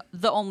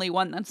the only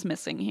one that's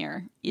missing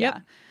here. Yeah.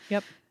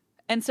 Yep.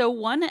 And so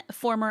one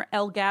former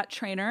LGAT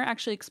trainer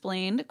actually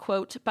explained,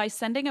 quote, by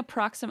spending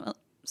approximately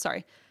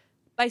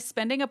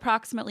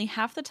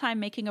half the time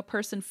making a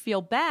person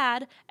feel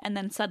bad and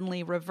then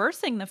suddenly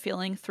reversing the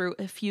feeling through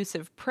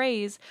effusive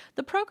praise,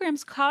 the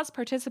programs cause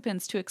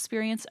participants to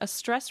experience a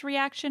stress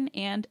reaction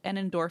and an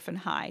endorphin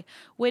high,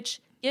 which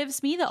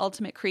gives me the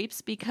ultimate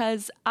creeps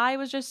because I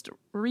was just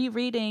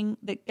rereading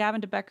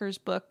Gavin de Becker's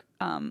book,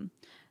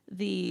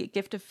 The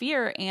Gift of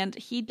Fear, and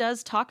he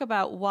does talk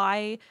about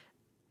why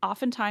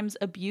oftentimes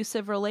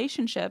abusive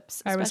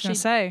relationships, I was going to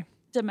say,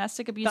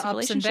 domestic abusive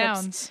relationships, and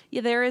downs.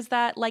 Yeah, there is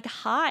that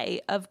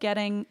high of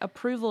getting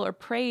approval or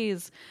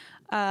praise,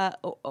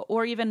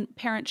 or even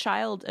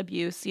parent-child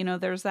abuse.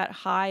 There's that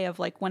high of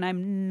when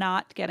I'm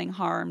not getting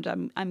harmed,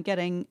 I'm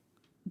getting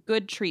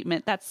good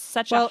treatment. That's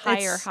such a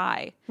higher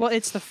high. Well,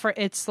 it's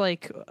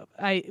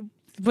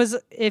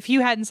if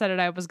you hadn't said it,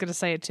 I was going to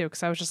say it too,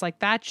 because I was just like,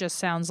 that just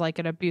sounds like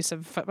an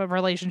abusive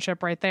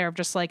relationship right there, of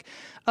just like,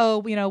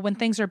 oh, you know, when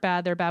things are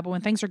bad, they're bad, but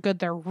when things are good,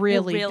 they're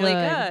really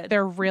good.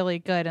 They're really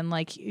good. And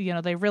like, you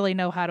know, they really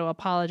know how to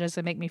apologize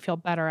and make me feel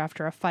better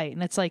after a fight.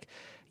 And it's like,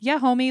 yeah,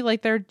 homie,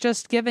 like they're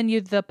just giving you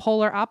the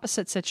polar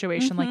opposite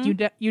situation. Like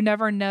you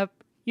never know.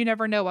 You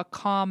never know a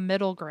calm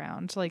middle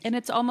ground. Like, and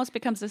it's almost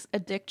becomes this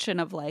addiction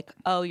of like,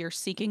 oh, you're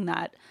seeking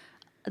that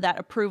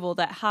approval,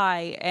 that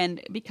high, and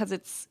because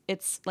it's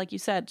like you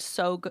said,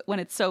 so good when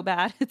it's so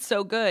bad, it's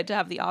so good to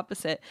have the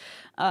opposite.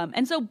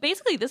 And so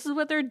basically, this is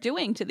what they're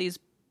doing to these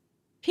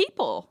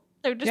people.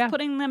 They're just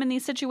putting them in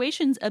these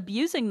situations,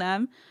 abusing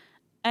them,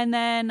 and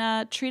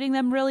then treating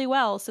them really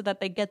well so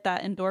that they get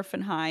that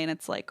endorphin high. And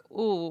it's like,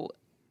 ooh,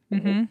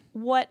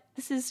 what?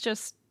 This is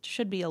just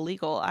should be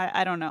illegal.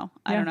 I don't know.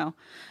 I don't know.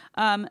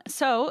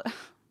 So,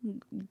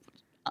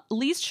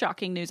 least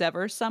shocking news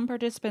ever, some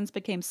participants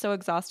became so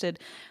exhausted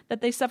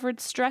that they suffered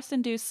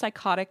stress-induced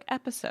psychotic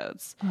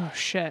episodes. Oh,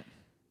 shit.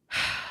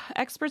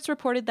 Experts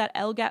reported that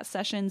LGAT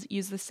sessions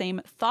use the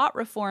same thought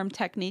reform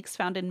techniques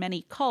found in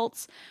many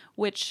cults,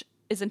 which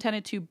is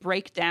intended to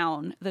break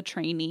down the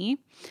trainee.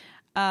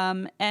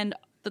 And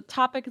the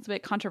topic is a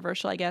bit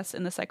controversial, I guess,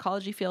 in the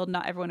psychology field.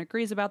 Not everyone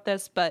agrees about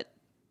this, but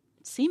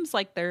it seems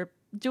like they're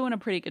doing a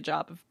pretty good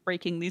job of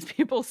breaking these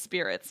people's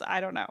spirits. I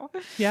don't know.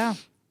 Yeah.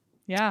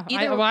 Yeah.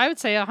 I would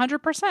say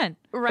 100%.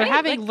 Right? They're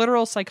having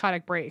literal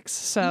psychotic breaks.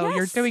 So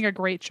you're doing a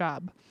great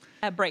job.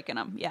 At breaking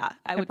them. Yeah.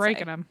 I would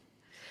breaking say. them.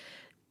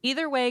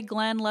 Either way,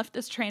 Glenn left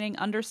this training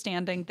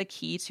understanding the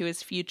key to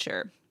his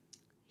future.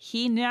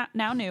 He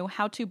now knew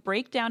how to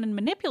break down and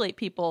manipulate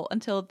people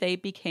until they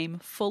became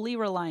fully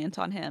reliant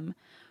on him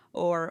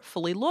or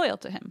fully loyal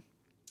to him.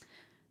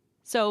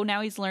 So now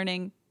he's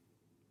learning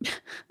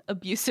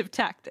abusive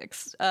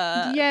tactics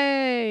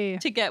yay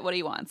to get what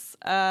he wants,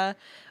 or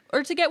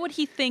to get what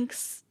he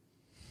thinks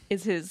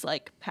is his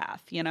like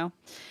path, you know.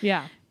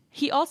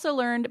 He also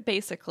learned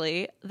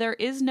basically there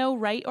is no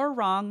right or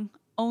wrong,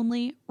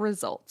 only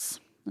results.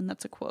 And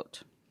that's a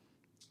quote.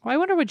 Well, I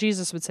wonder what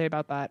Jesus would say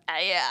about that.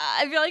 Yeah,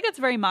 I feel like it's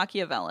very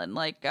Machiavellian,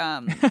 like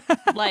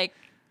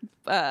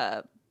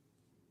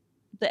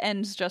the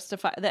end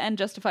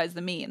justifies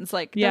the means.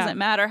 Like, doesn't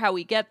matter how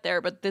we get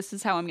there, but this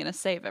is how I'm going to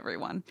save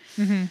everyone.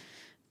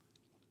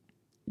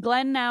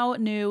 Glenn now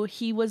knew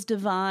he was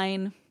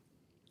divine.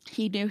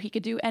 He knew he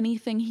could do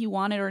anything he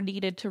wanted or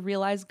needed to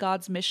realize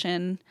God's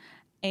mission.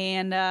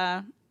 And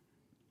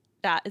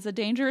that is a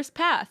dangerous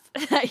path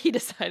that he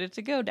decided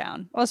to go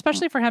down. Well,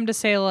 especially for him to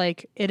say,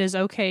 like, it is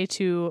okay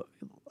to,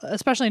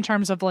 especially in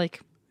terms of,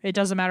 like, it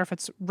doesn't matter if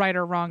it's right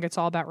or wrong, it's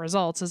all about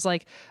results. It's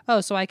like,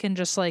 oh, so I can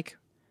just, like,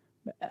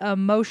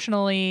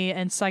 emotionally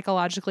and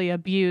psychologically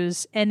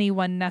abuse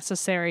anyone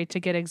necessary to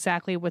get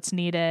exactly what's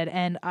needed,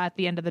 and at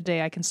the end of the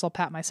day I can still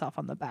pat myself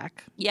on the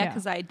back.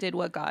 Because I did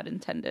what God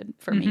intended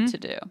for me to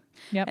do.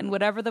 And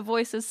whatever the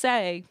voices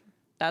say,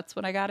 that's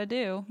what I got to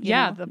do.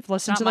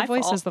 Listen to the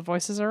voices. Fault. The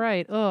voices are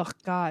right. Oh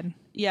God.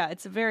 Yeah,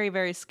 it's a very,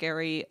 very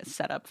scary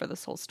setup for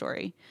this whole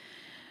story.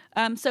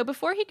 So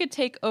before he could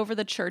take over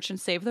the church and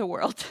save the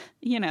world,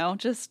 you know,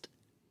 just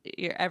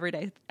your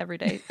everyday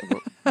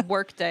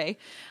work day,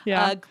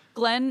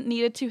 Glenn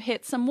needed to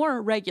hit some more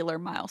regular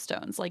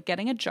milestones, like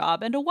getting a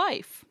job and a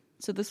wife.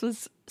 So this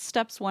was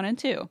steps 1 and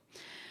 2.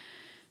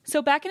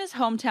 So back in his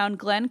hometown,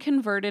 Glenn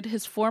converted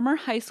his former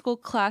high school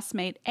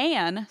classmate,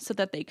 Anne, so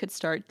that they could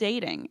start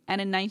dating. And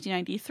in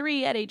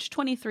 1993, at age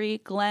 23,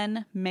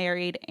 Glenn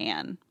married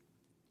Anne.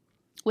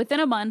 Within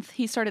a month,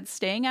 he started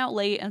staying out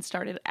late and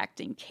started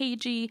acting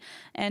cagey,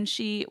 and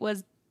she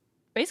was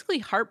basically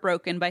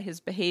heartbroken by his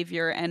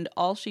behavior, and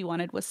all she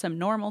wanted was some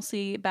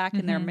normalcy back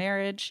in their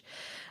marriage.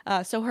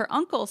 So her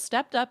uncle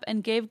stepped up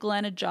and gave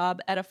Glenn a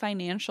job at a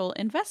financial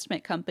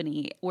investment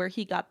company where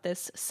he got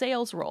this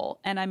sales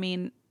role. And I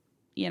mean,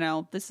 you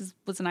know, this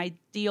was an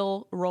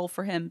ideal role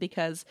for him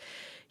because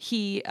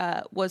he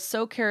was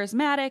so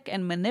charismatic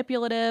and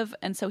manipulative,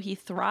 and so he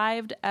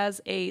thrived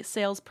as a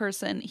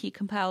salesperson. He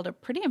compiled a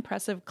pretty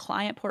impressive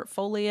client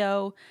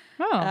portfolio.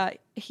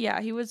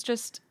 He was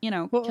just, you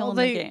know, killing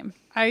the game.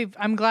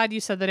 I'm glad you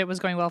said that it was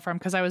going well for him,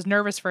 because I was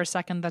nervous for a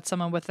second that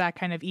someone with that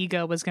kind of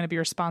ego was going to be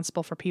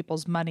responsible for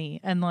people's money,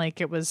 and like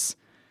it was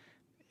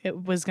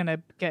going to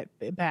get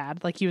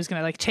bad. Like he was going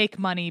to like take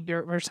money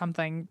or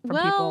something from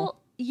people.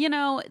 You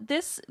know,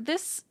 this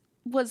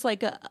was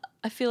like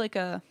I feel like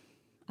a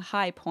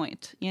high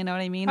point. You know what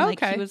I mean? Okay.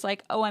 Like he was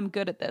like, oh, I'm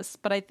good at this.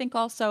 But I think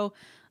also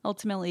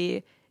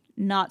ultimately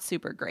not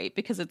super great,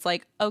 because it's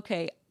like,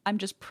 okay, I'm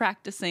just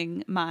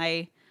practicing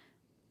my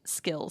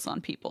skills on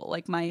people,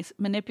 like my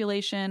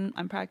manipulation.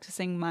 I'm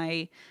practicing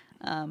my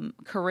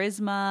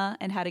charisma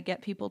and how to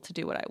get people to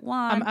do what I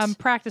want. I'm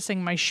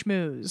practicing my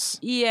schmooze.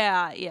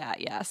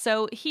 Yeah.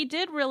 So he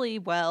did really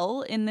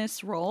well in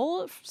this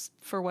role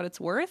for what it's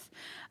worth.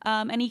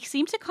 And he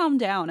seemed to calm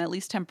down, at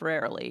least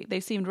temporarily.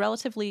 They seemed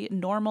relatively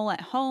normal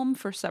at home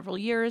for several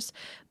years,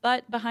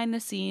 but behind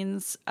the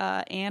scenes,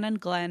 Anne and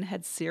Glenn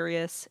had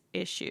serious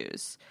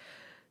issues.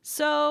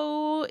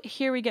 So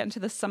here we get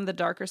into some of the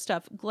darker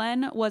stuff.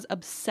 Glenn was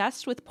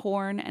obsessed with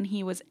porn, and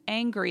he was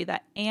angry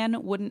that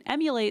Anne wouldn't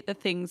emulate the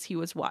things he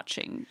was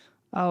watching.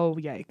 Oh,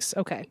 yikes.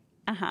 Okay.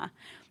 Uh-huh.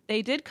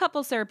 They did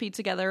couples therapy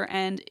together,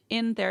 and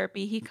in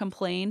therapy, he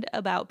complained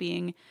about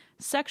being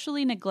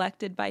sexually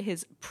neglected by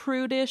his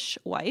prudish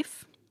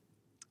wife.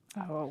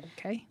 Oh,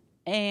 okay.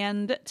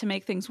 And to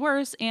make things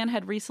worse, Anne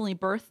had recently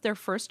birthed their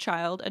first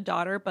child, a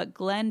daughter, but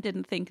Glenn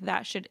didn't think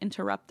that should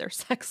interrupt their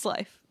sex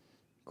life.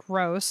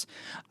 Gross.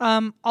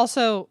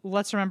 Also,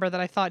 let's remember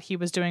that I thought he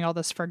was doing all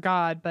this for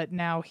God, but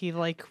now he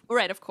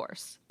Right, of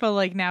course.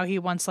 But now he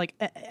wants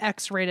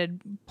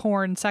X-rated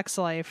porn sex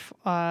life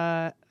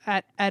at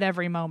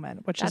every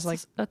moment, which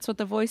that's what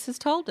the voices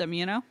told him,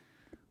 you know?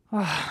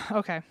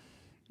 Okay.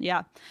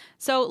 Yeah.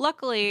 So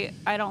luckily,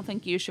 I don't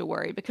think you should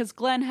worry because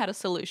Glenn had a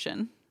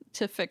solution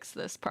to fix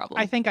this problem.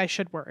 I think I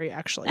should worry,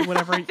 actually.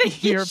 Whatever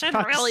you should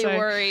really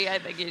worry. I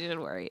think you should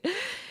worry.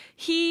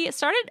 He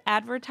started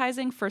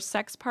advertising for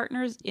sex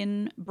partners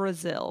in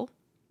Brazil.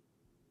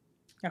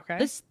 Okay.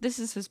 This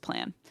is his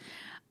plan.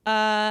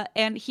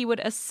 And he would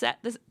assess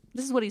this.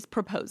 This is what he's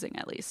proposing,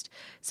 at least.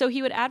 So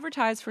he would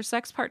advertise for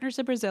sex partners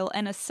in Brazil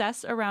and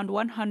assess around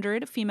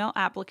 100 female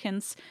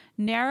applicants,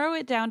 narrow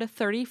it down to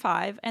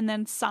 35, and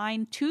then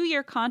sign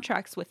 2-year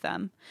contracts with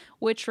them,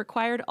 which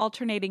required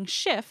alternating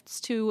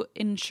shifts to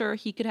ensure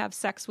he could have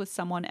sex with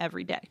someone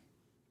every day.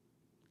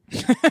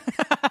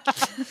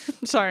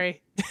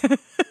 Sorry.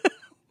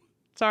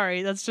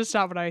 Sorry, that's just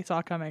not what I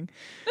saw coming.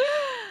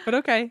 But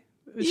okay.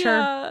 Sure.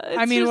 Yeah,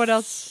 I mean, what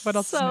else? What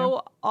else?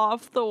 So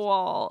off the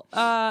wall.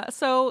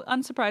 So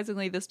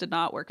unsurprisingly, this did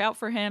not work out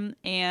for him,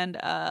 and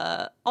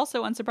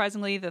also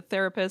unsurprisingly, the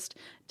therapist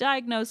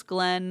diagnosed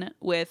Glenn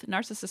with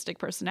narcissistic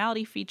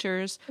personality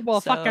features.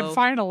 Well, fucking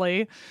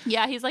finally.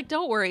 Yeah, he's like,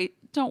 "Don't worry,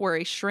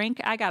 shrink.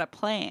 I got a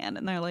plan."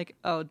 And they're like,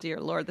 "Oh dear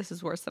Lord, this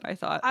is worse than I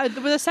thought."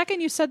 The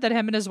second you said that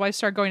him and his wife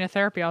started going to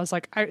therapy, I was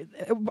like,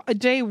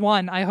 day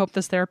one, I hope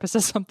this therapist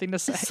has something to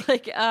say. It's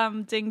like,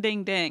 ding,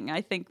 ding, ding.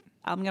 I think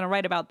I'm going to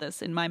write about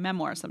this in my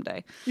memoir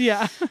someday.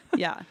 Yeah.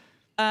 Yeah.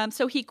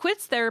 So he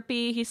quits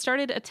therapy. He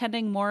started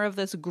attending more of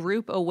this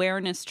group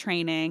awareness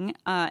training.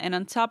 And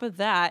on top of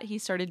that, he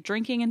started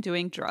drinking and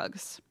doing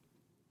drugs.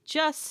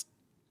 Just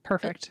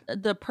perfect.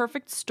 The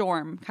perfect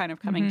storm kind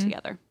of coming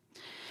together.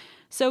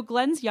 So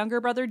Glenn's younger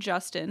brother,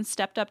 Justin,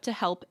 stepped up to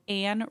help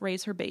Anne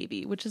raise her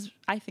baby, which is,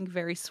 I think,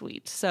 very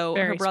sweet. So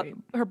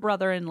her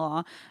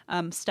brother-in-law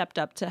stepped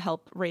up to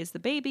help raise the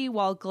baby,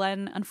 while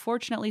Glenn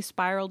unfortunately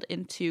spiraled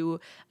into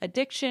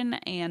addiction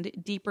and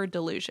deeper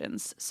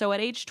delusions. So at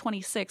age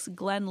 26,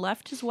 Glenn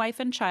left his wife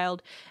and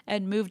child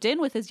and moved in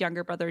with his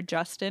younger brother,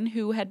 Justin,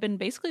 who had been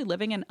basically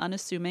living an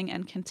unassuming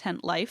and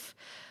content life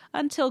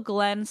until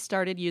Glenn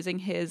started using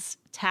his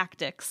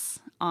tactics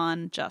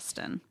on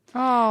Justin.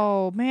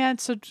 Oh, man.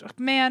 So,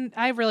 man,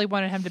 I really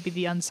wanted him to be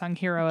the unsung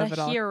hero of it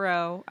all. The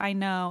hero. I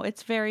know.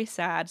 It's very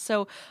sad.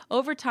 So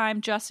over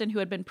time, Justin, who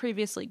had been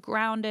previously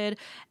grounded,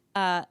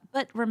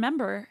 but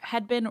remember,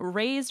 had been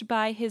raised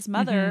by his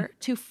mother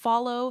to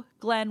follow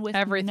Glenn with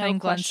everything no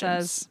Glenn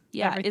questions. says.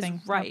 Yeah,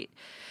 everything. is right. Yep.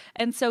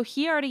 And so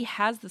he already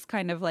has this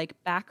kind of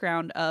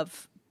background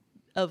of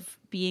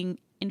being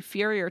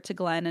inferior to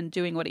Glenn and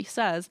doing what he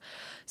says.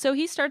 So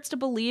he starts to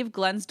believe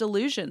Glenn's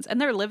delusions,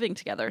 and they're living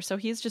together. So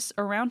he's just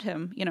around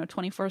him,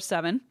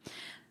 24/7.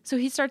 So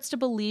he starts to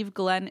believe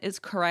Glenn is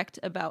correct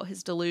about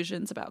his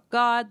delusions about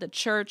God, the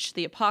church,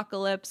 the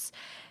apocalypse.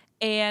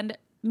 And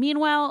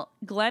meanwhile,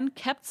 Glenn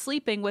kept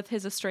sleeping with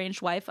his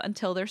estranged wife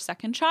until their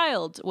second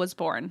child was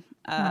born.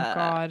 Oh,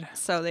 God.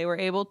 So they were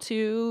able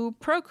to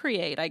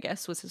procreate, I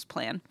guess, was his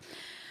plan.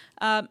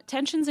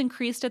 Tensions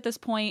increased at this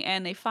point,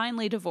 and they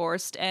finally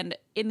divorced. And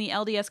in the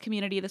LDS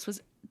community, this was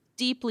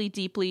deeply,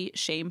 deeply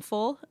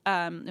shameful.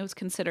 It was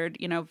considered,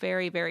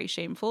 very, very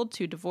shameful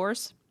to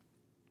divorce.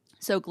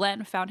 So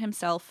Glenn found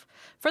himself,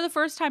 for the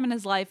first time in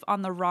his life,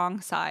 on the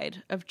wrong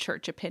side of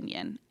church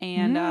opinion.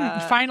 And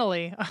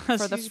finally,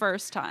 for the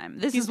first time,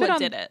 this is what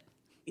did it.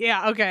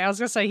 Yeah, okay. I was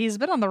going to say, he's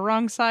been on the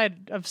wrong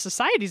side of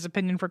society's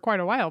opinion for quite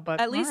a while, but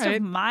at least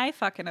of my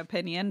fucking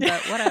opinion,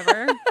 but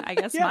whatever. I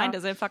guess mine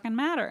doesn't fucking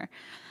matter.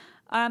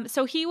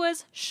 So he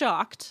was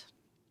shocked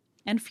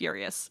and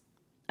furious.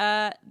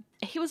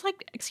 He was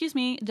like, "Excuse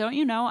me, don't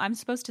you know I'm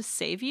supposed to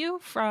save you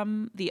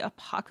from the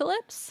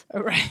apocalypse?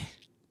 Right.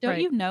 Don't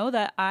you know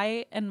that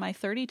I and my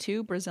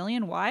 32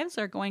 Brazilian wives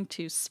are going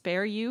to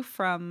spare you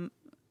from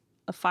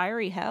a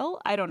fiery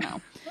hell?" I don't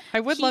know.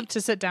 I would love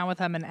to sit down with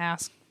him and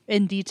ask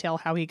in detail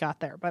how he got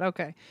there, but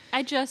okay.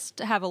 I just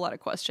have a lot of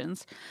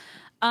questions.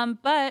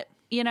 But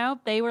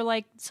they were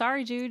like,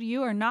 "Sorry, dude,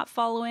 you are not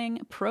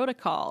following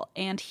protocol."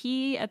 And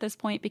he, at this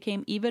point,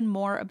 became even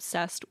more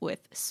obsessed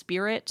with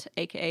spirit,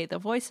 aka the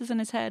voices in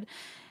his head,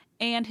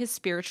 and his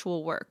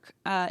spiritual work.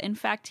 In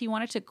fact, he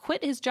wanted to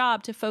quit his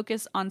job to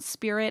focus on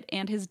spirit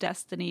and his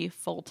destiny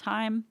full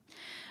time.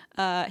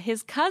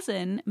 His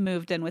cousin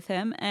moved in with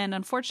him, and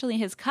unfortunately,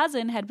 his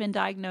cousin had been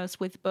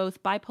diagnosed with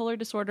both bipolar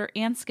disorder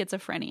and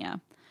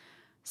schizophrenia.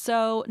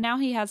 So now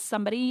he has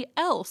somebody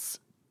else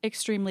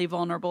extremely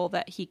vulnerable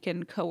that he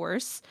can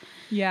coerce.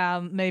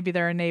 Yeah, maybe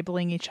they're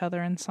enabling each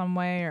other in some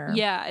way, or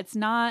Yeah, it's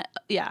not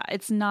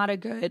a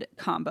good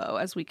combo,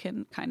 as we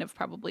can kind of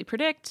probably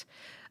predict.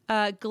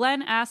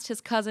 Glenn asked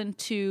his cousin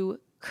to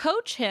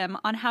coach him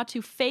on how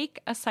to fake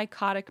a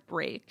psychotic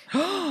break.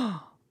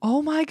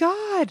 Oh my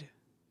God.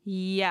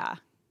 Yeah.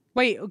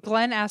 Wait,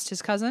 Glenn asked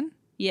his cousin?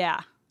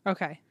 Yeah.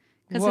 Okay.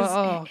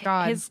 Because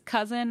God. his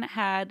cousin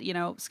had,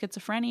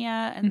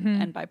 schizophrenia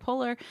and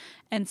bipolar.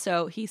 And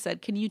so he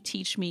said, can you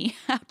teach me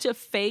how to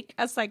fake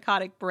a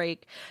psychotic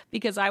break?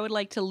 Because I would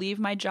like to leave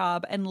my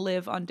job and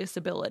live on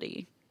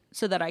disability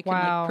so that I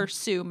can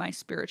pursue my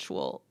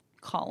spiritual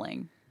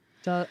calling.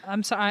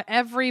 I'm sorry.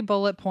 Every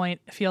bullet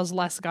point feels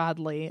less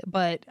godly,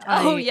 but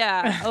Oh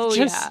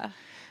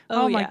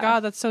my God,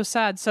 that's so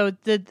sad. So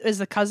is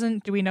the cousin,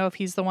 do we know if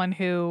he's the one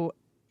who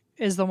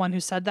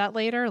said that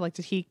later? Like,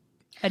 did he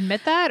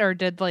admit that, or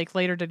did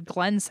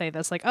Glenn say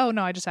this? Like, oh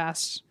no, I just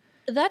asked.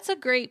 That's a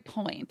great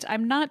point.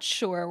 I'm not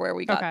sure where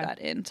we got that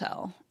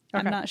intel.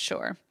 I'm not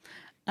sure.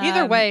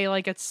 Either way,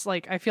 it's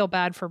I feel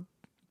bad for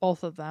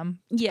both of them.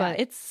 Yeah, but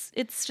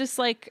it's just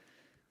like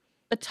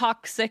a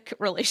toxic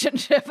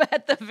relationship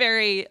at the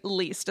very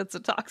least. It's a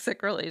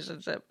toxic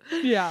relationship.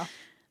 Yeah.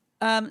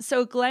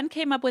 So Glenn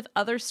came up with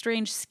other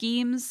strange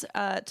schemes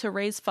to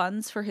raise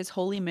funds for his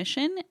holy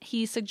mission.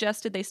 He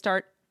suggested they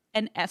start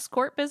an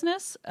escort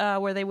business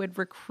where they would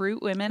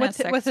recruit women as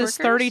sex with his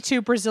workers.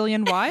 32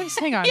 Brazilian wives.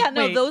 Hang on. Yeah,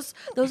 no, wait. those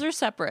are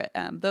separate.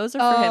 Those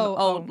are for him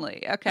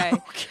only. Okay.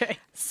 Okay.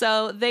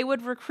 So they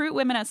would recruit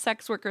women as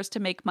sex workers to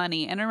make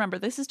money. And remember,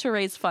 this is to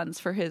raise funds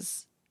for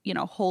his,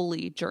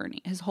 holy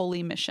journey, his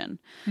holy mission.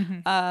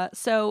 Mm-hmm.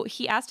 So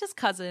he asked his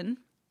cousin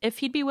if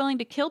he'd be willing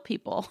to kill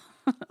people.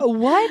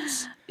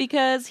 What?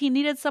 Because he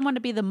needed someone to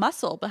be the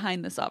muscle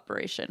behind this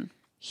operation.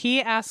 He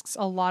asks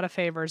a lot of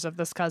favors of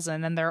this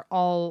cousin, and they're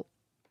all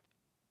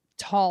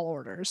tall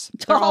orders.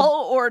 They're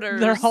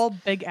all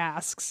big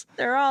asks.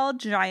 They're all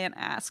giant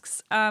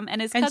asks.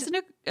 And his cousin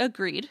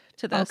agreed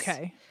to this.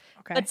 Okay.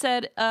 But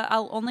said,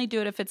 I'll only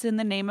do it if it's in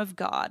the name of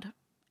God.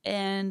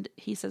 And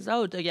he says,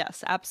 oh,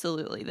 yes,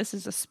 absolutely. This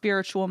is a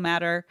spiritual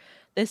matter.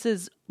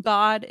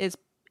 God is,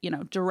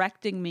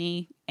 directing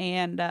me.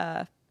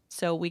 And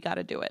so we got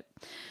to do it.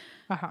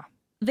 Uh-huh.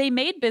 They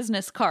made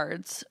business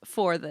cards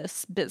for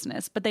this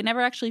business, but they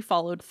never actually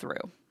followed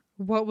through.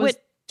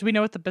 Do we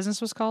know what the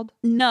business was called?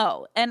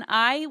 No. And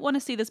I want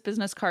to see this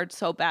business card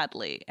so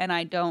badly, and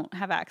I don't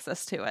have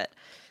access to it.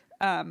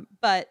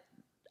 But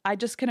I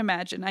just can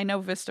imagine. I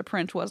know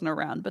Vistaprint wasn't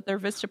around, but their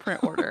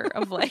Vistaprint order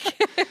of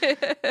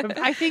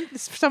I think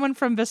someone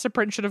from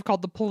Vistaprint should have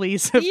called the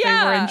police if they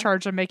were in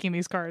charge of making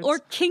these cards. Or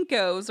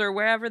Kinko's or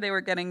wherever they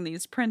were getting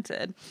these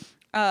printed.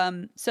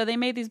 So they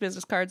made these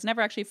business cards,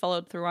 never actually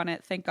followed through on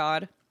it, thank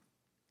God.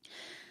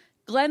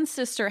 Glenn's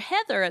sister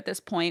Heather at this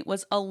point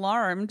was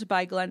alarmed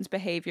by Glenn's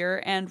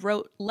behavior and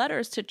wrote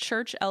letters to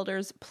church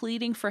elders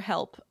pleading for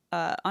help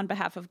on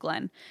behalf of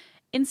Glenn.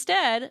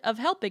 Instead of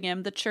helping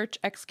him, the church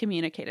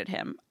excommunicated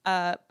him.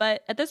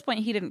 But at this point,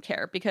 he didn't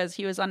care because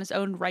he was on his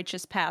own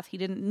righteous path. He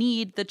didn't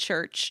need the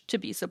church to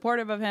be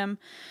supportive of him.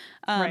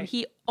 Right.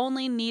 He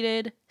only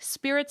needed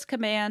Spirit's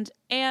command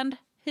and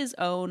his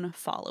own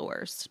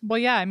followers. Well,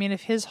 yeah, I mean,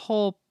 if his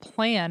whole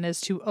plan is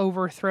to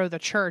overthrow the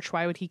church,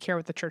 why would he care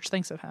what the church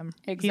thinks of him?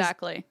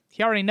 Exactly.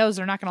 He already knows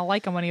they're not going to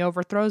like him when he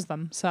overthrows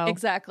them. So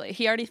exactly.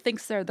 He already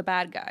thinks they're the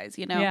bad guys,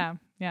 Yeah,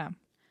 yeah.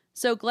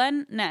 So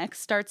Glenn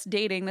next starts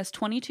dating this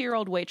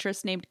 22-year-old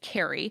waitress named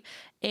Carrie,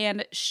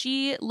 and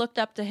she looked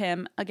up to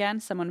him,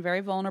 again, someone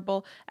very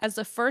vulnerable, as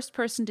the first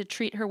person to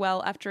treat her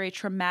well after a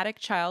traumatic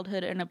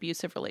childhood and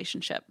abusive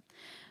relationship.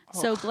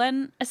 So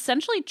Glenn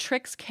essentially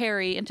tricks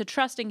Carrie into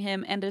trusting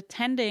him and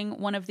attending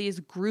one of these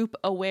group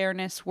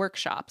awareness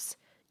workshops,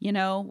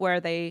 where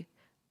they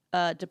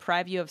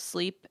deprive you of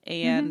sleep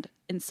and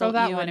insult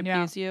you and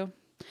abuse you.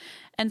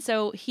 And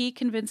so he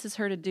convinces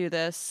her to do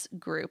this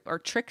group, or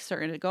tricks her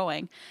into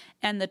going.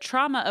 And the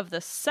trauma of the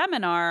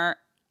seminar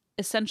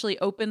essentially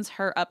opens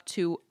her up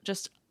to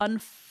just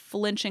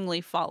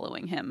unflinchingly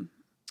following him.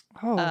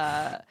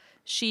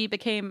 She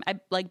became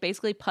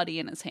basically putty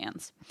in his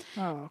hands.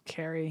 Oh,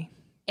 Carrie.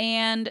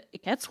 And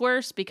it gets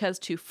worse because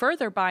to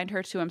further bind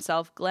her to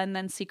himself, Glenn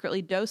then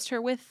secretly dosed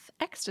her with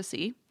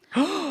ecstasy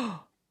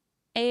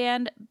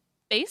and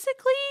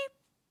basically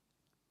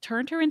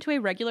turned her into a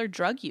regular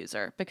drug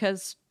user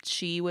because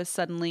she was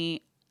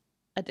suddenly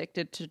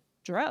addicted to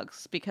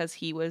drugs because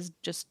he was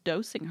just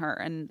dosing her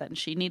and then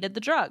she needed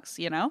the drugs,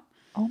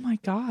 Oh my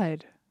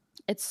God.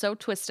 It's so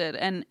twisted.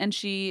 And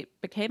she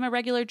became a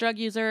regular drug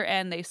user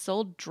and they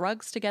sold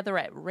drugs together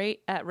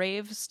at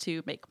raves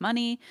to make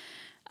money.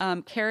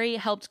 Carrie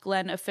helped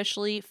Glenn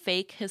officially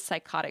fake his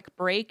psychotic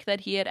break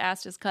that he had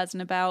asked his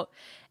cousin about,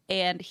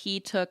 and he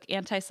took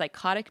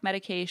antipsychotic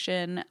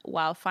medication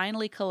while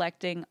finally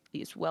collecting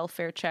these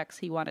welfare checks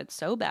he wanted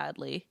so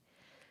badly.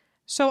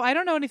 So I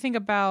don't know anything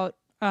about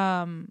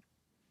I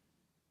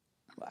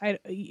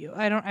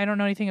don't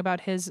know anything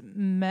about his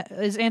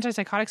is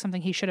antipsychotic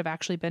something he should have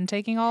actually been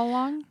taking all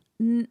along?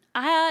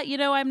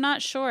 I'm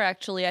not sure,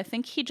 actually. I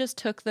think he just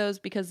took those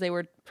because they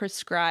were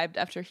prescribed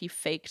after he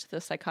faked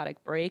the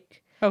psychotic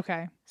break.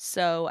 Okay.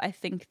 So I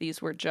think these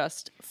were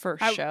just for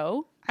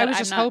show. I was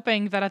just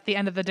hoping that at the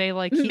end of the day,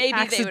 like, he maybe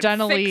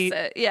accidentally they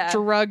would fix it. Yeah.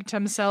 drugged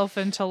himself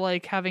into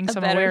like having a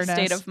some better awareness.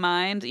 state of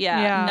mind.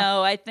 Yeah.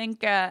 No, I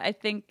think,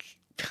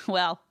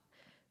 well,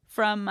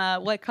 from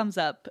what comes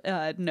up,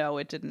 no,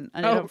 it didn't.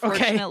 It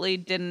unfortunately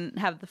didn't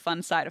have the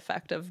fun side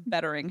effect of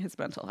bettering his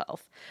mental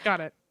health. Got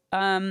it.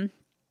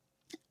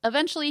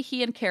 Eventually,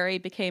 he and Carrie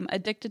became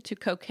addicted to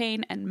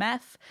cocaine and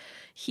meth.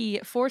 He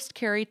forced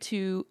Carrie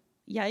to,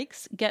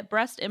 get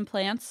breast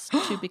implants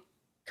to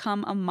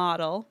become a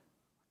model.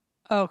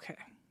 Okay.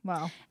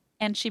 Wow.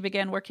 And she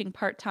began working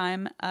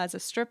part-time as a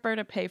stripper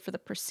to pay for the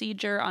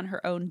procedure on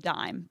her own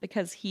dime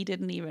because he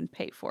didn't even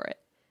pay for it.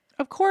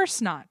 Of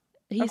course not.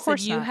 He said,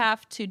 you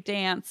have to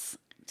dance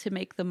to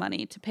make the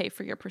money to pay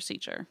for your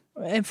procedure.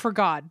 And for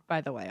God,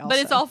 by the way. Also. But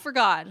it's all for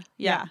God.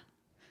 Yeah.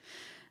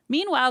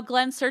 Meanwhile,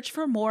 Glenn searched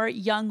for more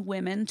young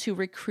women to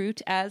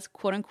recruit as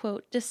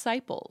quote-unquote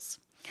disciples.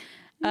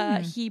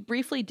 He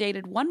briefly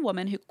dated one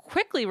woman who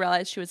quickly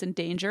realized she was in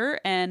danger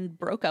and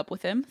broke up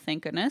with him,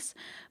 thank goodness.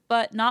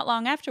 But not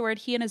long afterward,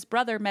 he and his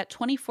brother met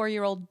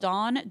 24-year-old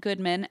Dawn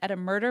Goodman at a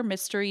murder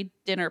mystery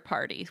dinner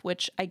party,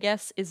 which I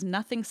guess is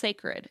nothing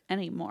sacred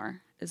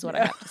anymore, is what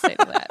I have to say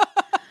to that.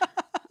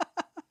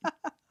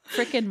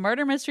 Freaking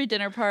murder mystery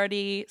dinner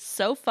party,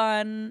 so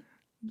fun.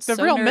 The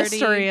so real nerdy.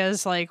 mystery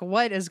is like,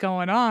 what is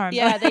going on?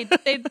 Yeah, they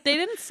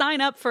didn't sign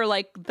up for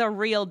like the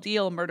real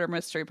deal murder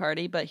mystery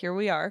party, but here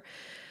we are.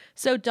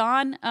 So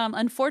Dawn,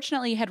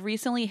 unfortunately, had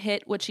recently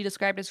hit what she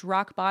described as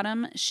rock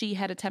bottom. She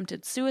had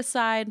attempted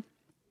suicide.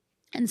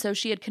 And so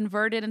she had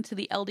converted into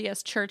the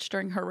LDS church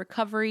during her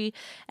recovery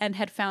and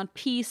had found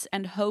peace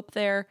and hope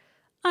there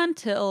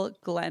until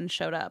Glenn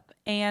showed up.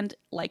 And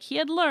like he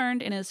had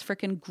learned in his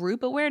freaking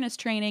group awareness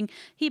training,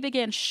 he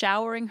began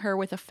showering her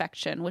with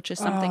affection, which is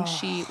something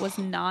she was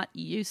not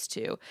used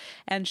to.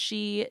 And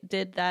she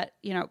did that,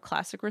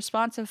 classic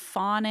response of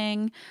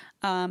fawning.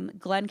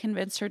 Glenn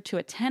convinced her to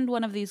attend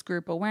one of these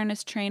group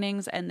awareness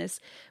trainings, and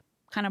this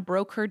kind of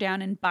broke her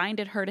down and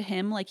binded her to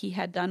him like he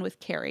had done with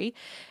Carrie.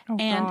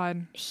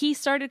 God. He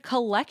started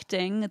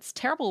collecting, it's a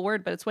terrible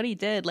word, but it's what he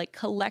did, like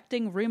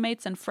collecting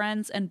roommates and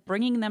friends and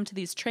bringing them to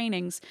these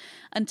trainings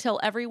until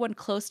everyone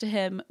close to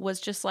him was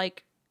just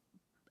like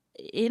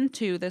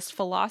into this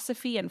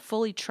philosophy and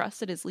fully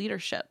trusted his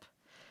leadership.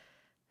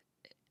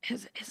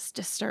 It's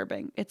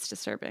disturbing. It's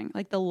disturbing.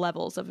 Like the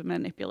levels of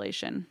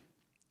manipulation.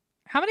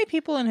 How many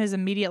people in his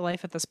immediate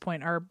life at this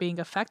point are being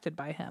affected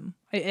by him?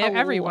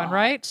 Everyone,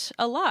 right?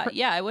 A lot.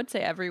 Yeah, I would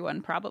say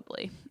everyone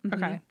probably.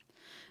 Mm-hmm. Okay.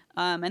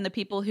 And the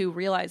people who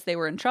realized they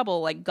were in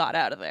trouble, like, got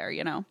out of there,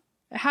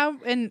 How,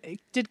 and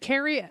did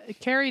Carrie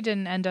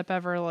didn't end up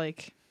ever,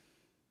 like,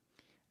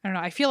 I don't know.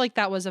 I feel like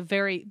that was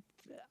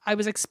I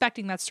was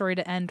expecting that story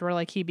to end where,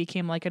 like, he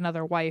became, like,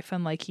 another wife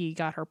and, like, he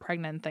got her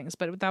pregnant and things.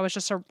 But that was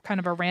just a kind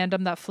of a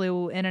random that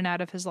flew in and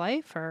out of his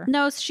life, or?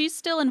 No, she's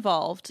still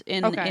involved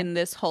in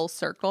this whole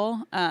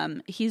circle.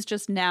 He's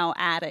just now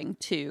adding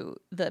to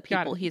the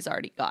people he's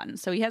already gotten.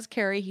 So he has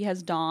Carrie, he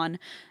has Dawn,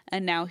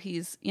 and now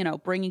he's,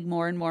 bringing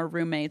more and more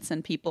roommates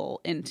and people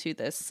into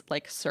this,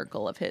 like,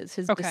 circle of his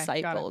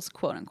disciples,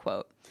 quote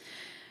unquote.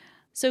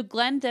 So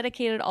Glenn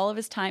dedicated all of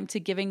his time to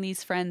giving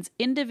these friends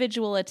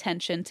individual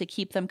attention to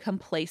keep them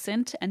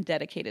complacent and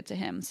dedicated to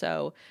him.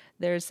 So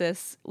there's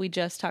this, we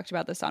just talked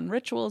about this on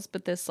Rituals,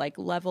 but this like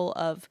level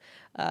of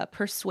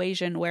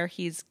persuasion where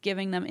he's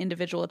giving them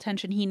individual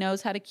attention. He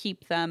knows how to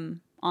keep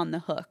them on the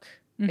hook,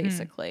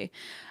 basically.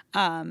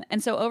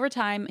 And so over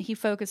time, he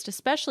focused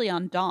especially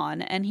on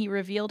Dawn, and he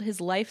revealed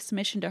his life's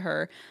mission to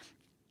her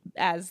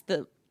as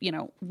the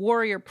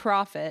warrior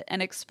prophet,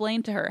 and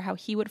explained to her how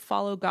he would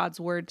follow God's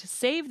word to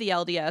save the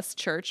LDS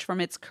church from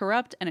its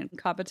corrupt and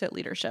incompetent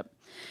leadership.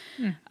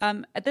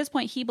 At this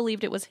point, he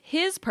believed it was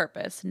his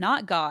purpose,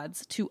 not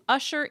God's, to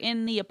usher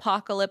in the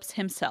apocalypse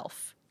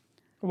himself.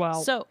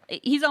 Well, so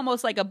he's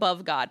almost like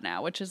above God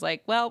now, which is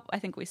like, well, I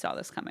think we saw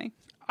this coming.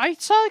 I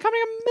saw it coming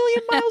a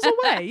million miles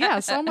away.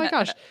 Yes. Oh my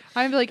gosh.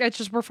 I'm like, it's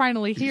just, we're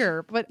finally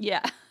here. But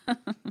yeah.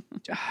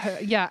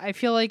 Yeah, I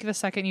feel like the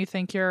second you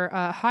think you're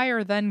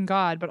higher than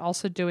God, but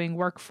also doing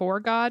work for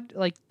God,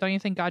 like, don't you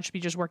think God should be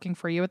just working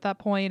for you at that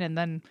point? And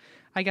then,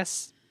 I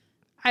guess,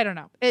 I don't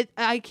know.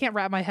 I can't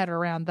wrap my head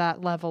around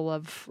that level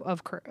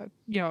of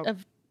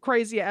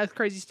crazy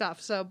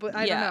stuff. So, but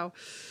I don't know.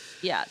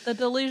 Yeah, the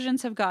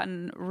delusions have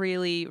gotten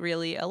really,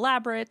 really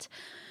elaborate.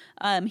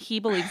 He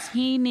believes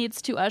he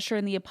needs to usher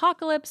in the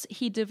apocalypse.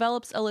 He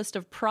develops a list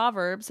of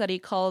proverbs that he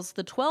calls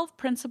the 12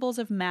 principles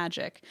of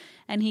magic,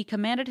 and he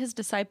commanded his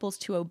disciples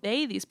to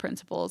obey these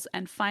principles,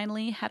 and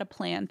finally had a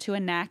plan to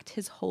enact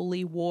his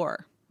holy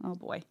war. Oh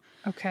boy.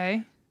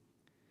 Okay.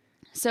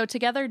 So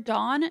together,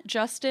 Dawn,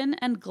 Justin,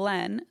 and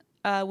Glenn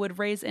would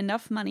raise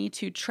enough money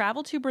to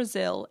travel to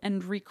Brazil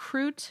and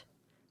recruit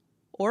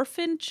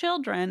orphan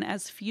children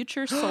as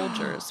future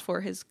soldiers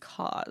for his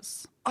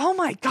cause. Oh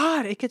my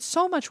God, it gets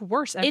so much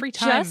worse every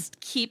time. It just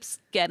keeps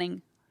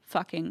getting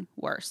fucking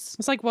worse.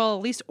 It's like, well,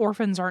 at least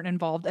orphans aren't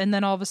involved. And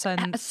then all of a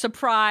sudden,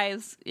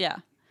 Surprise. Yeah.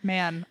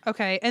 man.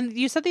 Okay. And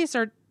you said these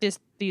are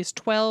these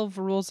 12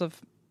 rules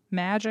of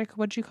magic.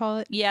 What'd you call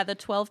it? Yeah, the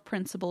 12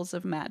 principles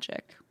of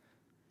magic.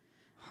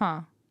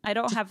 Huh. I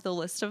don't have the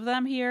list of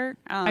them here.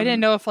 I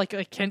didn't know if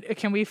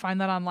can we find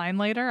that online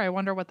later? I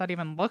wonder what that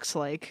even looks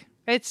like.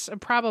 It's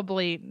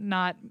probably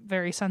not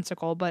very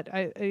sensical, but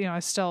I'm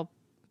still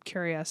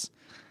curious.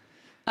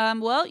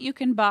 Well, you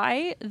can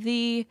buy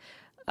the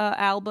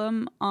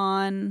album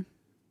on.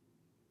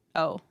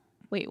 Oh,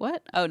 wait,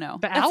 what? Oh no,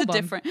 The that's album? a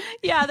different.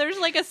 Yeah, there's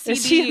like a Is he a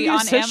CD on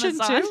musician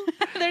Amazon. too?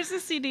 There's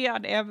a CD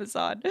on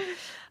Amazon.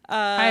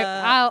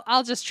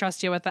 I'll just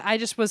trust you with that. I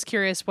just was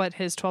curious what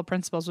his 12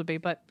 principles would be,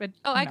 but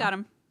I got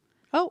him.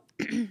 Oh,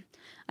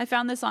 I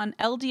found this on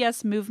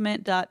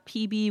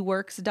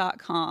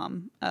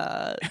ldsmovement.pbworks.com.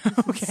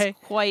 Okay. It's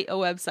quite a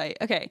website.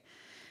 Okay.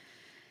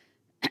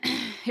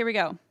 Here we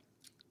go.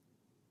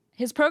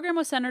 His program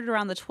was centered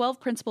around the 12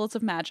 principles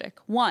of magic.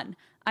 1,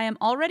 I am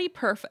already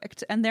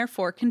perfect and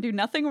therefore can do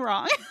nothing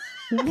wrong.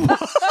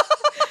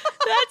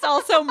 That's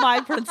also my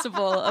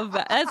principle of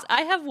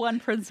I have one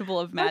principle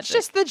of magic. that's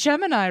just the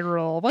Gemini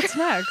rule. What's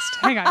next?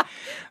 Hang on.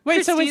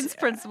 Wait, Christine's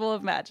principle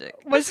of magic.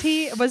 was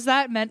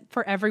that meant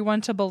for everyone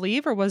to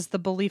believe, or was the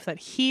belief that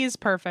he's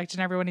perfect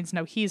and everyone needs to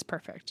know he's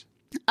perfect?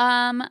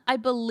 I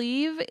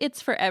believe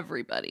it's for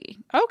everybody.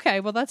 Okay,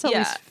 well that's at Yeah.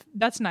 least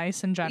that's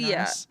nice and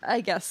generous. Yeah, I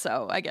guess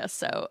so.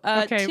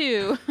 Okay.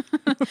 2,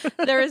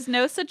 there is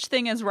no such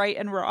thing as right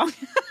and wrong.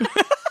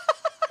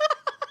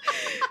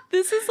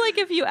 This is like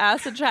if you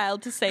ask a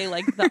child to say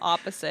like the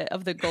opposite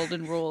of the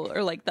golden rule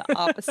or like the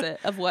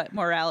opposite of what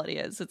morality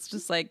is. It's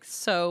just like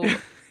so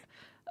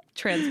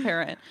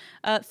transparent.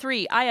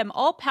 3, I am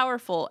all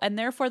powerful and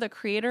therefore the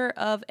creator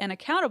of and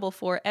accountable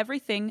for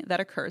everything that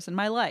occurs in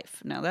my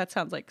life. Now that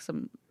sounds like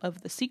some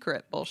of The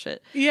Secret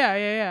bullshit.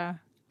 Yeah.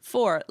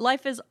 4,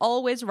 life is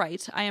always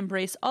right. I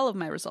embrace all of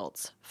my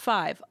results.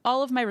 5,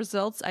 all of my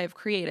results I have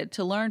created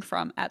to learn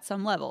from at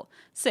some level.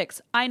 6,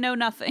 I know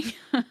nothing.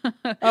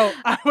 Oh,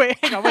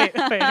 hang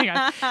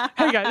on.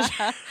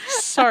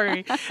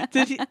 Sorry.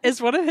 Is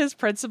one of his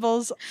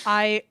principles,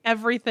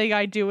 everything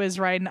I do is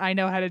right and I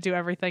know how to do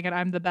everything and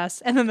I'm the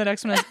best. And then the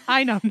next one is,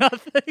 I know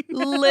nothing.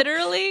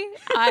 Literally,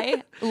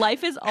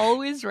 life is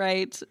always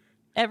right.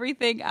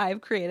 Everything I've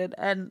created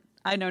and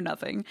I know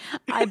nothing.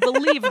 I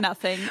believe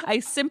nothing. I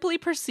simply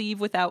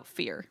perceive without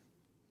fear.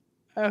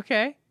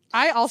 Okay.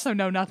 I also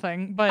know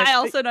nothing, but I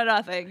also know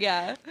nothing.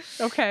 Yeah.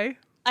 okay.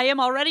 I am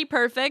already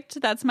perfect.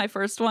 That's my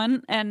first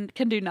one, and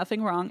can do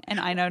nothing wrong. And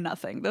I know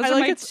nothing. Those I are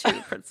like my it. 2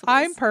 principles.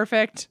 I'm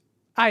perfect.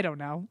 I don't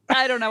know.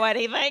 I don't know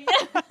anything.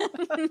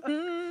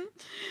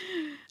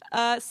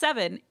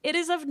 7, it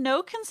is of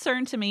no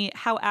concern to me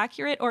how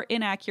accurate or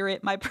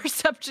inaccurate my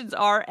perceptions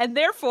are, and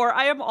therefore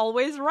I am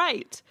always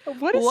right.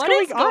 What is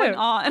going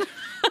on?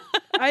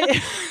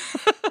 I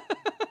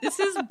This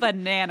is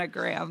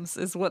bananagrams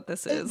is what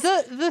this is.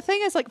 The thing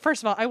is, like,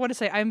 first of all, I want to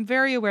say I'm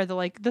very aware that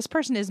like this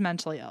person is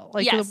mentally ill.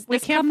 Like, yes, we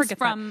this can't comes forget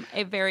from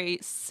a very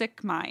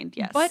sick mind.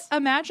 Yes, But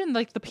imagine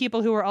like the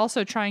people who are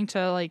also trying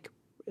to like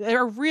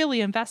they're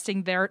really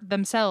investing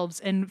themselves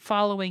in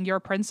following your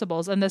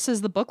principles, and this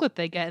is the booklet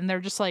they get, and they're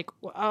just like,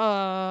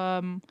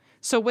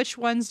 so which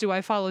ones do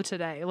I follow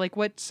today? Like,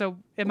 what? So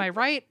am I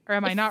right or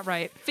am I not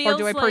right? Or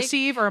do I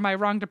perceive or am I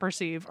wrong to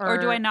perceive? Or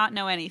do I not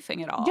know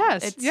anything at all?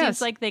 Yes, it seems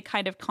like they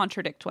kind of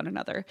contradict one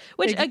another.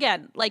 Which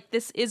again, like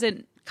this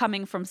isn't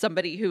coming from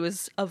somebody who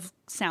is of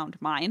sound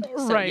mind.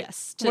 So right.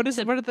 Yes. What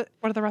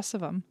are the rest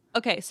of them?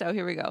 Okay, so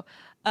here we go.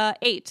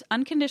 8,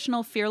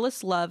 unconditional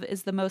fearless love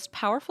is the most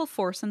powerful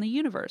force in the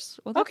universe.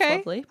 Well, that's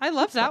lovely. I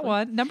love that lovely.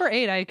 one. Number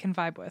 8, I can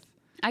vibe with.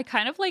 I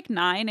kind of like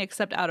 9,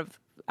 except out of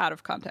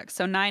context.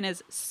 So 9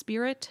 is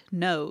spirit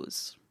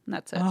knows. And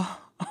that's it.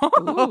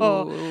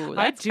 Ooh,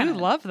 I that's do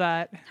love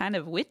that. kind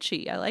of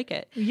witchy. I like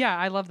it. Yeah,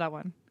 I love that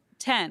one.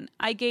 10,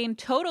 I gain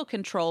total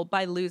control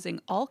by losing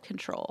all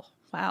control.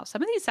 Wow,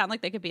 some of these sound like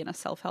they could be in a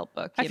self-help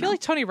book. I feel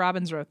like Tony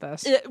Robbins wrote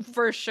this.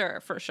 For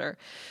sure.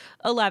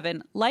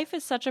 11, life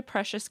is such a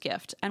precious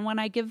gift, and when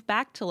I give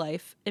back to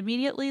life,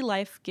 immediately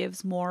life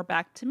gives more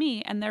back to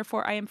me, and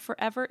therefore I am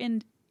forever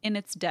in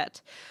its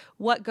debt.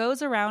 What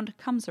goes around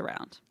comes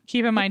around.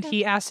 Keep in mind,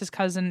 he asked his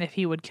cousin if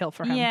he would kill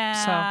for him.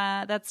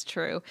 Yeah, that's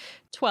true.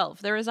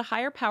 12, there is a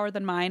higher power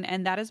than mine,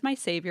 and that is my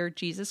Savior,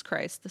 Jesus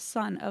Christ, the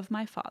Son of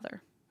my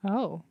Father.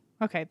 Oh,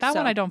 okay. That So-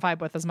 one I don't vibe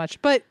with as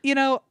much. But, you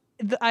know,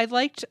 I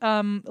liked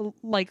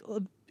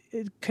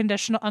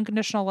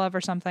unconditional love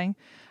or something.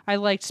 I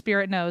liked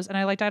Spirit Knows, and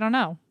I liked I Don't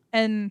Know.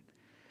 And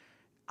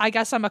I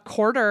guess I'm a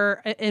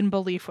quarter in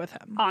belief with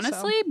him.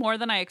 Honestly, more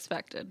than I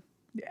expected.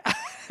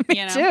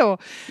 Me too.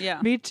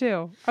 Yeah. Me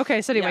too.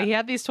 Okay, so anyway, Yeah. he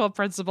had these 12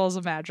 principles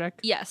of magic.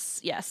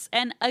 Yes.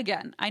 And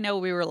again, I know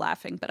we were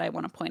laughing, but I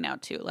want to point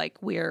out too, like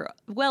we're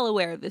well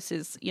aware this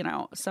is,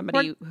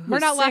 somebody We're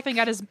not who's laughing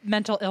sick. at his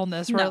mental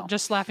illness. We're No.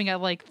 just laughing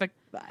at like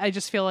I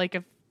just feel like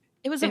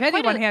It was if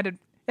anyone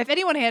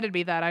handed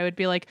me that, I would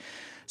be like,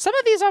 some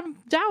of these I'm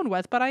down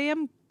with, but I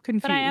am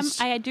confused.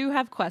 But I do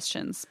have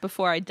questions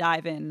before I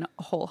dive in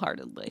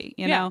wholeheartedly,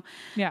 you know?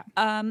 Yeah.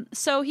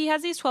 So he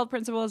has these 12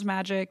 principles of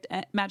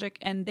magic,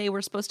 and they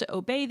were supposed to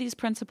obey these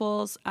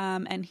principles.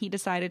 And he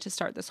decided to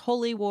start this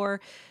holy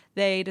war.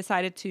 They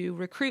decided to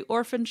recruit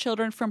orphan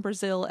children from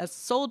Brazil as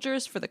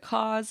soldiers for the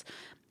cause.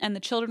 And the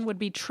children would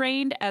be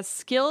trained as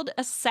skilled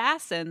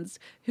assassins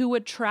who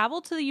would travel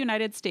to the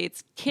United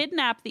States,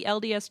 kidnap the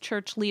LDS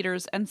church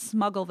leaders, and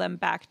smuggle them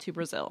back to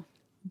Brazil.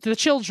 The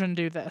children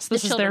do this. The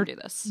children do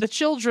this. The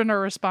children are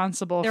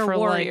responsible They're for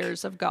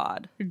warriors of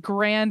God.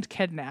 Grand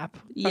kidnap.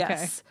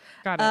 Yes.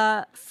 Okay.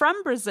 Got it.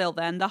 From Brazil,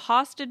 then, the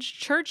hostage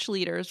church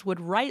leaders would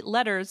write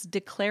letters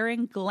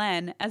declaring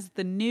Glenn as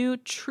the new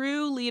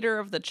true leader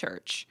of the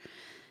church.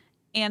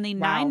 And the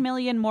 9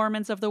 million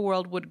Mormons of the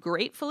world would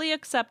gratefully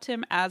accept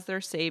him as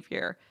their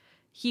savior.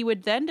 He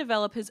would then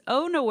develop his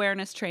own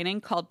awareness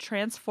training called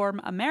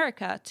Transform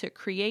America to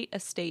create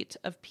a state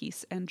of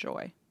peace and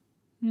joy.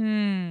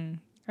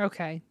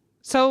 Okay.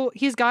 So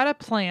he's got a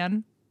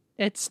plan.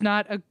 It's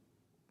not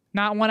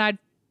one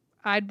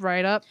I'd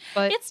write up,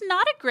 but It's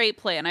not a great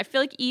plan. I feel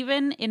like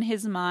even in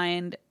his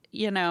mind,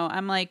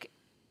 I'm like,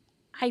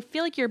 I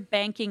feel like you're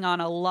banking on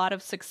a lot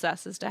of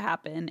successes to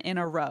happen in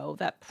a row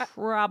that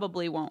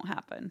probably won't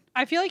happen.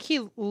 I feel like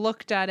he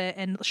looked at it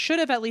and should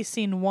have at least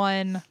seen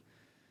one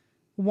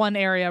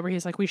area where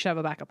he's like, we should have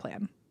a backup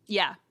plan.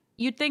 Yeah.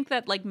 You'd think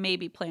that like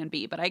maybe plan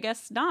B, but I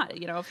guess not,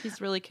 if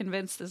he's really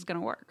convinced this is going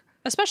to work.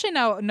 Especially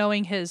now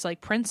knowing his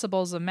like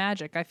principles of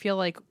magic. I feel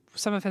like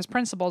some of his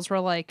principles were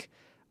like,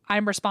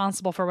 I'm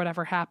responsible for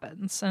whatever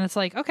happens. And it's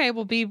like, okay,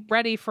 we'll be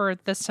ready for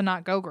this to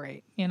not go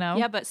great,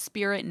 Yeah, but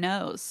Spirit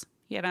knows.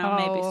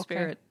 Maybe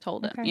Spirit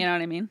told him. Okay. You know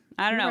what I mean?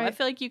 I don't know. Right. I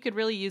feel like you could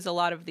really use a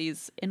lot of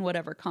these in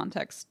whatever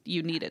context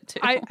you need it to.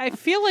 I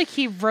feel like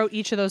he wrote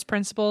each of those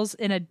principles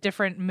in a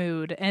different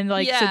mood. And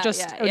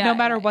no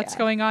matter what's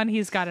going on,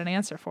 he's got an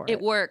answer for it.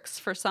 It works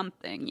for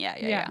something.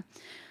 Yeah.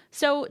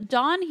 So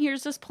Dawn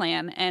hears this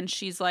plan and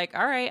she's like,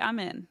 all right, I'm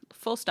in.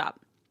 Full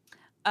stop.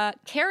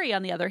 Carrie,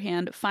 on the other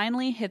hand,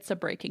 finally hits a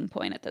breaking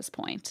point at this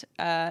point.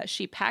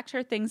 She packed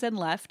her things and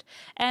left,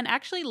 and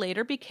actually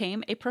later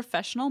became a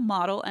professional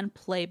model and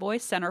Playboy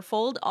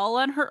centerfold all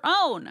on her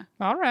own.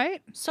 All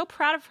right. So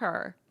proud of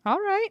her. All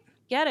right.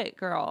 Get it,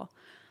 girl.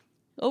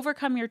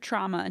 Overcome your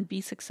trauma and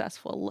be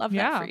successful. Love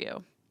that for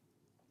you.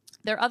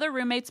 Their other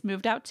roommates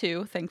moved out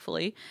too,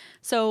 thankfully.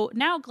 So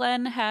now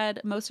Glenn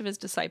had most of his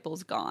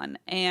disciples gone,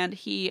 and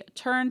he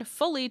turned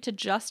fully to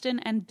Justin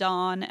and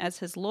Dawn as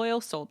his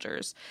loyal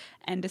soldiers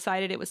and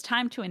decided it was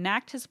time to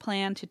enact his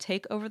plan to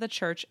take over the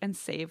church and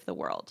save the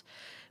world.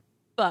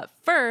 But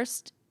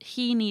first,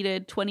 he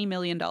needed $20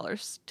 million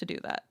to do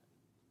that.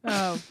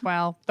 Oh,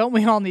 wow. Don't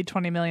we all need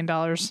 $20 million?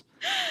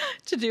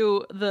 To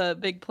do the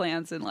big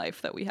plans in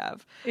life that we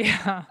have.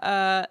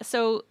 Yeah.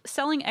 So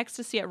selling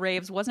ecstasy at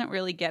raves wasn't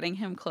really getting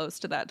him close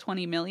to that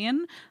 20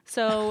 million.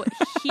 So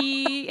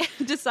he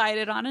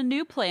decided on a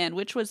new plan,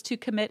 which was to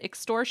commit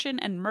extortion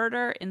and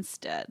murder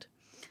instead.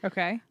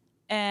 Okay.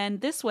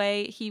 And this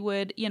way he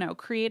would,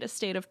 create a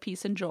state of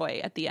peace and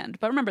joy at the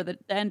end. But remember, the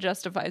end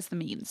justifies the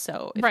means.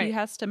 So if he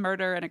has to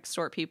murder and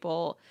extort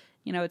people,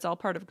 it's all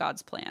part of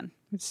God's plan.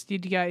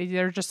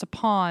 They're just a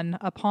pawn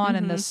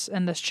in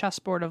this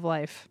chessboard of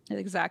life.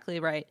 Exactly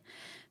right.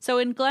 So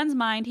in Glenn's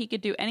mind, he could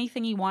do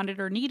anything he wanted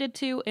or needed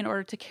to in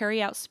order to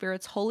carry out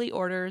Spirit's holy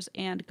orders,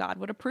 and God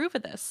would approve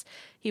of this.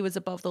 He was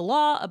above the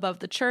law, above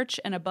the church,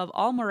 and above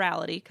all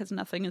morality, because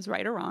nothing is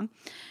right or wrong.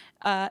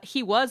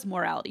 He was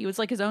morality. He was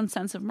like his own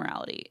sense of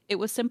morality. It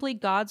was simply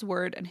God's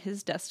word and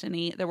his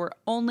destiny. There were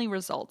only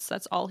results.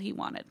 That's all he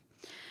wanted.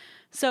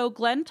 So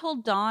Glenn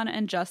told Dawn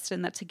and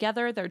Justin that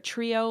together their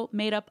trio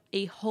made up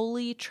a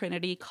holy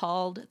trinity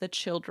called the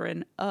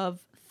Children of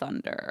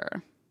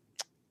Thunder.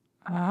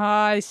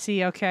 Ah, I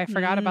see. Okay, I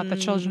forgot about the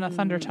Children of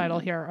Thunder title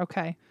here.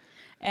 Okay.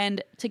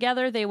 And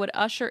together they would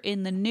usher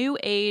in the new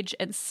age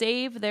and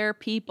save their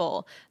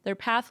people. Their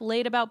path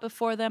laid about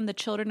before them, the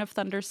Children of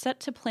Thunder set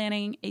to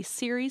planning a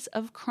series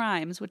of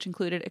crimes, which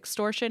included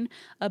extortion,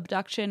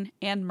 abduction,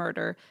 and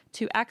murder,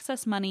 to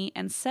access money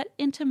and set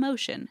into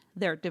motion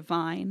their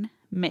divine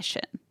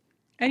mission.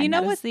 And you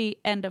know what? Is the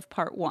end of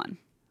part 1.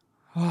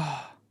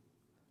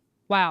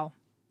 Wow.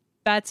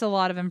 That's a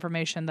lot of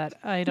information that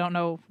I don't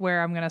know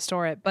where I'm going to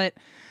store it. But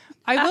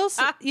I will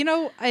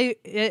say,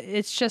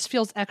 it just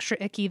feels extra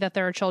icky that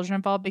there are children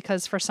involved,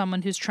 because for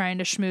someone who's trying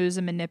to schmooze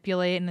and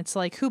manipulate, and it's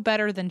like, who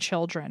better than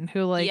children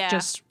who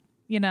just,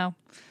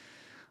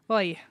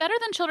 boy. Better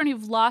than children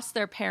who've lost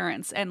their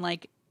parents and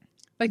like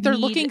they're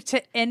looking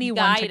to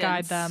anyone to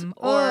guide them,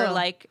 or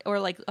like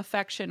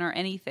affection or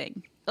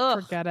anything.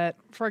 Ugh.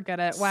 Forget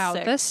it. Wow.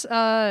 Sick. This,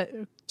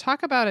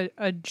 talk about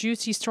a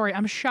juicy story.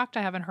 I'm shocked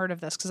I haven't heard of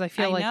this, because I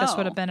feel like this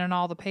would have been in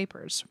all the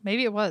papers.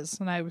 Maybe it was,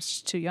 and I was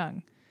just too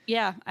young.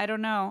 Yeah, I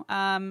don't know.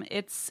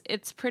 It's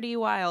pretty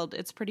wild.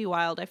 It's pretty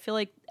wild. I feel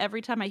like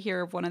every time I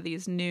hear of one of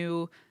these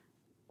new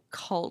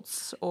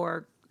cults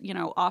or,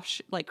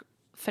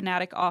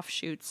 fanatic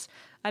offshoots,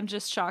 I'm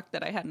just shocked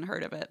that I hadn't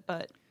heard of it,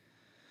 but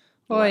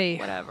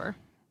whatever.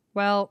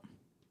 Well,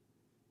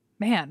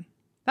 man,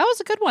 That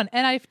was a good one.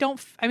 And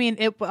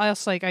it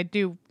was like, I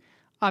do,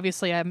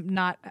 obviously I'm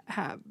not,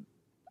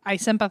 I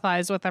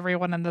sympathize with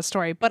everyone in the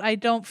story, but I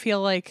don't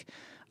feel like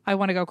I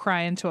want to go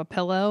cry into a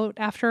pillow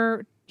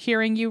after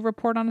hearing you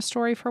report on a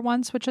story for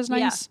once, which is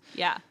nice.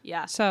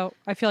 Yeah. So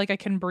I feel like I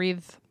can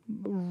breathe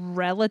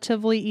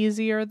relatively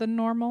easier than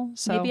normal.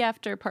 So maybe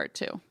after part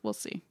 2, we'll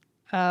see.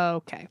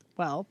 Okay.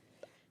 Well,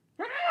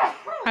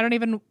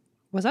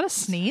 was that a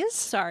sneeze?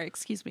 Sorry,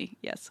 excuse me.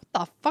 Yes.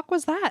 What the fuck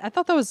was that? I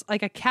thought that was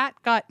like a cat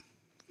got,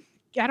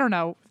 I don't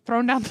know,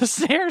 thrown down the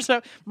stairs.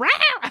 So,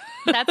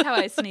 that's how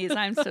I sneeze.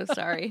 I'm so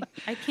sorry.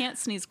 I can't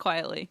sneeze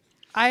quietly.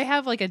 I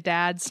have like a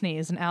dad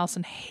sneeze, and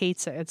Allison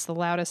hates it. It's the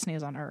loudest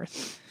sneeze on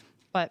earth.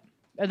 But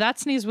that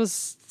sneeze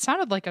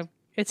sounded like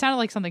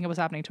something that was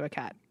happening to a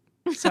cat.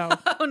 So,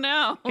 oh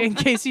no! In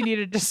case you need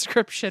a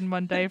description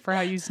one day for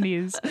how you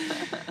sneeze.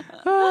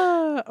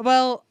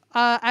 Well,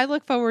 I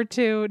look forward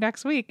to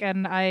next week,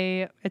 and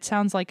it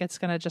sounds like it's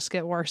gonna just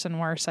get worse and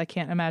worse. I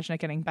can't imagine it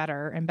getting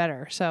better and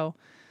better. So,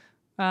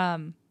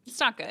 it's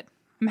not good.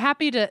 I'm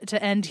happy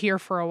to end here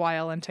for a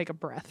while and take a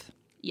breath.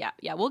 Yeah.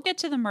 We'll get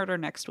to the murder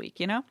next week.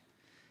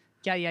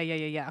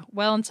 Yeah.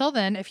 Well, until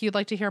then, if you'd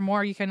like to hear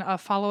more, you can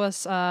follow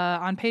us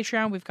on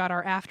Patreon. We've got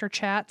our after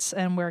chats,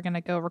 and we're going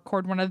to go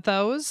record one of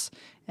those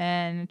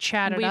and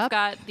chat it up. We've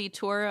got the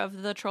tour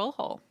of the troll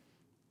hole.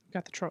 We've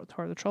got the tour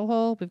of the troll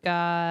hole. We've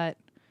got,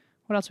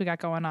 what else we got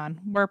going on?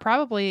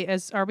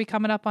 Are we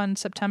coming up on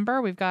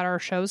September? We've got our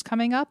shows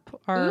coming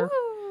up.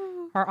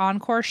 Our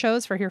encore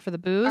shows for Here for the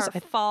Booze.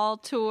 Our fall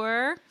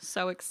tour.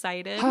 So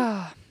excited.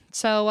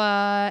 So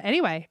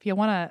anyway, if you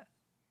want to,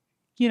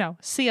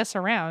 see us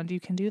around, you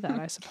can do that,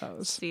 I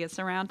suppose. See us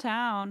around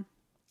town.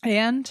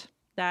 And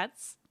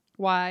that's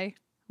why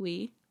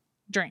we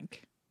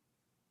drink.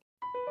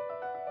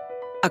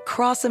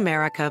 Across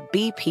America,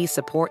 BP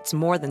supports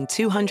more than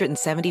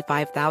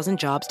 275,000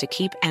 jobs to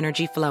keep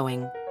energy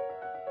flowing.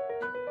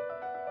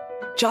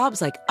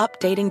 Jobs like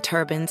updating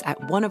turbines at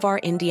one of our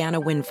Indiana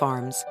wind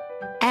farms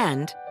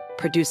and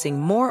producing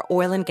more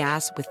oil and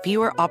gas with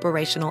fewer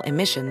operational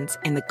emissions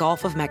in the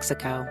Gulf of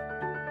Mexico.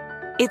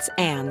 It's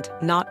and,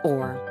 not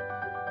or.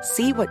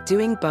 See what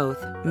doing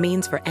both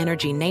means for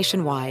energy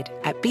nationwide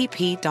at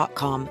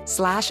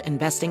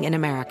bp.com/investing in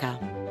America.